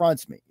ever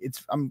confronts me.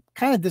 I'm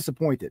kind of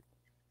disappointed.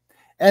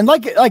 And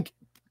like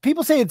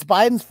people say it's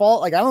Biden's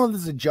fault. Like, I don't know if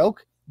this is a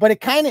joke, but it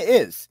kind of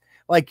is.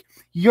 Like,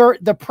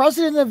 the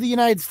president of the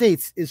United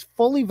States is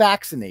fully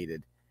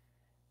vaccinated,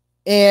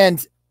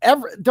 and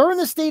during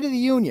the State of the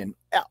Union,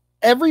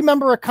 every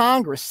member of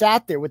Congress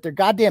sat there with their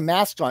goddamn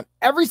masks on.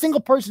 Every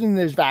single person in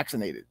there is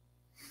vaccinated,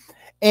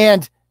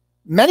 and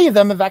many of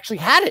them have actually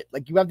had it.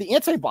 Like, you have the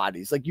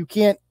antibodies. Like, you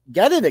can't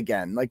get it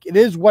again. Like, it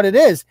is what it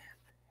is.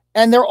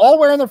 And they're all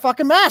wearing their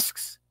fucking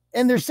masks,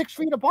 and they're 6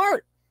 feet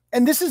apart.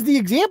 And this is the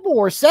example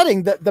we're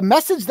setting. The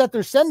message that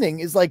they're sending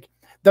is like,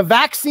 the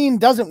vaccine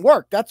doesn't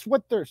work. That's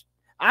what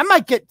I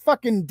might get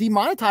fucking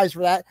demonetized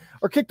for that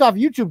or kicked off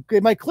YouTube. They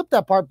might clip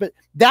that part, but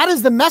that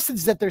is the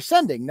message that they're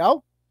sending.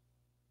 No?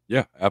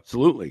 Yeah,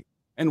 absolutely.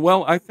 And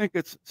well, I think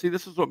this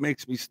is what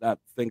makes me start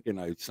thinking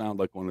I sound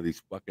like one of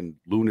these fucking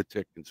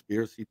lunatic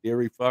conspiracy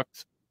theory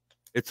fucks.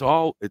 It's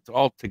all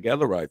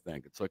together, I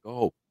think. It's like,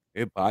 oh,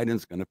 hey,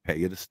 Biden's going to pay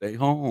you to stay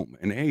home.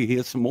 And hey,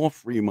 here's some more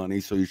free money,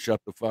 so you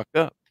shut the fuck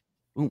up.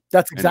 Boom.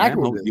 That's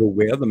exactly what it is. You'll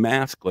wear the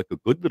mask like a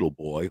good little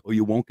boy, or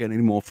you won't get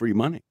any more free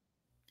money.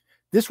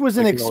 This was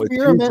an experiment.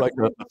 It seems like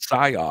a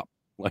psyop.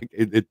 Like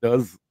it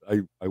does.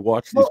 I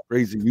watch these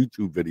crazy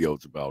YouTube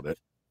videos about it.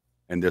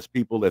 And there's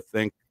people that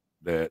think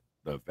that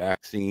the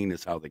vaccine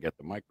is how they get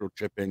the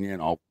microchip in you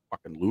and all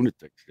fucking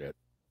lunatic shit.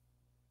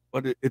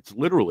 But it's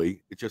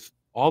literally, it's just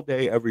all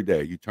day, every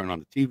day. You turn on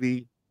the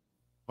TV,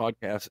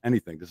 podcasts,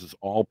 anything. This is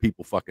all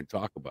people fucking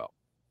talk about.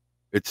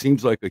 It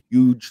seems like a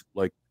huge,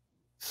 like,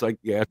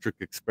 psychiatric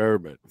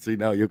experiment. See,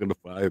 now you're going to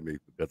fire me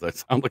because I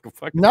sound like a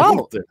fucking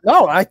lunatic.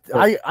 No,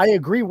 I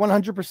agree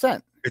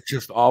 100%. It's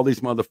just all these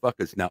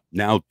motherfuckers.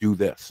 Now do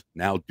this.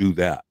 Now do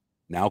that.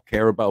 Now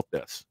care about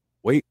this.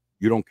 Wait,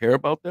 you don't care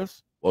about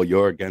this? Well,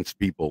 you're against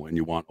people and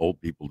you want old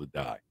people to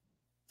die.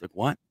 It's like,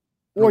 what?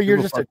 Or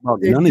you're just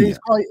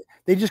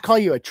they just call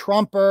you a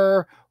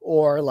Trumper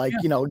or like,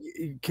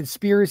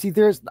 conspiracy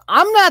theorist.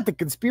 I'm not the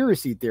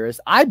conspiracy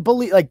theorist. I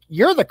believe, like,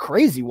 you're the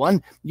crazy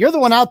one. You're the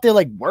one out there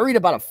like worried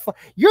about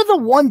you're the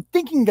one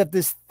thinking that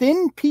this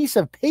thin piece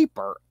of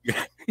paper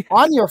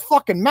on your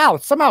fucking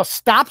mouth somehow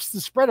stops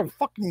the spread of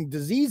fucking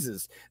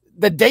diseases.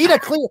 The data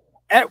clear.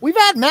 We've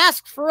had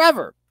masks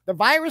forever. The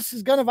virus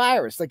is gonna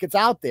virus. Like, it's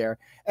out there.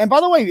 And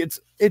by the way,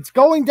 it's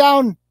going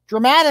down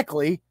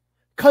dramatically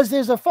because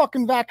there's a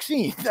fucking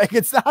vaccine. Like,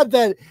 it's not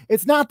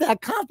that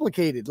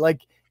complicated.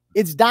 Like,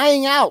 It's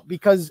dying out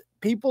because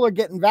people are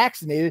getting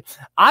vaccinated.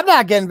 I'm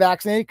not getting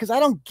vaccinated because I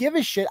don't give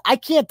a shit. I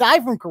can't die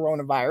from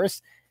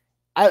coronavirus.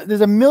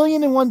 There's a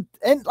million and one.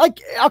 And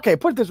like, okay,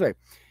 put it this way.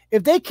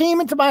 If they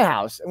came into my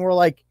house and were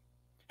like,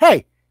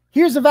 hey,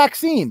 here's a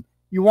vaccine.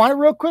 You want it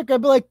real quick?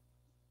 I'd be like,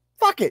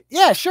 fuck it.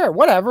 Yeah, sure.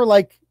 Whatever.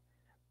 Like,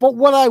 but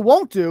what I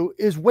won't do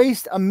is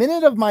waste a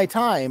minute of my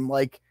time,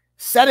 like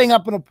setting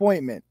up an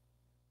appointment,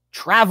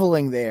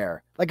 traveling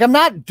there. Like, I'm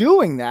not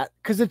doing that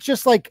because it's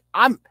just like,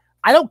 I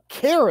don't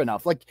care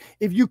enough. Like,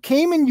 if you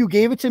came and you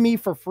gave it to me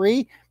for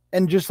free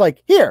and just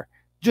like, here,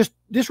 just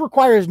this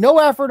requires no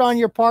effort on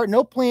your part,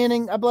 no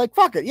planning, I'd be like,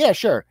 fuck it. Yeah,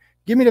 sure.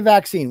 Give me the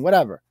vaccine,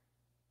 whatever.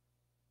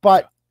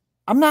 But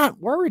I'm not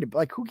worried about,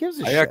 like, who gives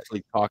a shit? I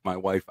actually talked my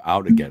wife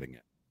out of getting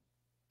it.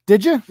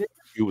 Did you?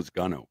 She was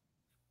gonna.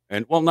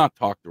 And, well, not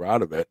talked her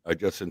out of it. I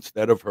just,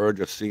 instead of her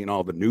just seeing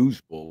all the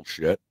news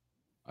bullshit,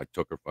 I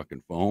took her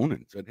fucking phone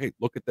and said, hey,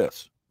 look at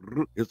this.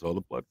 Here's all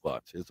the blood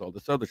clots. Here's all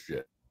this other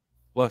shit.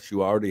 Plus,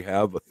 you already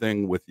have a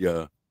thing with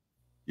your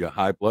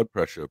high blood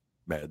pressure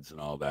meds and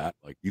all that.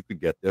 Like, you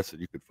could get this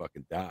and you could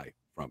fucking die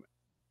from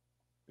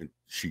it. And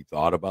she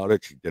thought about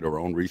it. She did her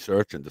own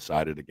research and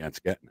decided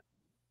against getting it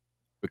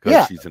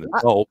because she's an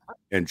adult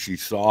and she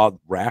saw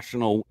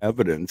rational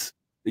evidence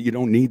that you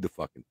don't need the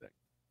fucking thing.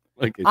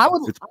 Like,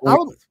 it's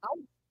pointless.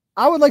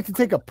 I would like to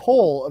take a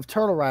poll of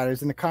Turtle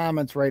Riders in the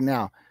comments right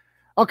now.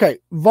 Okay,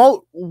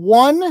 vote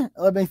 1.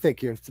 Let me think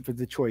here for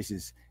the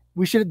choices.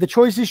 The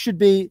choices should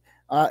be,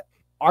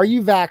 are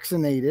you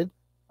vaccinated?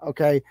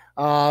 Okay.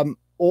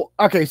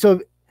 Okay.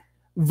 So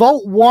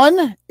vote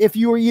 1 if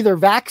you are either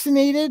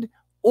vaccinated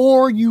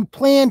or you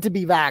plan to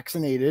be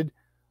vaccinated.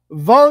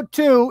 Vote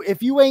 2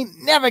 if you ain't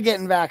never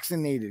getting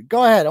vaccinated.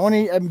 Go ahead.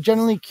 I'm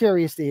genuinely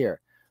curious to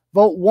hear.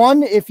 Vote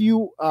 1 if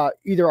you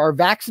either are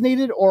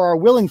vaccinated or are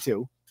willing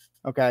to.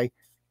 Okay.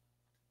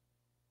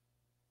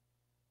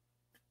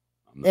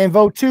 And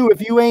vote 2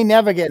 if you ain't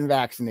never getting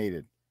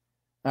vaccinated.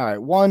 All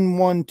right. 1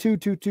 1 2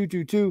 2 2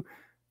 2 2.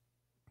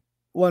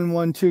 1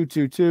 1 2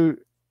 2 2.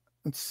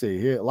 Let's see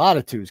here. A lot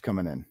of 2s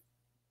coming in.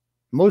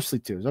 Mostly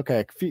 2s.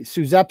 Okay.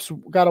 Suzeppe's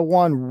got a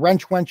 1.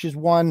 Wench is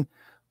 1.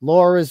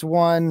 Laura's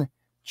 1.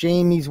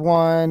 Jamie's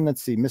 1.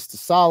 Let's see. Mr.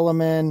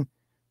 Solomon.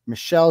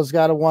 Michelle's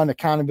got a 1.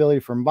 Accountability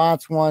from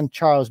Bots 1.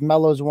 Charles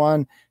Mello's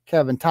 1.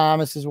 Kevin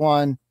Thomas is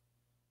 1.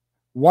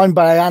 1,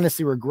 but I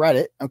honestly regret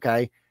it.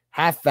 Okay.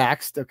 Half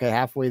vaxxed. Okay.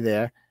 Halfway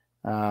there.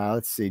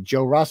 Let's see.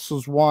 Joe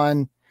Russell's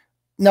 1.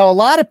 No, a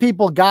lot of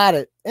people got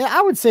it.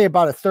 I would say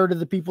about a third of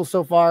the people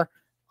so far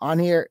on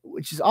here,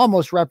 which is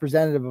almost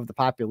representative of the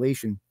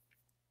population.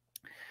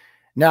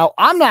 Now,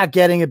 I'm not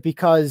getting it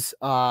because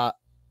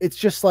it's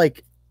just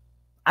like,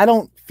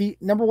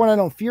 number one, I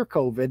don't fear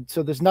COVID.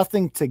 So there's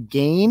nothing to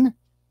gain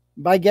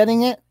by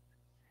getting it.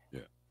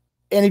 Yeah.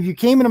 And if you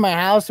came into my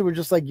house and were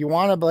just like, you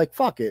want to be like,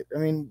 fuck it. I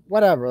mean,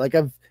 whatever. Like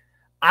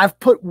I've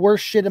put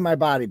worse shit in my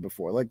body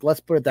before. Like,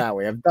 let's put it that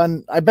way.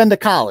 I've been to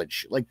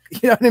college. Like,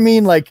 you know what I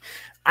mean? Like,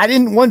 I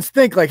didn't once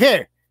think like,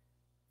 hey,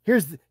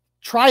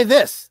 try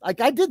this. Like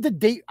I took the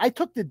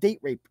date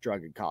rape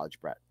drug in college,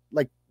 Brett.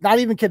 Like, not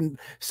even kidding.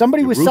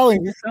 Somebody was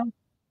selling this.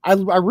 I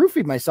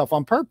roofied myself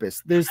on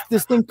purpose. There's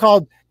this thing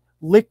called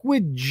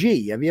Liquid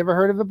G. Have you ever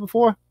heard of it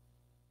before?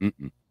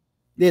 Mm-mm.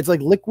 Yeah, it's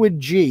like Liquid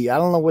G. I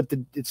don't know what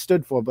it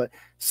stood for, but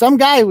some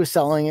guy was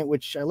selling it,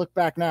 which I look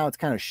back now, it's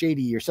kind of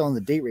shady. You're selling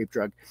the date rape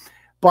drug.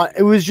 But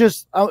it was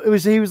just,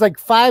 he was like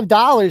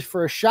 $5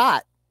 for a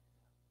shot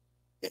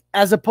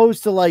as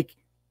opposed to like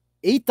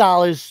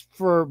 $8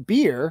 for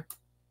beer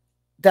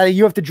that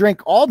you have to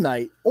drink all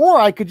night, or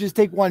I could just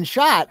take one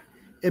shot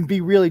and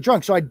be really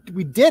drunk. So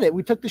we did it.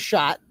 We took the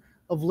shot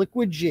of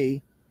Liquid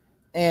G,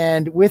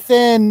 and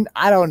within,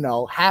 I don't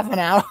know, half an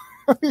hour,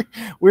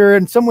 we were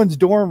in someone's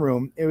dorm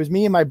room. It was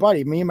me and my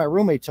buddy. Me and my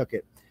roommate took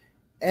it.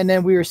 And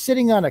then we were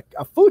sitting on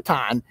a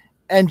futon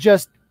and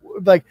just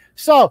like,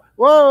 so,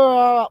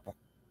 whoa.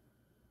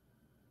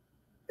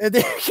 And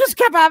they just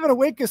kept having to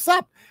wake us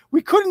up.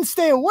 We couldn't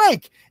stay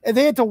awake. And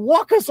they had to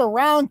walk us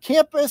around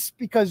campus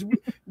because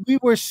we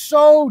were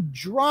so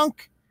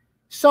drunk,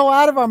 so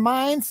out of our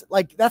minds.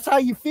 Like, that's how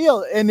you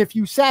feel. And if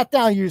you sat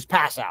down, you just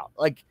pass out.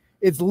 Like,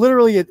 it's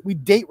literally, we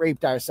date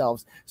raped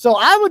ourselves. So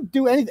I would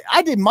do anything.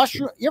 I did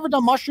mushroom. You ever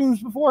done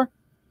mushrooms before?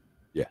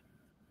 Yeah.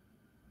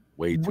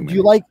 Way too many.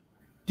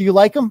 Do you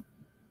like them?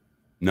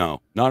 No,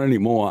 not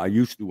anymore. I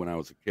used to when I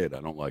was a kid. I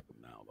don't like them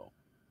now, though.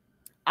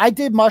 I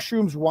did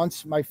mushrooms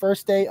once, my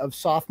first day of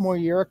sophomore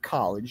year of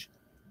college.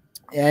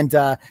 And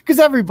because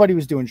everybody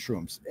was doing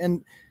shrooms.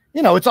 And,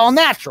 you know, it's all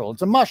natural.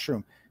 It's a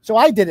mushroom. So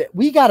I did it.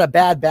 We got a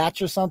bad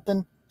batch or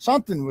something.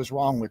 Something was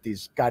wrong with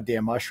these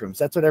goddamn mushrooms.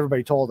 That's what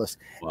everybody told us.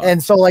 Wow.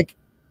 And so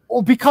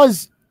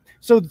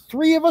so the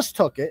 3 of us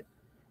took it.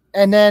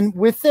 And then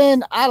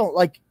within,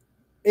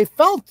 it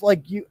felt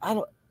like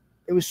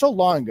it was so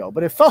long ago,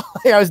 but it felt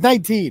like I was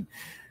 19,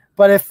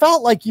 but it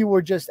felt like you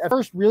were just at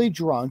first really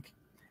drunk.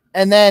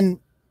 And then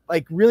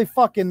like really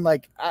fucking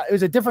it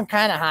was a different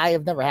kind of high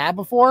I've never had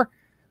before.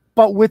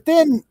 But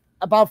within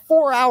about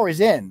 4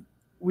 hours in,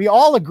 we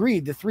all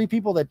agreed, the 3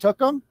 people that took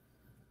them,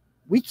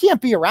 we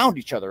can't be around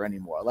each other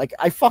anymore. Like,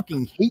 I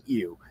fucking hate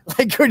you.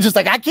 Like, you're just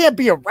like, I can't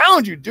be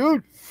around you,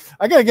 dude.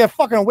 I got to get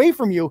fucking away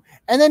from you.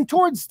 And then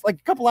towards like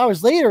a couple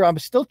hours later, I'm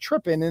still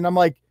tripping. And I'm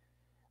like,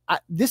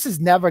 this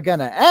is never going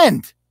to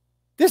end.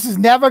 This is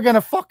never going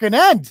to fucking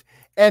end.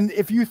 And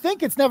if you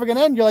think it's never going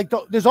to end, you're like,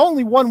 there's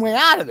only one way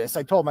out of this.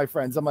 I told my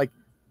friends, I'm like,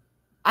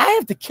 I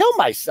have to kill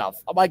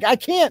myself. I'm like, I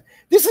can't,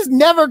 this is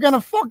never going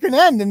to fucking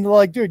end. And they're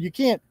like, dude, you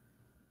can't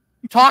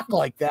talk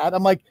like that.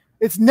 I'm like,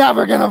 it's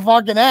never going to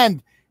fucking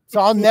end. So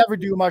I'll never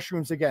do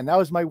mushrooms again. That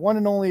was my one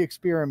and only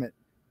experiment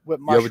with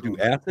mushrooms. You ever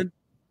do acid?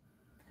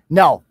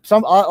 No. A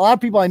lot of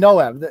people I know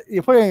have.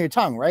 You put it in your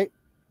tongue, right?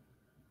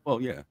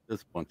 Well, yeah,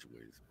 there's a bunch of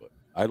ways, but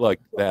I like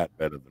that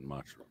better than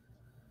mushrooms.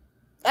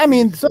 I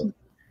mean, so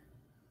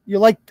you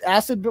like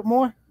acid a bit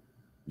more?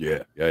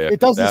 Yeah. It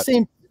does the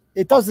same.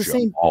 It does the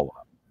same. All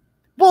up.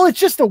 Well,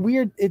 it's just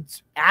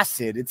it's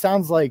acid. It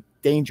sounds like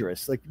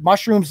dangerous. Like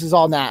mushrooms is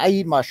all now. I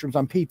eat mushrooms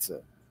on pizza.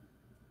 So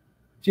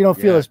you don't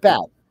feel as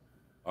bad.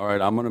 All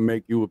right, I'm going to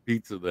make you a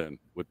pizza then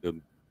with the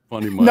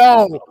funny mushrooms.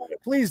 No,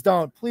 please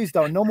don't. Please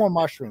don't. No more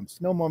mushrooms.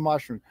 No more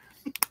mushrooms.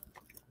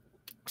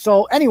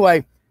 So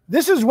anyway,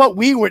 this is what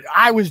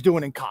I was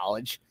doing in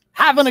college.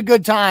 Having a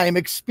good time,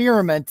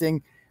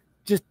 experimenting,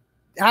 just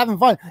having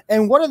fun.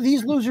 And what are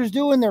these losers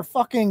doing? They're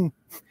fucking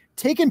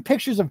taking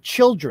pictures of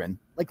children.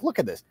 Like, look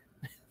at this.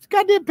 It's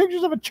goddamn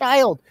pictures of a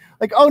child.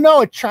 Like, oh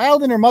no, a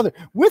child and her mother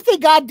with a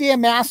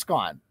goddamn mask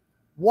on,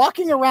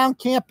 walking around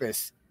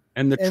campus.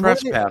 And the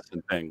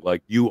trespassing thing,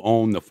 like you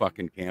own the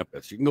fucking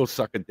campus. You can go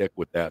suck a dick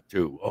with that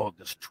too. Oh,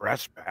 this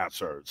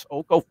trespassers.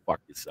 Oh, go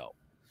fuck yourself.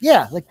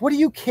 Yeah, like what do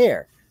you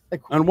care?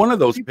 Like on one of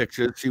those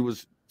pictures,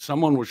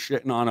 someone was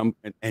shitting on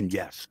them, and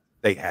yes,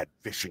 they had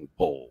fishing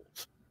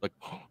poles. Like,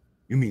 oh,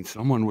 you mean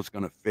someone was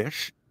gonna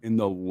fish in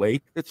the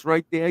lake that's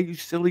right there, you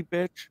silly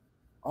bitch?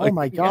 Oh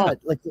my god!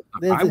 Yeah, like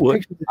I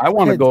would. I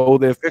want to go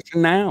there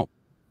fishing now.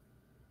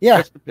 Yeah,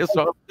 just to piss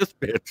off this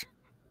bitch.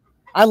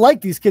 I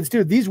like these kids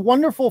too. These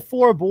wonderful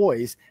 4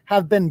 boys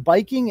have been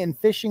biking and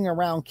fishing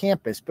around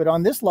campus, but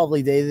on this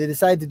lovely day, they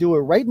decided to do it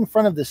right in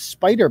front of the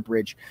Spider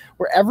Bridge,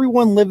 where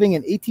everyone living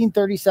in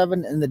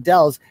 1837 and the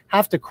Dells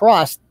have to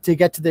cross to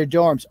get to their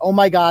dorms. Oh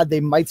my God, they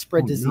might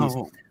spread disease.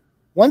 No.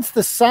 Once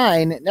the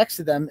sign next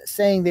to them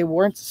saying they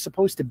weren't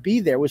supposed to be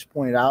there was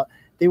pointed out,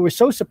 they were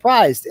so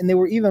surprised, and they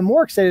were even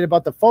more excited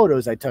about the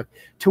photos I took,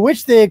 to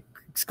which they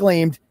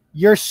exclaimed,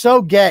 "You're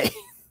so gay."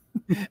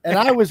 And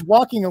I was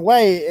walking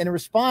away and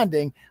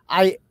responding,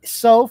 "I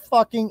so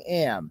fucking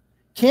am."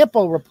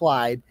 Campo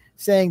replied,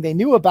 saying they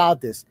knew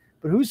about this,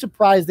 but who's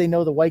surprised they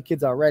know the white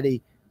kids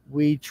already?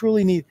 We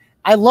truly need.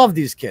 I love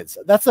these kids.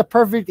 That's a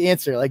perfect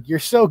answer. Like, you're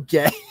so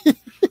gay.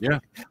 Yeah,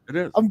 it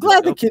is. I'm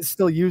glad the kids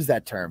still use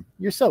that term.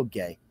 You're so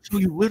gay. So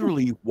you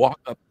literally walk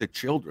up to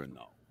children,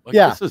 though. Like,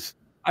 yeah. This is.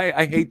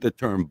 I hate the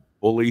term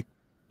bully,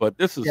 but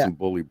this is some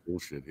bully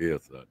bullshit here.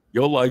 So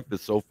your life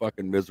is so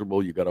fucking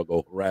miserable. You got to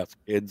go harass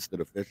kids that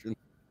are fishing.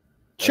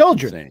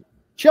 Children.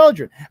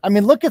 I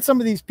mean, look at some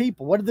of these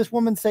people. What did this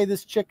woman say?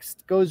 This chick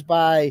goes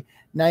by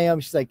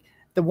Naomi. She's like,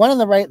 the one on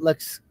the right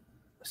looks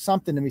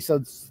something to me.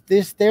 So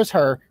there's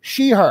her,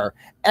 she, her.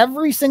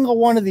 Every single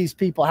one of these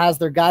people has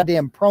their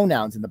goddamn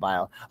pronouns in the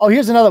bio. Oh,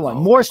 here's another one.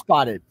 More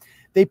spotted.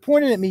 They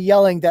pointed at me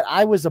yelling that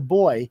I was a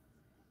boy.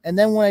 And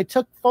then when I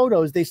took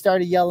photos, they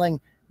started yelling,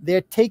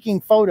 they're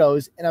taking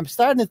photos. And I'm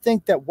starting to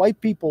think that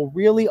white people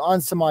really on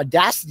some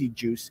audacity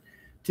juice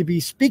to be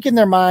speaking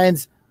their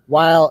minds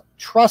while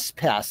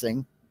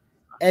trespassing.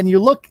 And you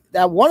look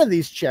at one of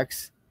these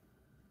chicks,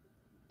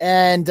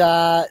 and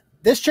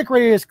this chick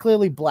right here is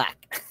clearly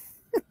black.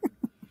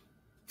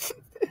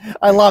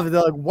 I love it.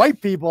 They're like,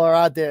 white people are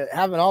out there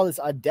having all this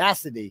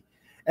audacity.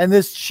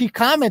 And she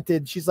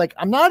commented, she's like,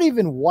 I'm not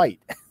even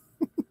white.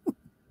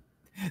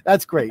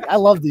 That's great. I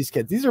love these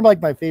kids. These are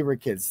like my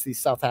favorite kids, these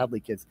South Hadley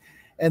kids.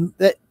 And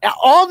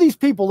all these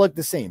people look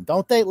the same,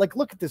 don't they? Like,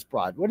 look at this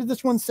broad. What did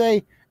this one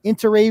say?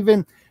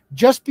 Interraven.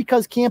 Just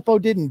because Campo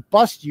didn't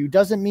bust you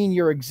doesn't mean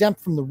you're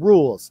exempt from the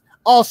rules.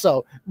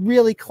 Also,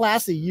 really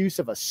classy use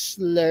of a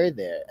slur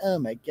there. Oh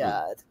my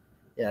God.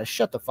 Yeah,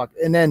 shut the fuck.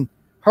 And then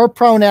her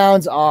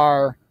pronouns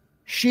are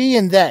she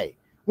and they,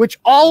 which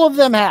all of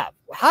them have.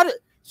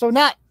 So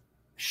not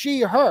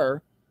she,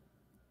 her,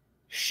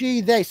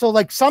 she, they. So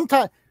like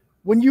sometimes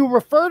when you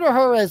refer to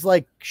her as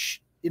like,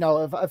 you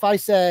know, if I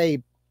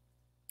say,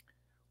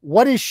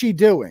 what is she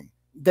doing?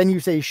 Then you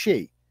say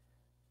she.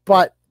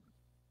 But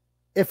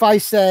if I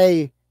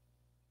say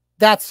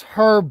that's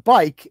her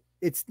bike,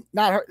 it's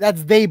not her,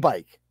 that's they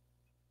bike.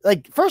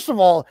 Like, first of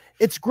all,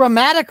 it's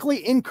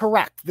grammatically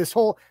incorrect. This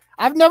whole,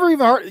 I've never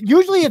even heard,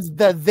 usually it's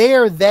the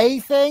they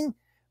thing,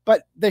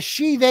 but the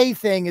she, they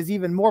thing is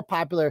even more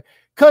popular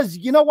because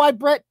you know why,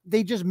 Brett?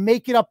 They just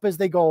make it up as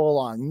they go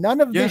along.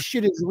 None of this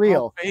shit is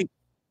real.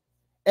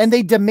 And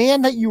they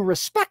demand that you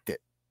respect it.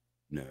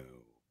 No.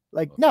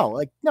 No,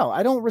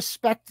 I don't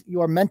respect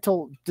your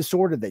mental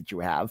disorder that you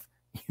have.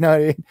 You know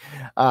what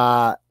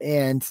I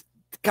mean? And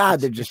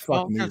God, they're just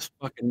fucking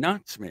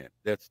nuts, man.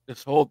 That's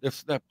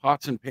that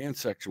pots and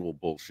pansexual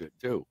bullshit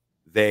too.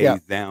 They,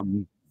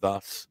 them,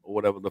 thus, or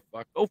whatever the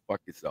fuck, go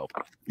fuck yourself.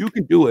 You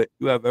can do it.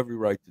 You have every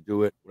right to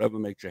do it. Whatever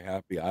makes you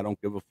happy. I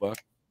don't give a fuck.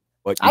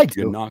 But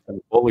you're not going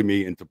to bully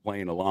me into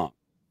playing along.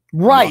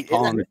 Right. I'm not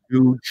calling a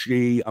dude,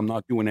 she. I'm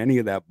not doing any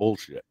of that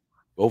bullshit.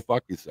 Go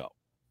fuck yourself.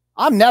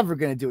 I'm never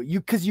going to do it.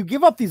 Because you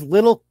give up these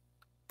little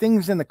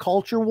things in the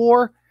culture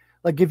war.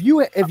 Like if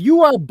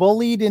you are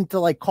bullied into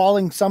like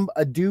calling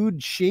a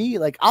dude she,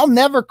 like I'll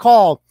never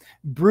call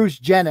Bruce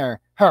Jenner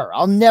her.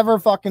 I'll never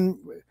fucking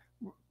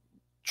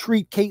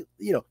treat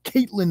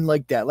Caitlyn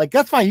like that. Like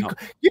that's fine.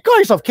 You call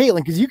yourself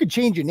Caitlyn because you could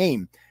change your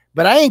name,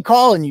 but I ain't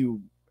calling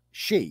you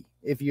she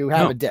if you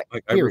have a dick.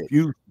 Like, I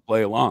refuse to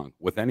play along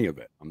with any of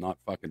it. I'm not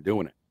fucking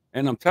doing it.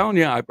 And I'm telling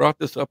you, I brought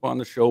this up on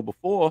the show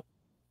before.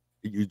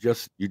 You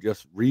just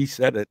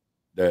reset it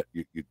that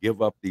you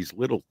give up these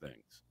little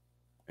things,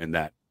 and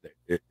that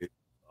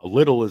a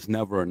little is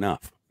never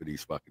enough for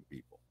these fucking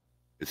people.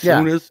 As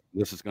soon as,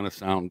 this is going to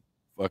sound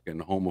fucking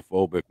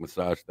homophobic,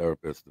 massage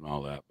therapist and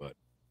all that, but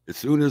as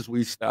soon as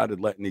we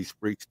started letting these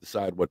freaks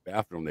decide what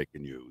bathroom they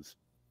can use,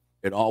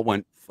 it all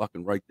went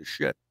fucking right to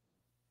shit.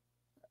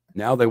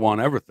 Now they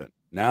want everything.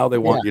 Now they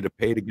want you to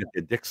pay to get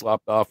their dick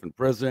slopped off in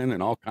prison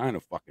and all kind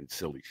of fucking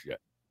silly shit.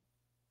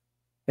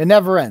 It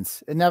never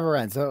ends. It never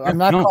ends. So I'm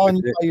not calling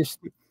you by your.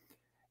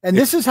 And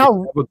this is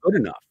how never good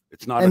enough.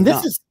 It's not. And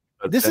enough,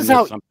 this is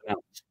how something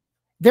else.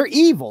 They're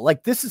evil.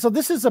 Like this is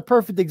this is a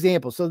perfect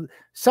example. So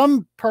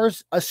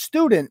a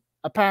student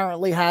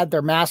apparently had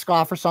their mask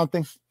off or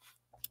something,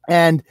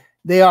 and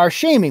they are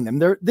shaming them.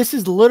 This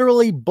is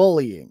literally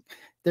bullying.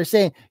 They're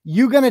saying,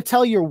 you're going to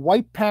tell your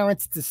white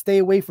parents to stay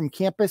away from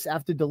campus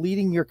after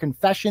deleting your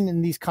confession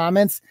in these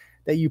comments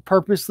that you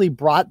purposely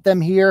brought them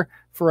here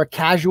for a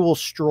casual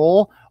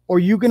stroll, or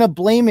you going to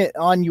blame it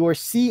on your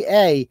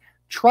CA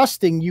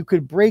trusting you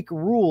could break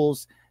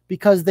rules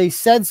because they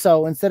said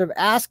so, instead of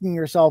asking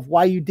yourself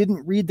why you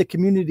didn't read the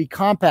community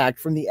compact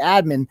from the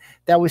admin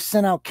that was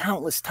sent out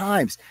countless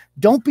times.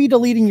 Don't be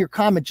deleting your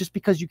comment just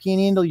because you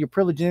can't handle your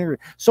privilege.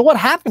 So what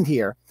happened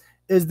here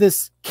is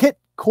this Kit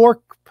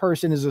Cork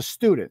person is a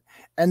student,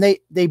 and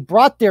they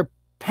brought their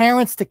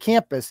parents to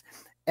campus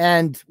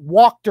and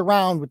walked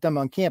around with them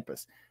on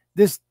campus.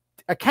 This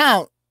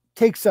account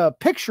takes a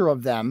picture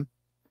of them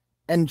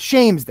and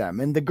shames them.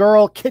 And the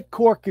girl, Kit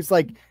Cork, is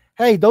like,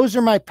 hey, those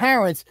are my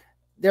parents.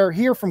 They're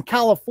here from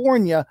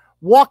California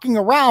walking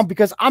around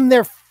because I'm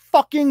their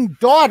fucking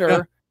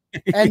daughter.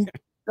 And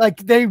like,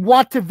 they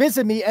want to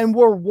visit me and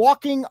we're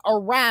walking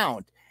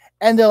around.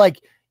 And they're like,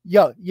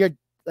 yo,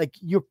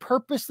 you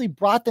purposely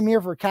brought them here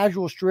for a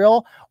casual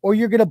stroll, or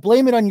you're going to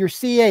blame it on your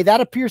CA.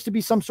 That appears to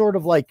be some sort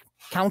of like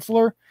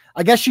counselor.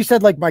 I guess she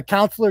said like, my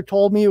counselor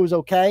told me it was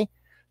okay.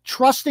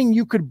 Trusting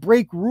you could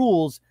break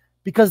rules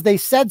because they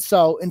said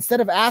so, instead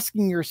of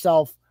asking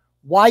yourself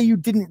why you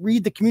didn't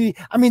read the community.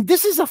 I mean,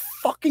 this is a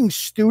fucking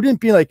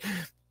student being like,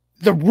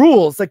 the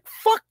rules, like,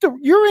 fuck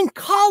you're in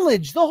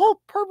college. The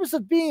whole purpose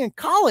of being in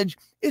college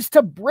is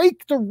to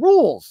break the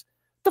rules.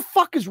 The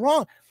fuck is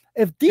wrong?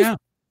 If these,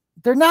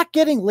 they're not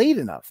getting laid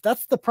enough.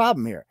 That's the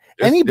problem here.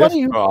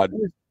 Anybody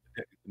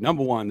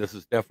number one, this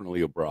is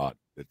definitely a broad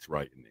that's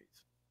writing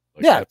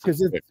these. Like,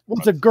 because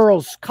it's a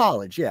girls'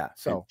 college. Yeah.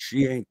 So and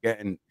she ain't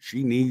getting,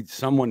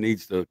 someone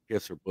needs to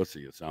kiss her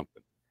pussy or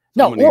something.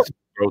 Someone needs to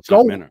throw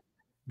something in her.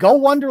 Go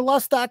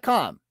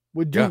wonderlust.com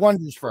would do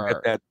wonders for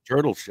her. That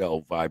turtle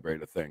shell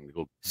vibrator thing.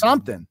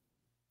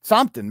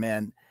 Something,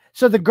 man.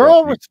 So the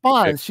girl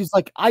responds, she's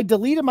like, I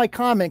deleted my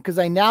comment because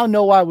I now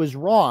know I was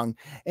wrong.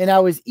 And I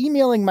was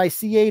emailing my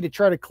CA to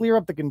try to clear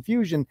up the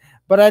confusion,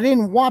 but I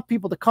didn't want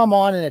people to come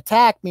on and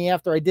attack me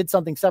after I did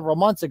something several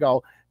months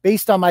ago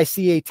based on my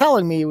CA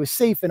telling me it was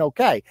safe and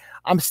okay.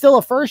 I'm still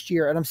a first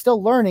year and I'm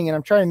still learning, and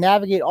I'm trying to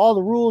navigate all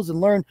the rules and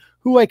learn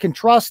who I can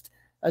trust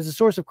as a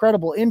source of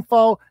credible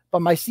info.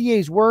 But my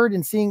CA's word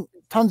and seeing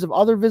tons of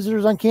other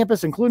visitors on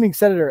campus, including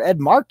Senator Ed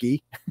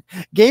Markey,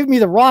 gave me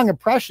the wrong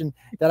impression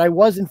that I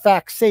was in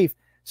fact safe.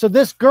 So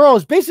this girl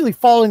is basically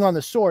falling on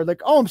the sword.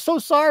 Like, oh, I'm so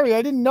sorry.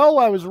 I didn't know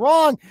I was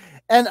wrong.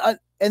 And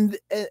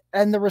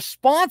the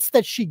response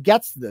that she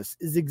gets to this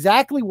is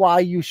exactly why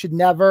you should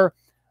never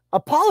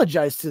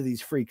apologize to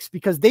these freaks,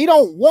 because they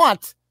don't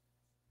want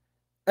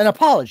an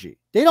apology.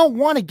 They don't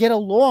want to get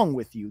along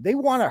with you. They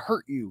want to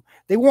hurt you.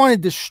 They want to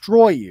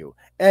destroy you.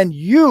 And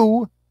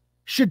you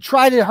should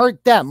try to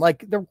hurt them.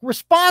 Like, the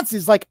response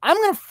is like, I'm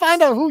going to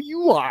find out who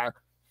you are.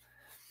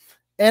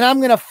 And I'm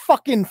going to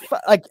fucking,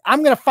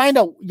 I'm going to find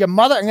out your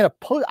mother.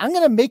 I'm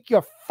going to make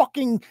your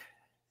fucking,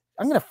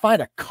 I'm going to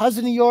find a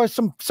cousin of yours,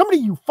 somebody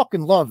you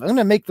fucking love. I'm going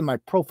to make them my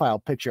profile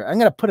picture. I'm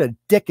going to put a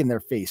dick in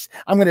their face.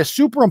 I'm going to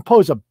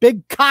superimpose a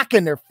big cock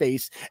in their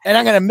face, and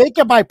I'm going to make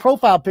it my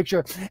profile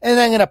picture, and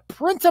I'm going to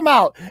print them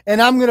out,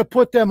 and I'm going to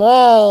put them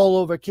all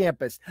over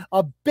campus.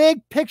 A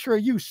big picture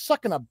of you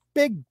sucking a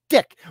big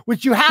dick,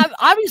 which you have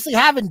obviously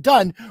haven't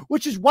done,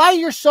 which is why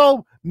you're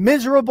so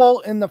miserable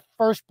in the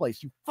first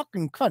place. You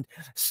fucking cunt.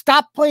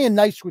 Stop playing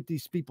nice with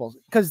these people,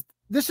 because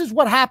this is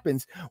what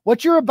happens.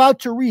 What you're about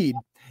to read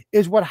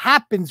is what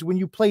happens when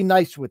you play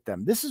nice with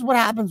them. This is what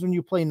happens when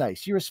you play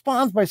nice. He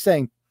responds by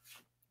saying,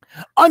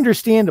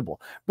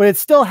 Understandable, but it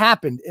still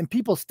happened, and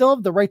people still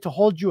have the right to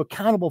hold you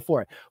accountable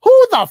for it.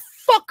 Who the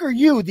fuck are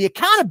you? The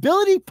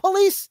accountability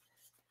police?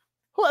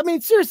 Who, I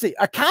mean, seriously,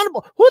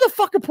 accountable? Who the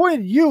fuck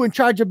appointed you in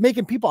charge of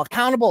making people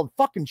accountable and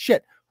fucking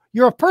shit?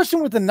 You're a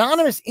person with an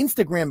anonymous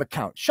Instagram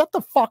account. Shut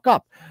the fuck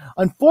up.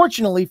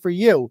 Unfortunately for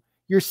you,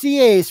 your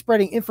CA is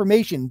spreading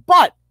information,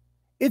 but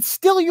it's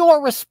still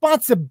your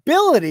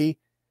responsibility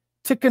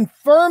to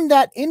confirm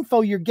that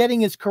info you're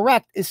getting is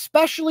correct,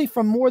 especially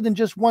from more than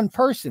just one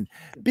person.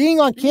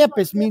 Being on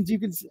campus means you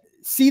can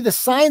see the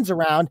signs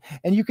around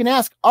and you can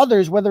ask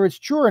others whether it's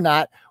true or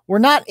not. We're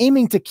not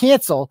aiming to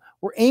cancel.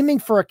 We're aiming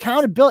for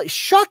accountability.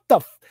 Shut the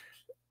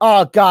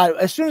oh God.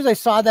 As soon as I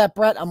saw that,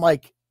 Brett, I'm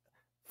like,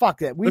 fuck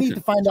that. We need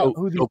to find out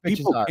who these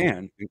bitches are.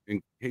 In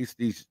case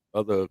these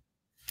other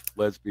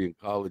lesbian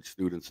college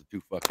students are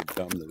too fucking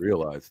dumb to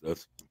realize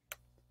this,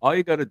 all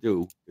you got to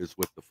do is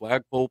with the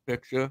flagpole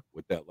picture,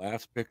 with that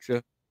last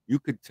picture, you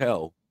could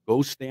tell,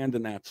 go stand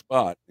in that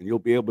spot and you'll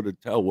be able to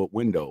tell what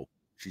window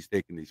she's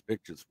taking these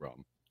pictures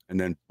from. And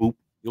then boop,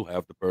 you'll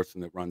have the person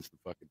that runs the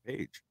fucking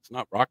page. It's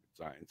not rocket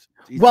science.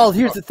 Well,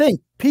 here's the thing.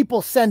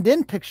 People send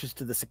in pictures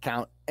to this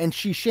account and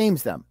she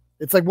shames them.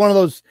 It's like one of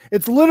those,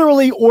 it's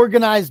literally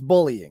organized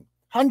bullying.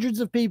 Hundreds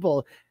of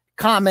people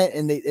comment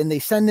and they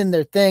send in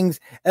their things,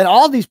 and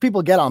all these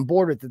people get on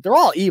board with it. They're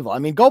all evil. I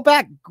mean, go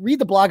back, read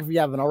the blog if you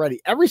haven't already.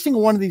 Every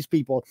single one of these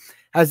people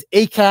has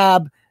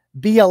ACAB,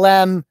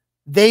 BLM,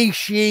 they,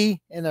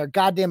 she in their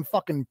goddamn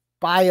fucking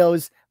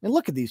bios. I mean,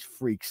 look at these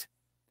freaks.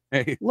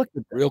 Hey, look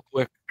at real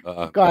quick.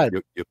 Go ahead.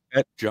 You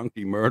pet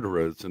junkie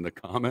murderers in the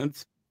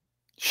comments.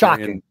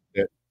 Shocking.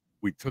 That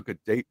we took a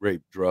date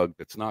rape drug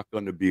that's not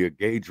going to be a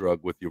gay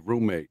drug with your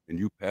roommate and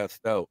you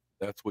passed out.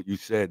 That's what you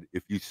said.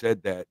 If you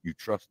said that, you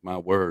trust my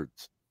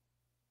words.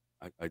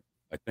 I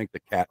think the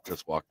cat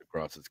just walked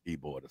across his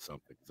keyboard or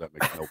something, because that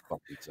makes no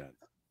fucking sense.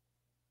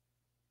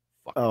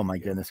 Oh my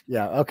goodness.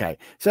 Yeah. Okay.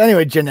 So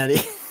anyway,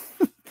 Janetti.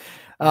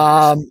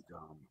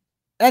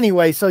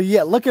 Anyway, so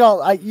yeah, look at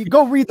all. You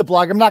go read the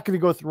blog. I'm not going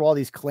to go through all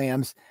these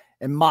clams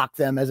and mock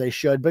them as I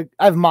should, but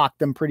I've mocked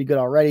them pretty good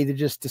already. They're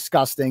just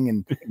disgusting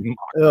and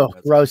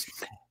gross.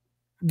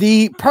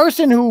 The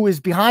person who is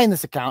behind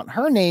this account,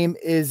 her name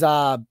is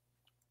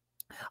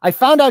I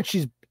found out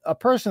she's a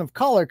person of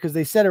color because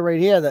they said it right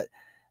here that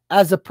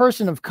as a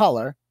person of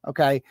color.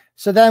 Okay.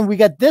 So then we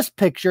get this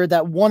picture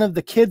that one of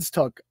the kids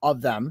took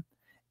of them.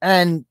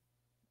 And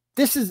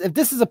if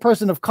this is a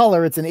person of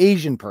color, it's an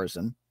Asian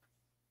person.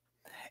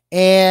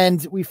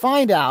 And we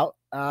find out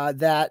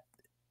that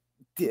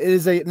it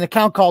is an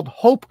account called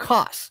Hope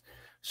Koss.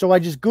 So I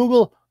just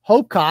Google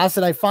Hope Koss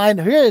and I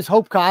find here is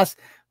Hope Koss,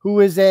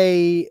 who is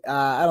a,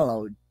 I don't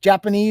know,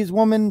 Japanese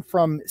woman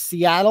from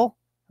Seattle.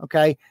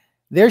 Okay.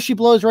 There she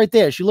blows right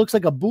there. She looks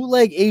like a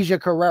bootleg Asia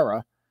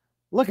Carrera.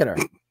 Look at her.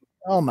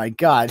 Oh my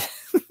God.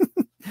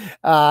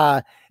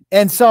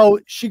 And so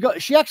she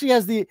actually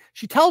has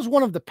she tells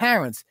one of the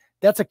parents,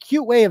 that's a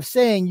cute way of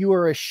saying you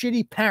are a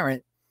shitty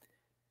parent.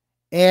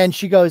 And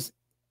she goes,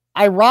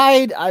 I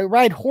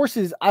ride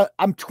horses.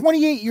 I'm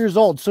 28 years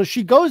old. So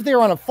she goes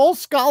there on a full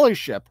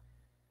scholarship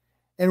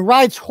and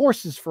rides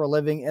horses for a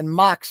living and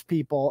mocks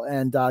people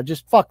and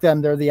just fuck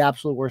them. They're the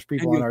absolute worst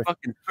people on earth.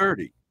 Fucking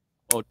 30.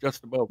 Oh,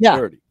 just about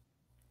 30.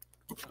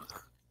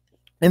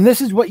 And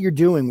this is what you're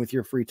doing with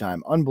your free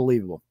time.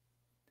 Unbelievable.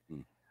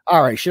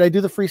 All right. Should I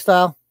do the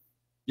freestyle?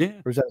 Yeah.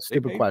 Or is that a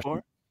stupid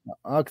question?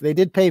 Okay. They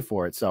did pay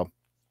for it. So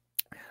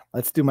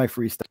let's do my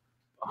freestyle.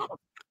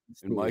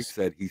 And Mike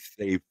said he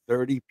saved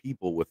 30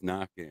 people with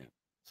knock-in.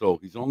 So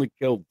he's only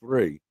killed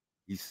 3.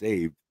 He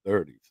saved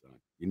 30. So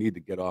you need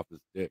to get off his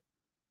dick.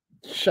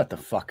 Shut the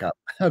fuck up.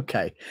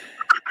 Okay.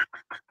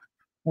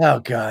 Oh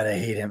God, I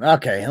hate him.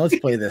 Okay, let's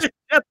play this.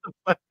 Shut the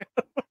fuck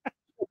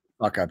up.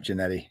 Fuck up,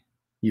 Janetti.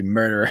 You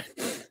murderer.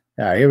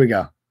 All right, here we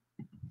go.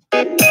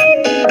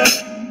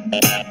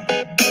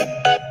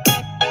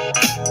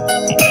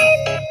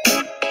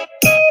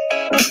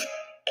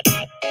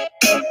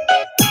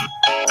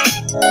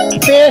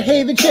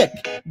 Fairhaven chick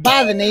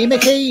by the name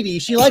of Katie.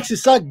 She likes to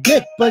suck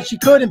dick, but she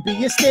couldn't be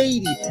a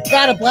skatey.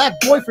 Got a black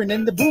boyfriend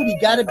and the booty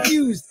got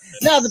abused.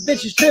 Now the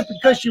bitch is tripping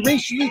because she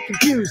racially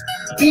confused.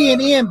 Being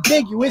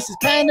ambiguous is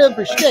kind of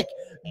her shtick.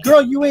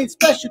 Girl, you ain't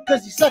special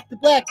because you suck the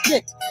black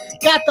dick.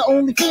 Got the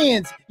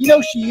OnlyFans, you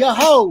know she a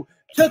hoe.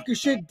 Took her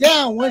shit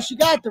down when she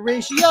got the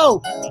ratio.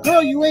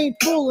 Girl, you ain't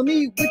fooling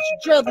me with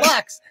your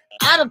dreadlocks.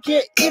 I don't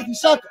care if you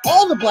suck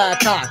all the black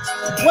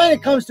cocks. When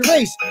it comes to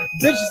race,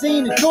 bitches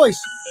ain't a choice.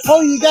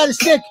 Oh, you gotta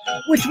stick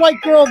with white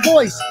girl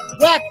voice.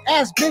 Black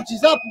ass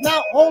bitches up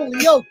Mount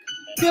Holyoke.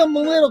 Film the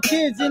little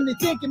kids and they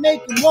think it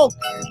make them woke.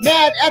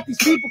 Mad at these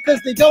people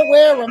because they don't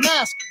wear a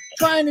mask.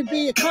 Trying to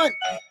be a cunt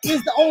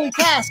is the only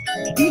task.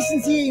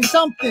 Decency ain't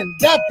something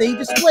that they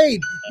displayed.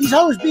 These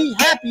hoes be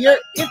happier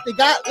if they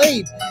got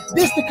laid.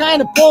 This the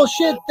kind of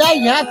bullshit that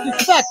you have to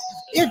expect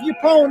if your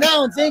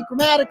pronouns ain't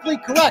grammatically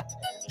correct.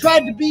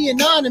 Tried to be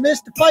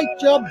anonymous to fight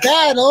your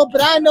battle,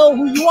 but I know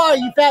who you are,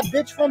 you fat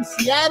bitch from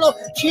Seattle.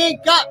 She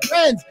ain't got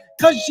friends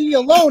cause she a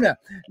loner.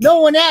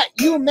 No one at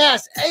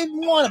UMass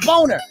even want a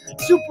boner.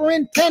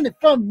 Superintendent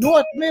from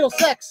North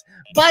Middlesex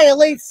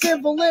violates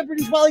civil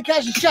liberties while he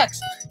cashes checks.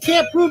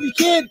 Can't prove your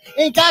kid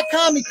ain't got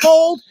commie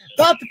cold.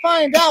 About to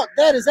find out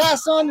that his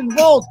ass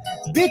unenrolled.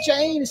 Bitch, I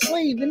ain't a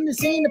slave and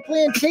this ain't a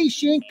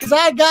plantation, cause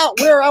I got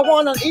where I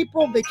want on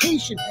April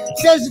vacation.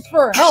 Says it's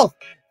for health.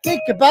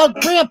 Think about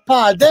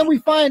grandpa. Then we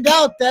find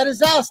out that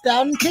his house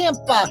down in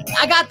Tampa.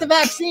 I got the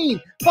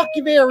vaccine. Fuck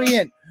your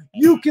variant.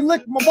 You can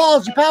lick my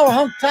balls, you power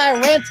hunk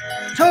tyrant.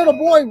 Turtle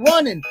boy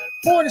running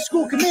for the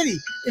school committee.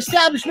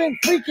 Establishment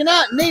freaking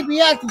out and they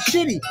be acting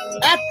shitty.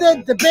 At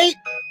the debate,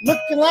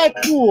 looking like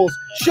fools.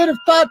 Should have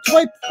thought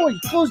twice before you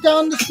close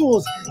down the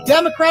schools.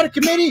 Democratic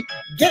committee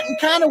getting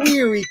kind of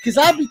weary, cause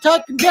I be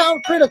talking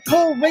down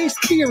critical race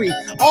theory.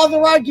 All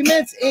their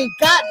arguments ain't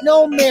got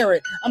no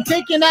merit. I'm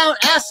taking out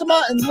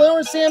Asima and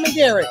Lawrence Sam and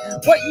Garrett.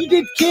 What you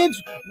did,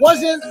 kids,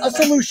 wasn't a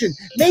solution.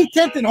 May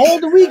 10th and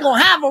Holden, we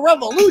gonna have a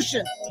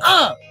revolution.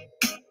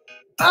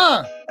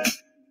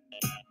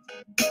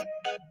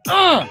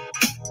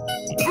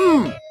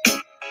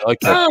 Like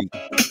that.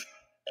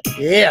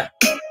 Yeah.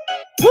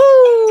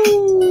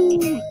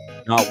 Woo!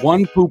 Not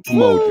one poop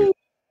emoji. Woo!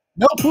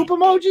 No poop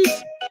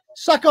emojis?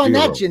 Suck on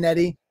Zero. that,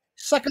 Janetti.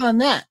 Suck on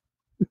that.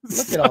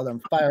 Look at all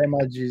them fire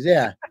emojis.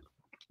 Yeah.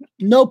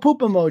 No poop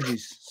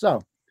emojis.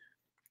 So.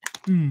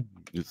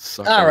 Just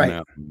suck All on right.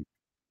 that.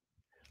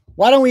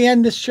 Why don't we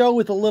end this show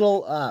with a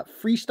little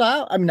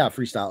freestyle? I mean, not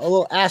freestyle. A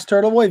little Ask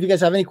Turtle Boy. If you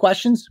guys have any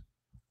questions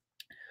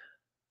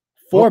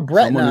for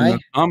Bret and Someone in I.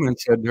 the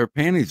comments said their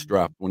panties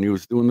dropped when he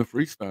was doing the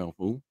freestyle,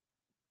 fool.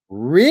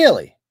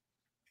 Really?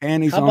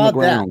 Panties How on the about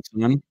ground,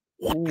 son.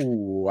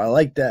 Ooh, I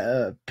like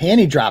that.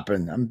 Panty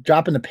dropping. I'm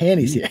dropping the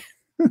panties here.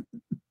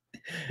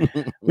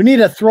 We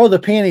need a throw the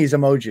panties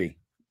emoji.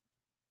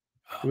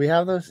 Do we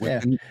have those?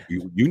 Yeah.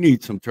 You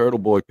need some Turtle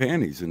Boy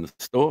panties in the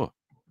store.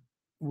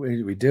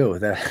 We do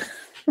that.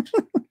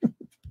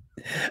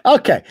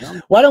 Okay.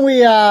 Why don't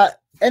we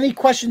any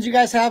questions you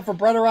guys have for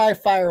Bret or I,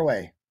 fire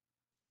away.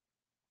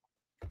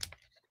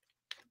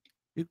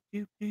 We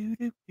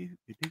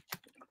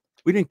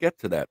didn't get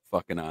to that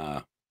fucking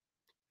the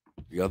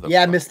other.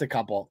 Yeah, I missed a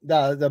couple.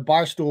 The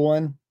Barstool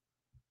one.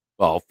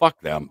 Oh, fuck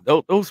them.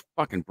 Those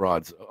fucking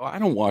broads. I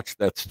don't watch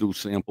that Stu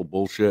Sample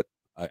bullshit.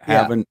 I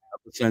haven't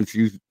ever since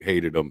you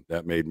hated them.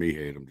 That made me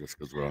hate them just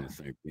because we're on the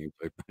same team,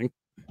 I think.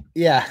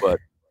 Yeah. But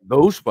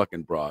those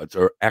fucking broads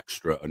are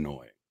extra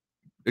annoying.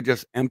 They're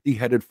just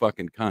empty-headed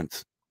fucking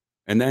cunts.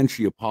 And then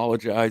she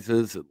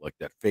apologizes, like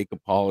that fake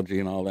apology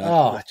and all that.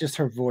 Oh, just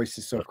her voice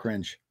is so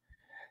cringe.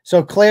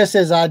 So Claire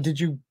says, did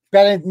you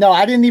bet? No,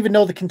 I didn't even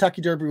know the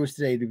Kentucky Derby was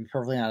today, to be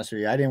perfectly honest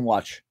with you. I didn't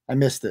watch. I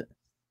missed it.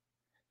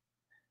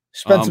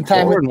 Spend some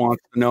time. Lauren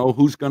wants to know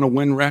who's going to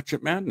win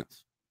Ratchet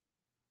Madness.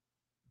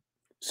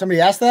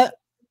 Somebody asked that?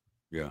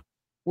 Yeah.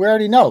 We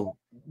already know.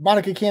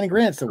 Monica Cannon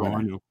Grant's the winner.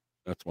 I know.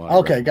 That's why.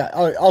 Okay,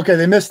 okay,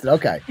 they missed it.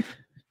 Okay.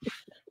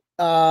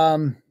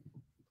 The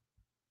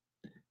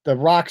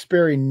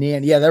Roxbury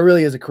Nan. Yeah, that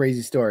really is a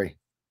crazy story.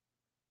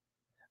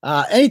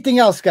 Anything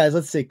else, guys?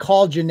 Let's see.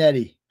 Call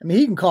Janetti. I mean,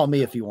 he can call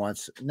me if he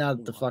wants. Now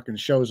that the fucking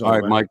show's over. All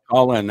right, Mike,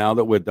 call in. Now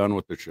that we're done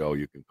with the show,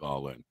 you can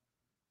call in.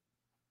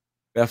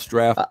 Best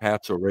draft,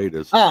 Pats or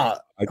Raiders.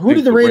 Who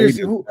did the Raiders?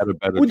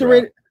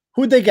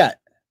 Who'd they get?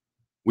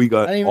 We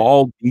got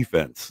all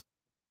defense.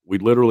 We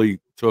literally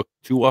took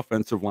 2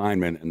 offensive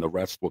linemen, and the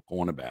rest were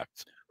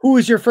cornerbacks. Who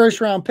was your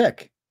first round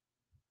pick?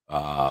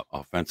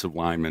 Offensive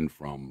lineman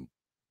from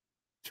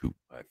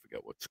I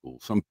forget what school.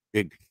 Some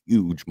big,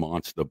 huge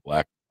monster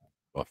black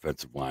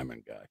offensive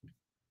lineman guy.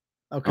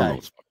 Okay. I don't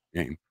know his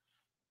name.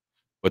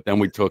 But then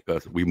we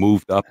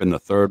moved up in the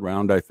 3rd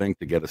round, I think,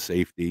 to get a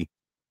safety.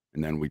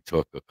 And then we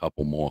took a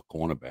couple more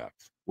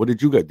cornerbacks. What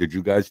did you get? Did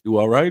you guys do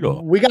all right?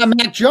 Or we got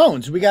Mac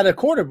Jones. We got a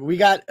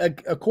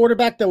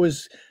quarterback that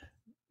was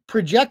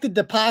projected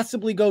to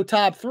possibly go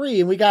top 3,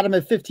 and we got him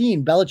at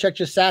 15. Belichick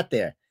just sat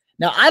there.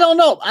 Now, I don't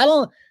know. A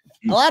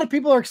lot of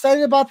people are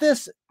excited about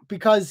this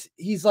because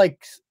he's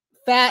like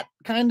fat,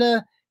 kind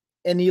of,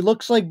 and he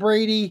looks like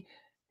Brady.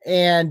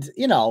 And,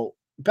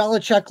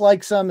 Belichick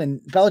likes him, and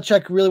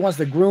Belichick really wants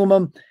to groom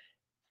him.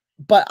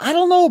 But I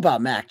don't know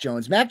about Mac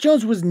Jones. Mac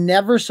Jones was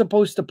never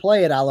supposed to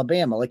play at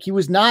Alabama. Like, he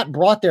was not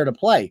brought there to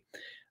play.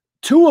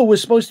 Tua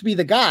was supposed to be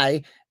the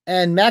guy,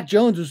 and Mac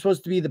Jones was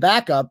supposed to be the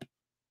backup.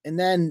 And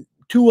then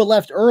Tua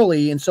left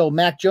early, and so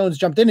Mac Jones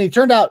jumped in, and he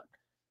turned out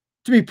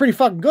to be pretty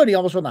fucking good. He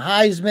almost won the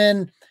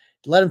Heisman,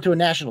 led him to a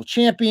national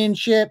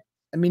championship.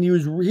 I mean,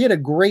 he had a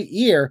great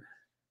year.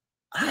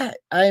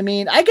 I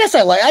mean, I guess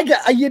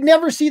you'd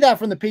never see that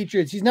from the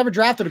Patriots. He's never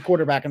drafted a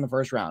quarterback in the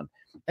 1st round.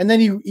 And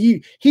then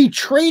he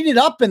traded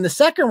up in the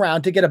 2nd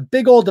round to get a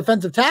big old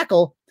defensive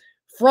tackle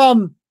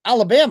from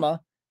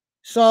Alabama.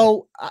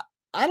 So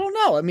I don't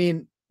know. I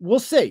mean, we'll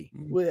see.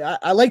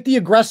 I like the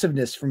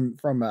aggressiveness from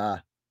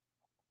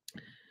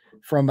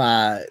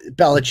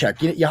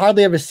Belichick. You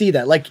hardly ever see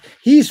that. Like,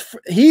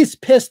 he's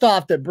pissed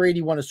off that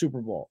Brady won a Super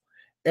Bowl,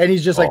 and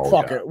he's just like,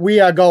 fuck it. We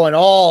are going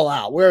all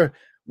out.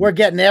 We're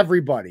getting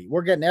everybody.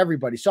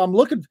 So I'm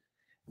looking.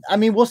 I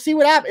mean, we'll see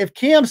what happens. If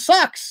Cam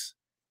sucks,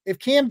 if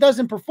Cam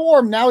doesn't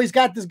perform, now he's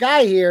got this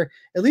guy here.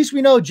 At least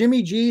we know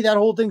Jimmy G, that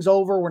whole thing's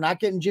over. We're not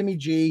getting Jimmy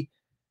G.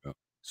 Yeah.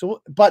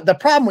 So, but the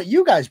problem with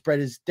you guys, Brett,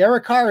 is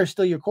Derek Carr is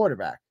still your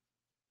quarterback.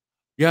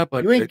 Yeah,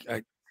 but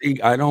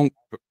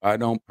I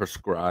don't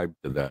prescribe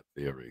to that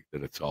theory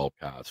that it's all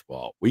Carr's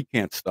fault. We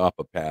can't stop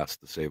a pass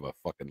to save our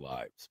fucking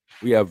lives.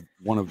 We have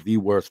one of the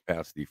worst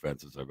pass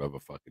defenses I've ever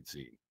fucking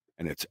seen,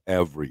 and it's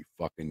every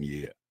fucking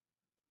year.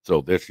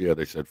 So this year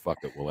they said, fuck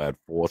it, we'll add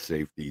 4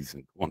 safeties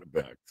and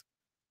cornerbacks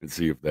and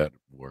see if that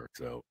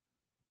works out.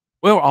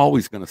 We're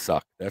always going to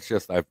suck. That's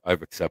just,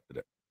 I've accepted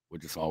it. We're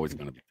just always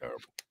going to be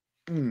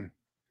terrible.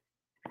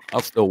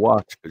 I'll still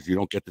watch because you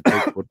don't get to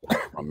take football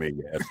from me,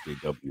 you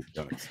SJW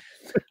guys.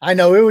 I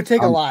know, it would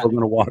take a lot. I'm still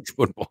going to watch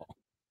football.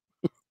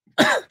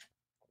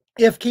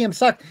 If Cam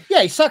sucked.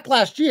 Yeah, he sucked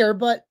last year,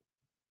 but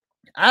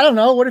I don't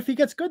know. What if he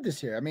gets good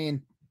this year? I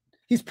mean,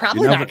 he's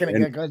probably not going to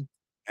get good.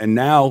 And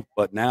now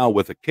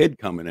with a kid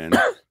coming in,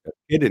 a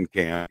kid in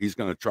camp, he's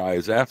going to try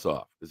his ass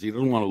off because he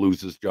doesn't want to lose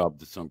his job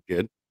to some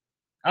kid.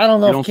 I don't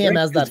know if Cam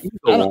has that.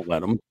 I won't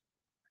let him.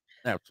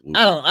 Absolutely.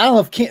 I don't know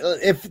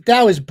if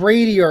that was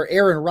Brady or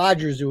Aaron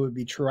Rodgers, it would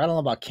be true. I don't know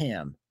about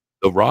Cam.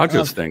 The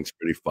Rodgers thing's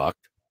pretty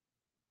fucked.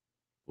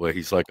 Where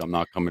he's like, I'm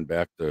not coming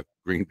back to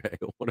Green Bay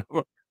or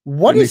whatever.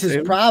 What is his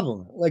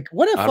problem? Like,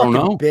 what a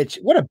fucking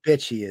bitch! What a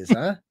bitch he is,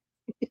 huh?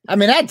 I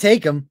mean, I'd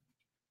take him.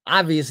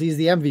 Obviously, he's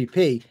the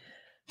MVP.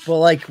 But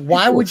like,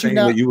 why would you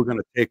not? That you were going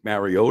to take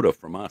Mariota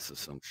from us or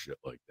some shit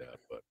like that,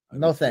 but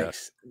no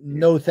thanks,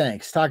 no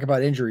thanks. Talk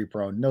about injury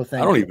prone. No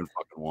thanks. I don't even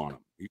fucking want him.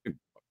 You can.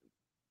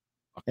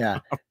 Yeah,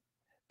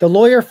 the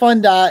lawyer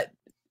fund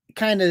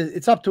kind of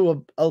it's up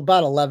to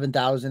about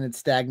 11,000. It's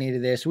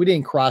stagnated there, so we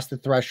didn't cross the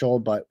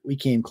threshold, but we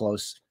came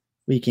close.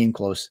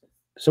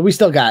 So we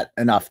still got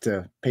enough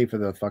to pay for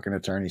the fucking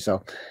attorney.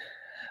 So,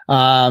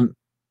 Aaron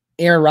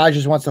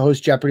Rodgers wants to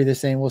host Jeopardy. They're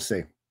saying we'll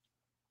see.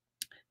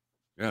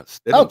 Yeah,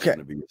 Stidham's going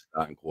to be a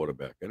starting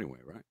quarterback anyway,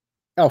 right?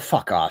 Oh,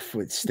 fuck off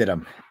with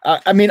Stidham.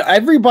 I mean,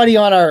 everybody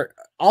on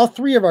all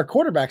 3 of our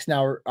quarterbacks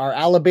now are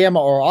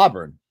Alabama or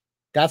Auburn.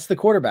 That's the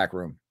quarterback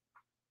room.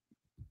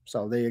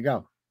 So there you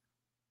go.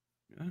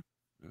 Yeah,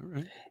 all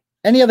right.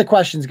 Any other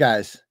questions,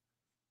 guys?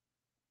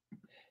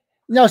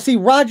 No, see,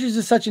 Rodgers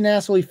is such an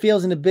asshole. He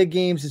fails in the big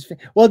games.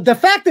 Well, the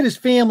fact that his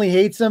family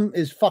hates him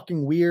is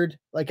fucking weird.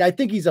 Like, I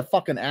think he's a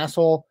fucking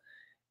asshole,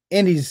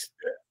 and he's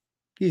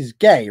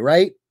gay,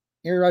 right?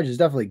 Aaron Rodgers is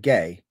definitely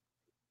gay.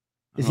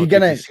 Is he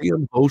gonna see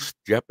him host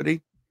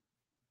Jeopardy?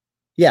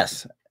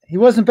 Yes, he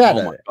wasn't bad.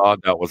 Oh my god,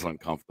 that was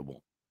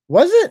uncomfortable.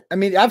 Was it? I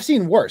mean, I've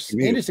seen worse.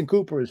 Anderson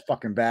Cooper is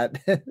fucking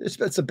bad.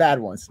 That's the bad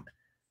ones.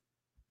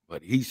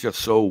 But he's just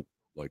so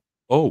like,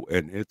 oh,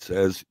 and it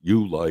says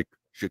you like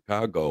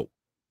Chicago,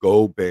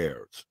 go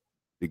Bears.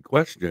 The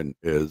question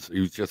is,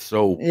 he was just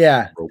so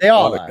they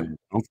all are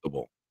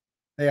uncomfortable.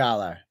 They all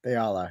are.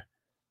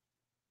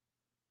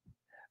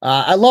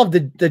 I love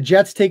the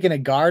Jets taking a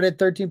guard at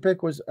 13 pick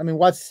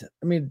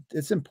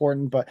it's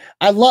important, but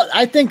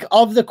I think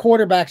of the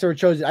quarterbacks that were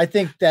chosen, I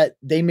think that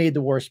they made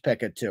the worst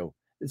pick at 2.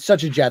 It's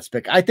such a Jets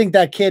pick. I think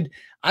that kid,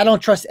 I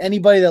don't trust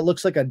anybody that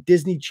looks like a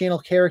Disney Channel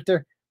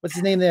character. What's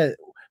his name there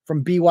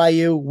from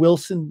BYU?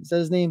 Wilson, is that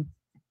his name?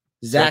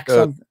 Zach.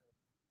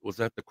 Was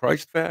that the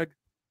Christ fag?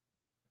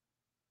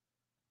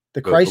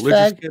 The Christ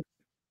fag? Kid?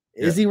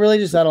 Is he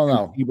religious? I don't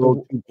know.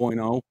 Tebow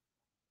 2.0.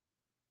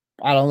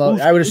 I don't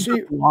know. I would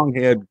assume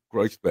long-haired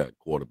Christ-bag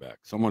quarterback.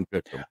 Someone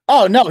picked him.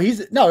 Oh no,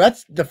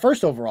 that's the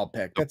first overall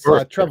pick. That's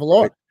Trevor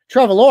Lawrence.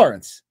 Trevor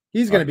Lawrence.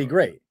 He's going to be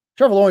great.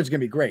 Trevor Lawrence is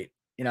going to be great.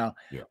 You know,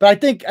 but I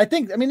think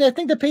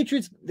the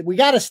Patriots, we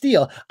got to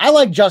steal. I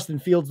like Justin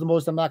Fields the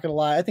most. I'm not going to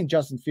lie. I think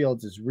Justin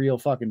Fields is real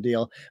fucking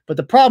deal. But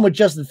the problem with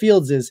Justin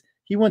Fields is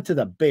he went to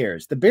the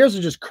Bears. The Bears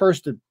are just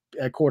cursed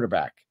at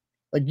quarterback.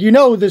 Like,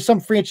 there's some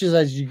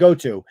franchises you go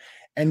to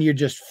and you're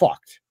just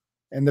fucked.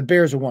 And the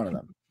Bears are one of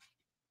them.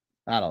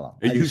 I don't know.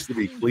 It used to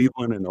be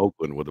Cleveland and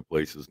Oakland were the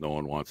places no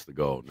one wants to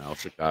go. Now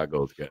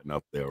Chicago's getting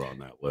up there on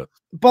that list.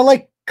 But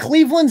like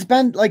Cleveland's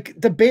been like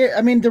the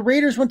the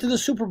Raiders went to the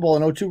Super Bowl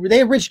in 2002. They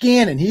had Rich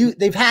Gannon.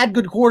 They've had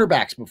good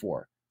quarterbacks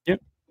before.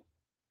 Yep.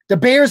 The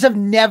Bears have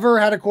never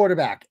had a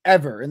quarterback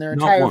ever in their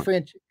entire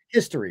franchise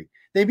history.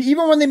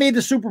 Even when they made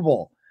the Super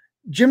Bowl,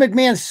 Jim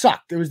McMahon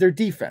sucked. It was their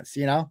defense,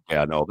 Yeah,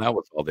 no, that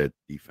was all their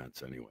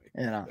defense anyway.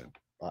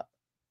 But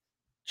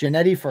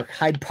Janetti for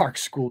Hyde Park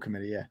School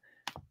Committee, yeah.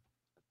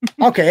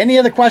 Okay, any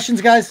other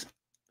questions, guys?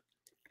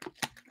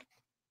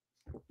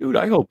 Dude,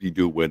 I hope you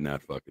do win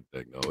that fucking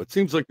thing, though. It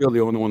seems like you're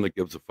the only one that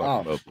gives a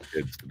fuck about the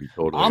kids, to be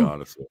totally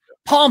honest with you.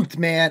 Pumped,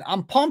 man.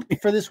 I'm pumped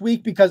for this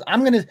week because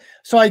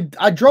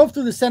I drove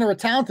through the center of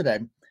town today,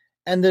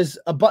 and there's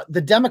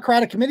the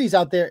Democratic committees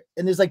out there,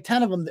 and there's like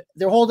 10 of them.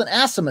 They're holding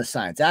Asima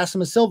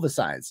Silva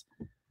signs.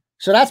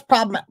 So that's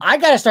problem. I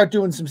got to start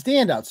doing some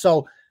standouts.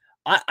 So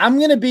I'm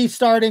going to be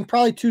starting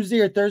probably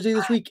Tuesday or Thursday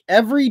this week,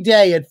 every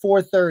day at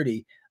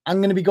 4:30. I'm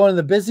going to be going to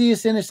the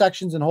busiest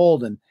intersections in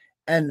Holden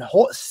and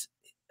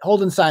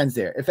holding signs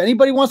there. If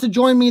anybody wants to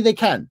join me, they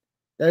can.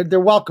 They're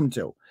welcome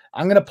to.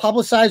 I'm going to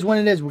publicize when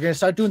it is. We're going to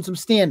start doing some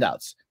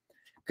standouts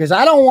because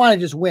I don't want to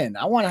just win.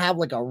 I want to have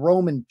like a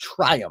Roman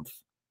triumph.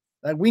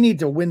 Like we need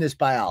to win this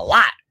by a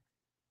lot.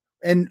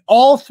 And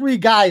all three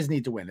guys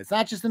need to win. It's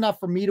not just enough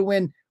for me to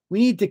win. We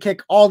need to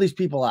kick all these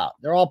people out.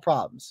 They're all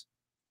problems.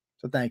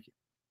 So thank you.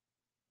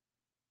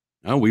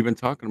 No, we've been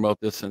talking about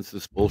this since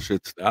this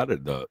bullshit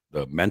started. The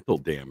mental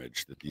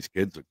damage that these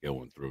kids are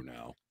going through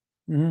now.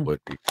 But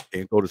you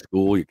can't go to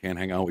school. You can't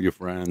hang out with your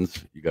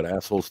friends. You got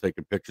assholes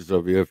taking pictures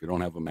of you if you don't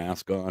have a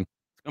mask on.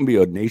 It's going to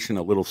be a nation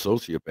of little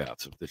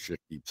sociopaths if this shit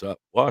keeps up.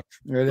 Watch.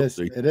 There it is.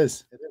 It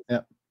is.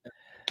 Yeah.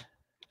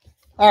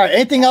 All right.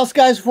 Anything else,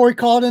 guys, before we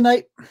call it a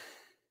night?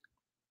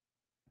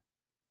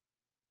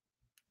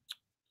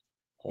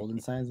 Holding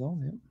signs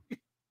on. Yeah.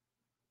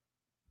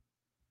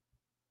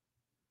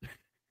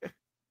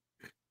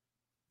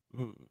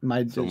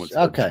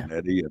 Okay.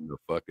 Eddie and the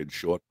fucking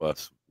short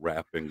bus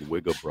rapping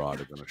wig abroad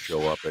are going to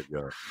show up at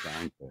your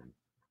sign thing.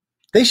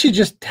 They should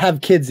just have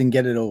kids and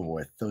get it over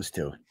with. Those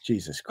two.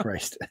 Jesus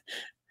Christ.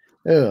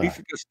 He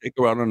should just take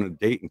her out on a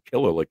date and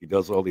kill her like he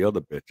does all the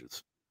other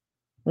bitches.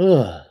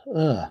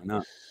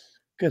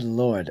 Good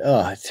Lord.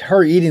 It's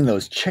her eating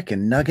those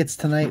chicken nuggets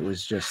tonight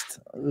was just.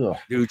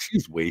 Dude,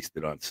 she's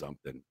wasted on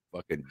something.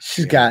 Fucking.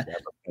 She's got.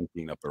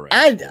 Up her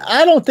I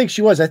don't think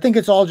she was. I think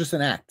it's all just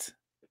an act.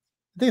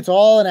 I think it's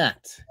all an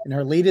act in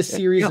her latest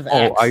series of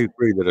acts. I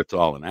agree that it's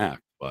all an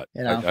act, but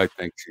I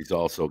think she's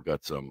also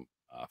got some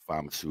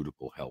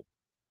pharmaceutical help,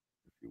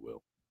 if you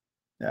will.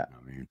 Yeah. You know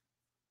what I mean?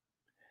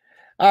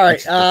 All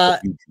right.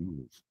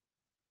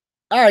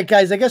 All right,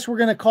 guys. I guess we're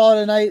going to call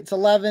it a night. It's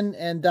 11,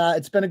 and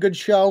it's been a good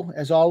show,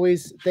 as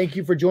always. Thank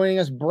you for joining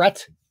us,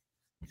 Bret.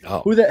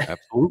 Oh,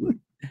 absolutely.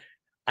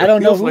 I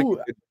don't know who.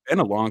 Like it's been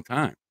a long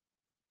time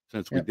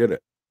since we did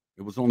it.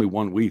 It was only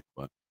 1 week,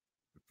 but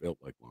it felt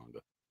like longer.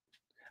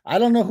 I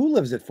don't know who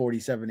lives at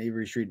 47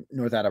 Avery Street,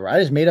 North Attleboro.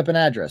 I just made up an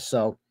address,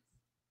 so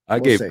I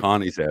gave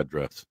Connie's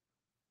address.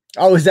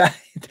 Oh, is that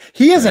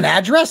he has an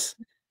address?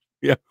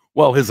 Yeah.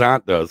 Well, his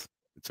aunt does.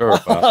 It's her.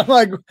 I'm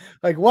like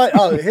what?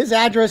 Oh, his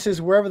address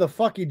is wherever the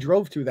fuck he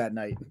drove to that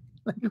night.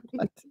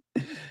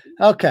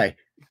 Okay.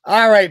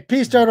 All right.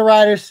 Peace, Turtle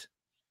Riders.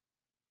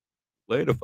 Later.